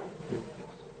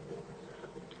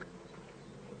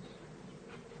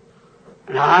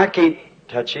 Now I can't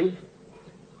touch him.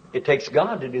 It takes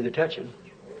God to do the touching.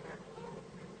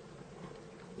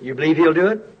 You believe He'll do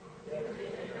it?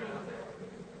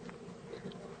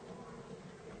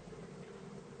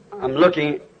 I'm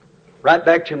looking right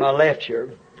back to my left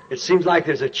here. It seems like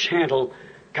there's a channel,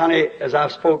 kind of as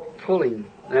I've spoke,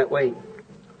 pulling that way.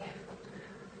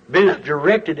 Been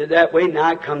directed it that way,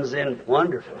 now it comes in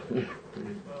wonderful.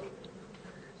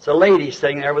 It's a lady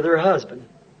sitting there with her husband.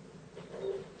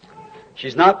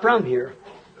 She's not from here.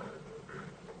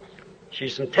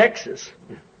 She's from Texas,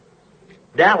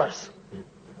 Dallas.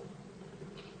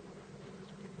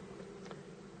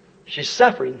 She's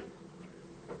suffering.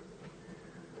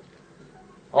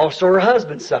 Also her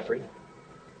husband's suffering.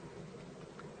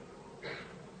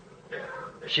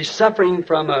 She's suffering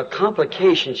from a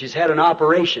complication. She's had an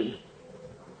operation.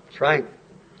 That's right.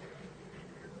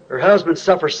 Her husband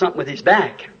suffers something with his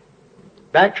back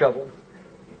trouble.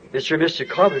 Mr. and Mr.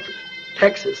 Carter,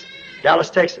 Texas, Dallas,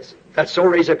 Texas. That's so.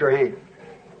 Raise up your hand.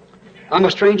 I'm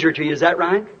a stranger to you, is that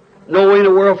right? No way in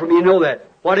the world for me to know that.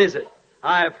 What is it?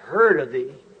 I have heard of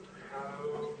thee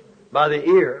by the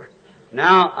ear.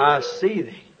 Now I see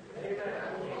thee.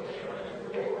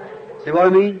 See what I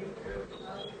mean?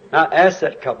 Now ask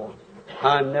that couple.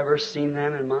 I've never seen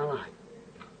them in my life.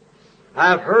 I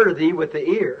have heard of thee with the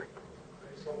ear.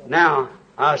 Now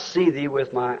I see thee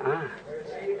with my eye.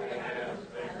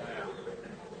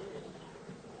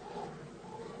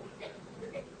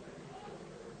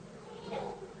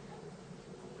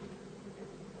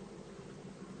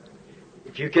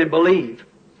 If you can believe,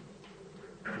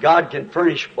 God can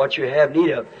furnish what you have need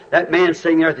of. That man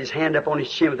sitting there with his hand up on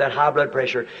his chin with that high blood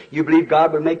pressure, you believe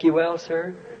God will make you well,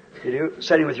 sir? You do?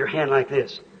 Sitting with your hand like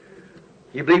this.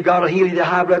 You believe God will heal you the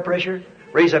high blood pressure?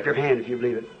 Raise up your hand if you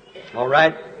believe it. All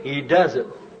right? He does it.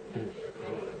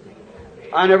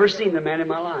 I never seen the man in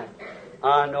my life.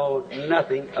 I know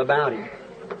nothing about him.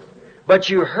 But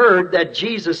you heard that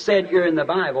Jesus said here in the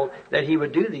Bible that He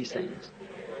would do these things.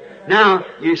 Now,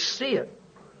 you see it.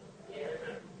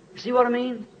 You see what I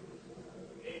mean?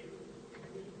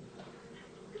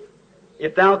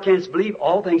 If thou canst believe,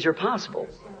 all things are possible.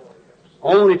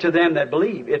 Only to them that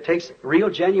believe. It takes real,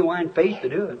 genuine faith to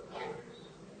do it.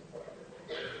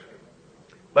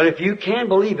 But if you can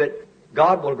believe it,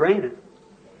 God will grant it.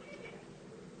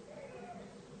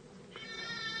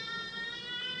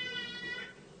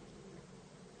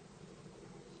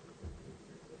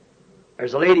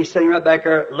 There's a lady sitting right back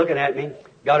there looking at me,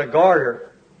 got a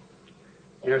garter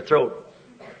in her throat.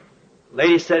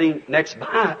 Lady sitting next to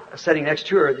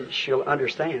her, she'll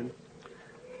understand.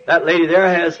 That lady there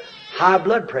has high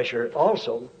blood pressure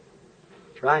also.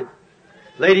 That's right.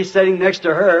 Lady sitting next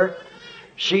to her,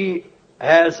 she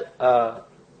has a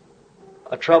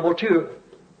trouble too.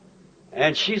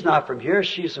 And she's not from here,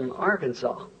 she's from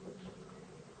Arkansas.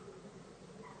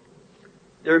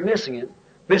 They're missing it.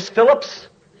 Miss Phillips,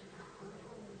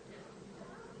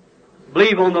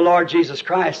 believe on the Lord Jesus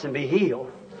Christ and be healed.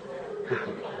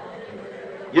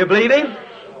 You believe Him?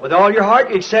 With all your heart,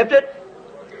 you accept it?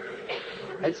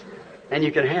 And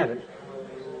you can have it.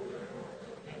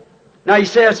 Now you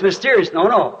say it's mysterious.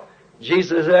 No.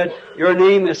 Jesus said, your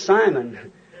name is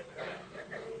Simon.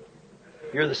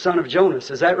 You're the son of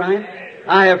Jonas. Is that right?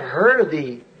 I have heard of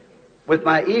thee with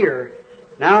my ear.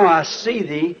 Now I see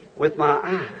thee with my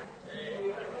eye.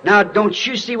 Now don't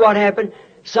you see what happened?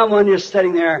 Someone is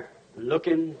sitting there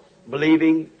looking,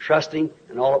 believing, trusting,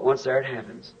 and all at once there it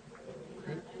happens.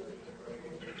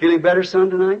 Feeling better,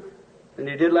 son, tonight than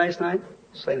you did last night?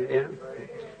 Say it, yeah.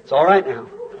 It's all right now.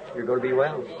 You're going to be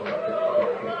well.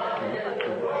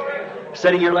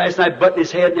 Sitting here last night, butting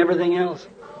his head and everything else.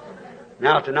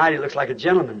 Now tonight he looks like a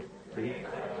gentleman.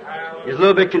 He's a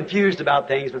little bit confused about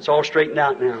things, but it's all straightened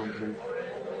out now.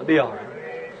 It'll be all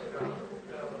right.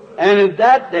 And in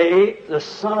that day, the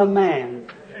Son of Man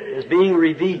is being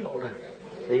revealed.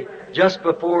 See, just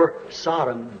before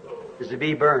Sodom is to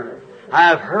be burned. I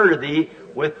have heard of thee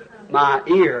with my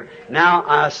ear. Now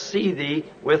I see thee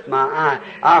with my eye.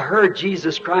 I heard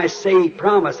Jesus Christ say He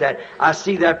promised that. I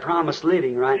see that promise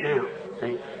living right now.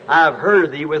 See? I have heard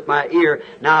of thee with my ear.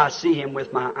 Now I see Him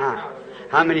with my eye.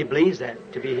 How many believes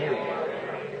that to be Him?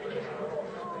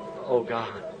 Oh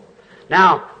God.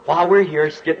 Now, while we're here,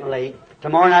 it's getting late.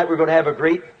 Tomorrow night we're going to have a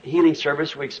great healing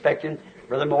service. We're expecting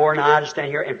Brother Moore and I to stand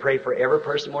here and pray for every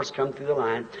person who wants to come through the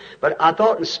line. But I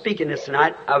thought in speaking this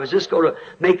tonight, I was just going to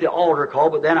make the altar call,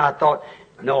 but then I thought,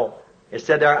 no. It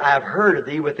said there, I've heard of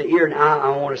thee with the ear, and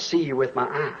I want to see you with my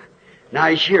eye. Now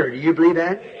he's here. Do you believe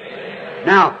that? Amen.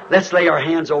 Now, let's lay our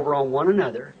hands over on one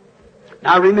another.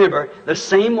 Now remember, the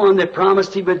same one that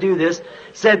promised he would do this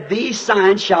said, these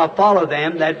signs shall follow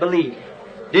them that believe.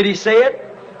 Did he say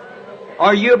it?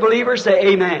 Are you a believer?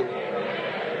 Say amen.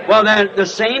 Well, then, the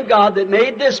same God that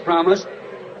made this promise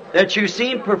that you've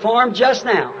seen performed just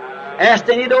now, asked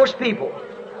any of those people.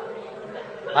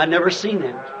 I've never seen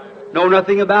them. Know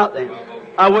nothing about them.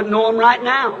 I wouldn't know them right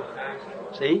now.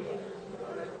 See?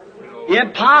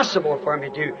 Impossible for me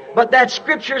to. But that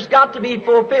Scripture's got to be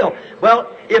fulfilled.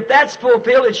 Well, if that's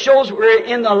fulfilled, it shows we're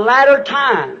in the latter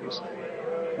times.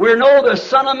 We know the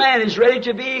Son of Man is ready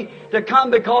to come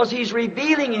because He's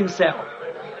revealing Himself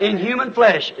in human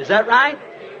flesh. Is that right?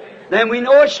 Then we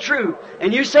know it's true.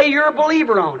 And you say you're a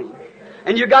believer on Him.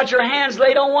 And you got your hands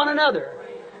laid on one another.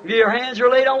 If your hands are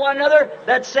laid on one another,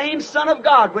 that same Son of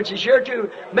God, which is here to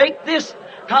make this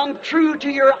come true to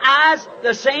your eyes,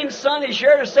 the same Son is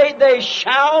here to say they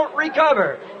shall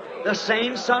recover. The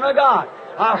same Son of God.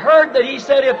 I heard that He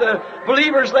said if the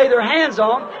believers lay their hands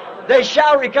on, they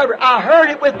shall recover. I heard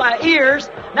it with my ears.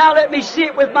 Now let me see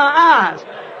it with my eyes.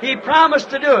 He promised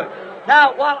to do it.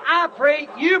 Now, while I pray,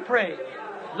 you pray.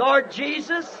 Lord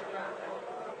Jesus,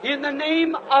 in the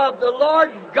name of the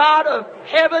Lord God of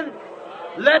heaven,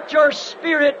 let your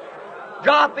Spirit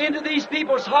drop into these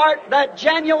people's heart that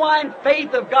genuine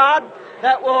faith of God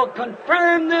that will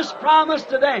confirm this promise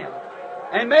to them.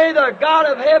 And may the God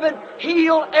of heaven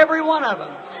heal every one of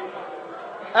them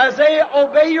as they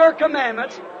obey your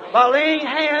commandments by laying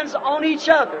hands on each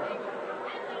other.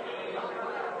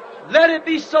 Let it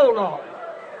be so, Lord.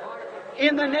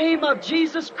 In the name of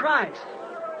Jesus Christ,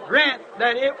 grant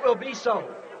that it will be so.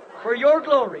 For your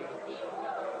glory.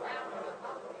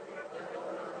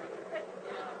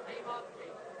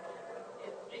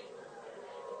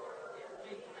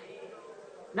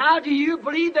 Now, do you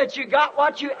believe that you got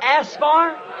what you asked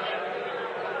for?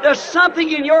 Does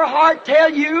something in your heart tell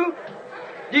you?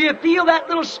 Do you feel that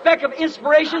little speck of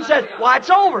inspiration says, why, it's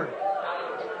over.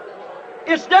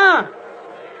 It's done.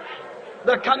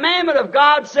 The commandment of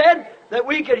God said that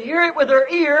we could hear it with our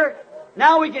ear.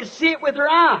 Now we can see it with our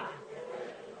eye.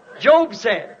 Job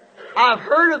said, I've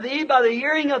heard of thee by the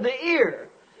hearing of the ear,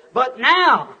 but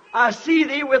now I see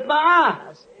thee with my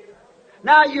eyes.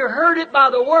 Now you heard it by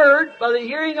the Word, by the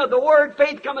hearing of the Word.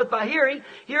 Faith cometh by hearing,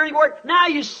 hearing the Word. Now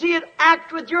you see it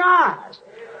act with your eyes.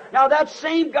 Now that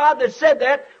same God that said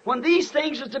that, when these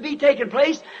things are to be taking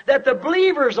place, that the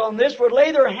believers on this would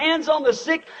lay their hands on the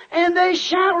sick, and they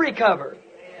shall recover.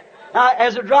 Now,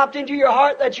 has it dropped into your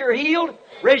heart that you're healed?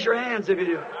 Raise your hands if you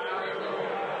do.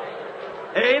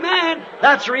 Amen.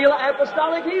 That's real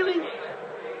apostolic healing.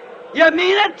 You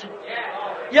mean it?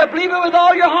 You believe it with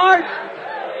all your heart?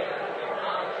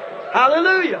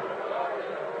 Hallelujah.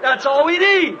 That's all we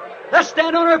need. Let's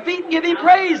stand on our feet and give Him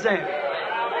praise then.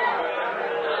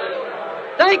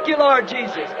 Thank you, Lord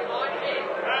Jesus.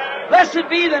 Blessed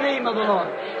be the name of the Lord.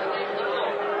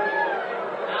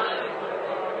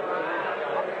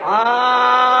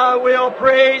 I will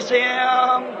praise Him.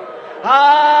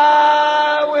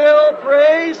 I will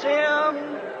praise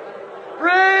Him.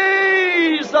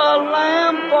 Praise the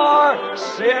Lamb for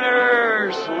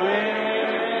sinners slain.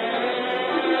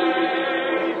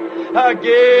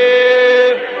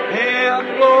 Give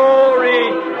Him glory,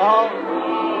 all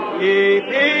ye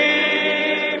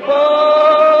people,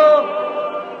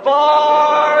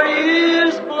 for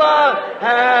His blood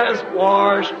has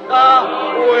washed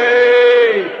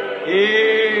away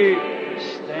His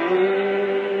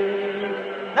stain.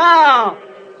 Now,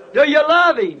 do you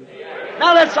love Him?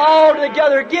 Now let's all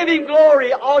together give Him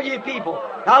glory, all ye people.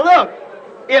 Now look,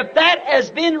 if that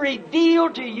has been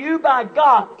revealed to you by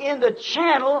God in the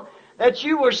channel that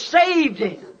you were saved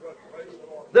in,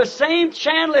 the same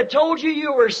channel that told you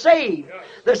you were saved,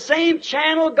 the same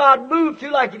channel God moved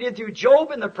through like He did through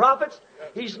Job and the prophets,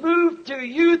 He's moved to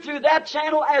you through that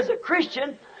channel as a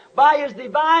Christian by His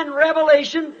divine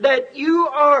revelation that you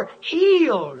are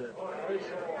healed.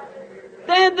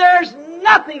 Then there's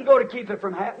nothing going to keep it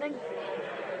from happening.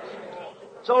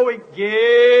 So we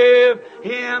give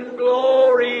Him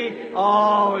glory,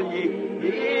 all ye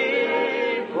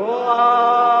people,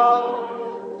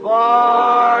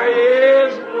 for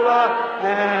His blood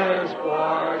has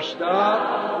washed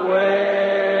away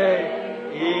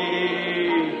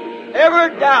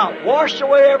every doubt, washed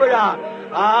away every doubt.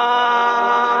 I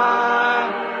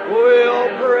will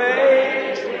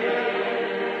praise Him.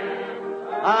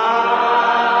 I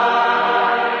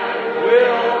will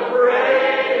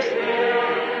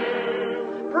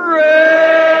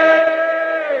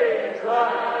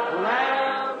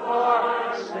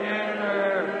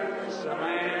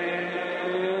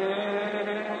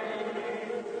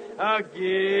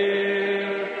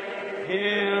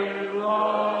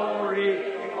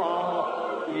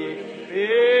because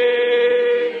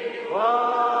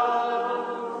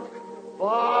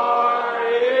for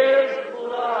His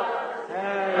blood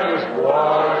has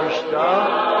washed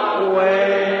away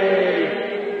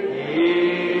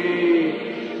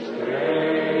each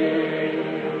stain.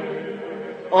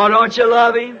 Oh, don't you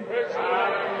love Him?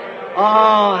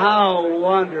 Oh, how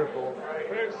wonderful.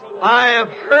 I have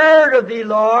heard of Thee,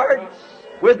 Lord,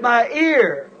 with my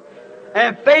ear,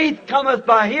 and faith cometh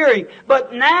by hearing.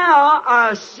 But now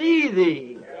I see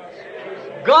Thee,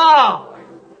 God,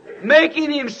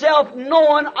 making Himself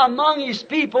known among His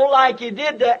people like He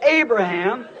did to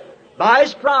Abraham, by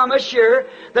His promise here,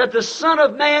 that the Son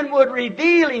of Man would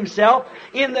reveal Himself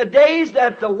in the days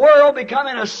that the world become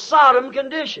in a Sodom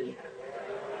condition.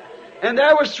 And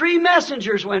there was 3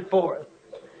 messengers went forth,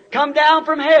 come down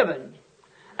from heaven.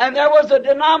 And there was a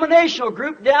denominational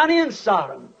group down in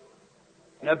Sodom.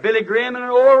 Now Billy Graham and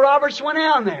Oral Roberts went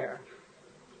down there.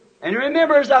 And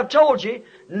remember, as I've told you,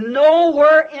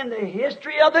 nowhere in the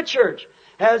history of the church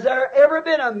has there ever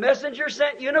been a messenger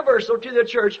sent universal to the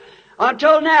church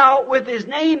until now with his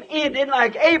name ending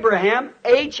like Abraham,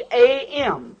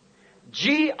 H-A-M.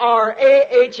 G-R-A-H-A-M.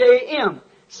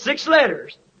 6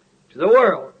 letters to the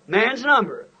world. Man's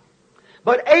number.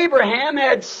 But Abraham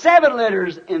had 7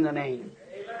 letters in the name.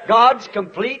 God's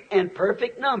complete and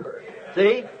perfect number.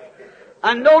 See?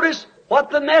 And notice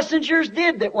what the messengers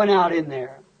did that went out in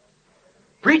there.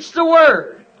 Preached the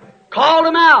Word. Called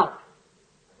them out.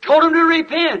 Told them to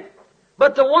repent.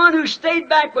 But the one who stayed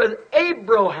back with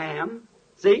Abraham,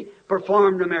 see,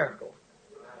 performed a miracle.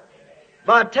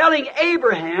 By telling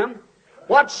Abraham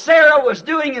what Sarah was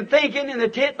doing and thinking in the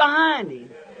tent behind him.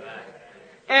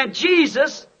 And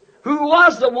Jesus, who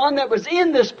was the one that was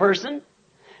in this person,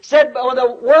 said, when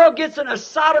the world gets in a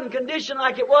Sodom condition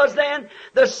like it was then,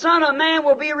 the Son of Man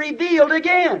will be revealed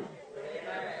again.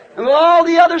 And with all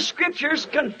the other scriptures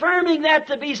confirming that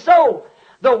to be so.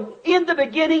 In the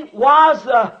beginning was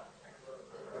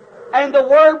and the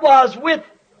Word was with,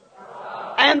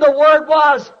 and the Word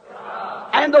was,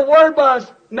 and the Word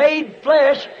was made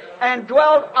flesh and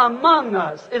dwelt among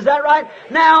us. Is that right?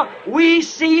 Now, we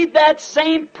see that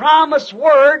same promised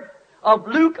Word of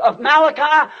Luke, of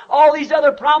Malachi, all these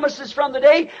other promises from the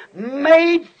day,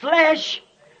 made flesh,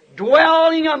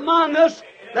 dwelling among us,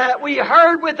 that we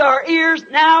heard with our ears,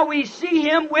 now we see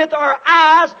Him with our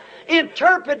eyes,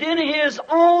 interpreting His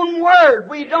own Word.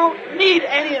 We don't need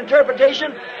any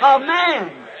interpretation of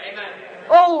man.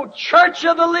 Oh, Church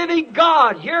of the Living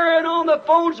God, hearing on the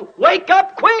phones, wake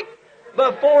up quick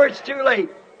before it's too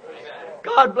late.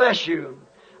 God bless you.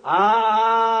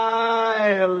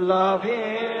 I love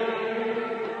Him.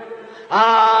 I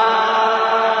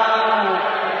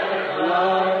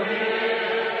love Him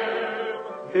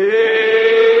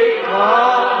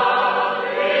because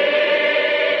He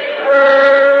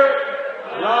first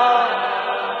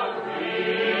loved me.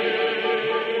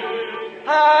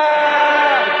 I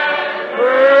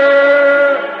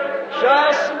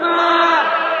purchased my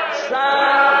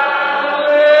salvation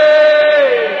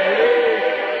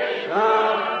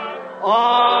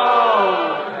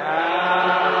on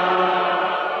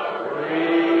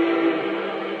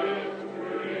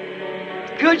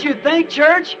Calvary. Could you think,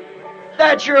 church,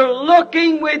 that you're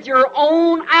looking with your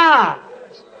own eyes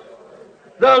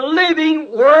the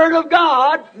living Word of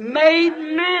God made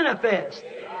manifest?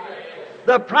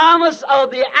 The promise of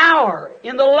the hour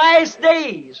in the last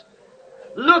days.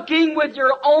 Looking with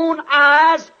your own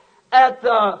eyes at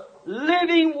the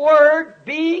living Word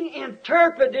being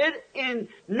interpreted in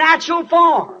natural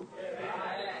form.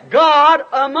 God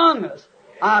among us.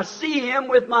 I see Him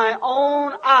with my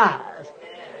own eyes.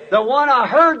 The one I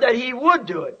heard that He would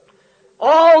do it.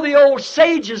 All the old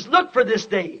sages looked for this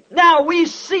day. Now we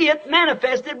see it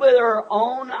manifested with our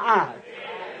own eyes.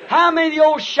 How many of the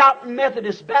old shouting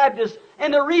Methodists, Baptists,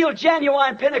 and the real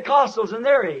genuine Pentecostals in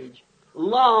their age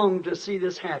long to see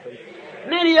this happen?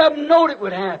 Many of them knowed it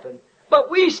would happen. But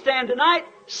we stand tonight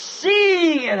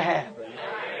seeing it happen.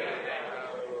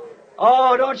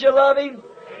 Oh, don't you love Him?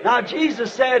 Now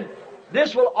Jesus said,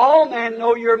 this will all men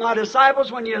know you're my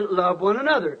disciples when you love one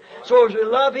another. So as we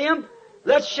love Him,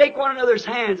 let's shake one another's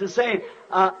hands and say,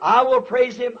 I will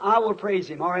praise Him, I will praise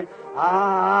Him. All right?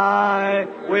 I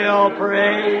will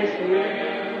praise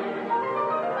Him.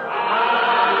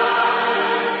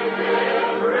 I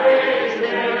will praise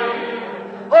Him.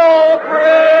 Oh,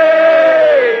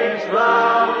 praise the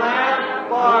Lamb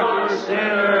for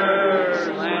sinners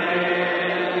slain.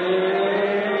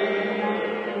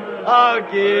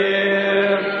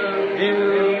 Give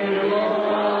Him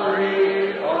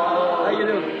glory. How you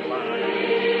doing?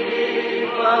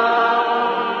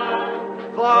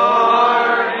 For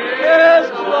His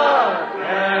blood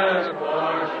has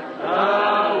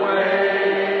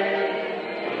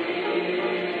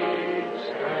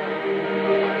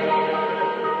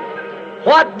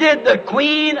What did the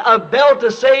queen of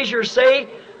Belteshazzar say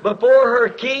before her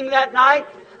king that night?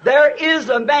 There is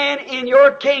a man in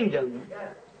your kingdom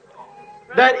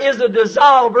that is a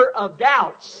dissolver of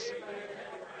doubts.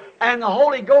 And the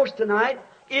Holy Ghost tonight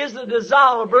is the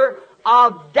dissolver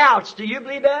of doubts. Do you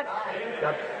believe that?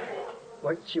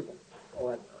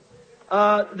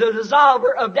 The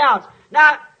dissolver of doubts.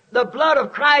 Now, the blood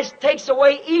of Christ takes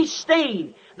away each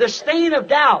stain, the stain of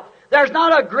doubt. There's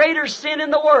not a greater sin in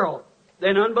the world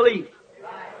than unbelief.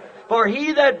 For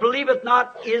he that believeth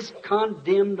not is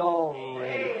condemned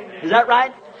already. Is that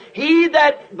right? He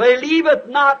that believeth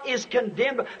not is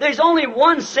condemned. There's only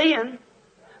one sin.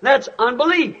 That's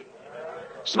unbelief.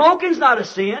 Smoking's not a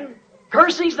sin.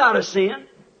 Cursing's not a sin.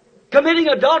 Committing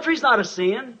adultery's not a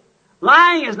sin.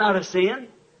 Lying is not a sin.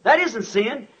 That isn't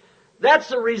sin. That's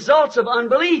the results of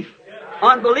unbelief.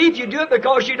 Unbelief, you do it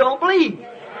because you don't believe.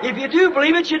 If you do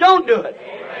believe it, you don't do it.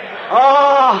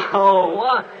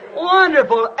 Oh,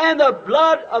 wonderful. And the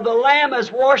blood of the Lamb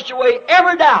has washed away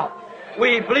every doubt.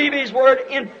 We believe His Word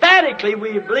emphatically.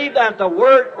 We believe that the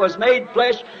Word was made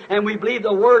flesh, and we believe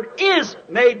the Word is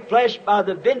made flesh by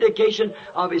the vindication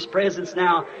of His presence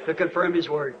now to confirm His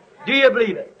Word. Do you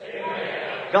believe it?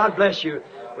 Amen. God bless you.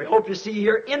 We hope to see you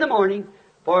here in the morning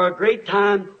for a great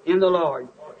time in the Lord.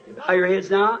 You bow your heads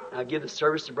now. I'll give the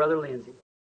service to Brother Lindsay.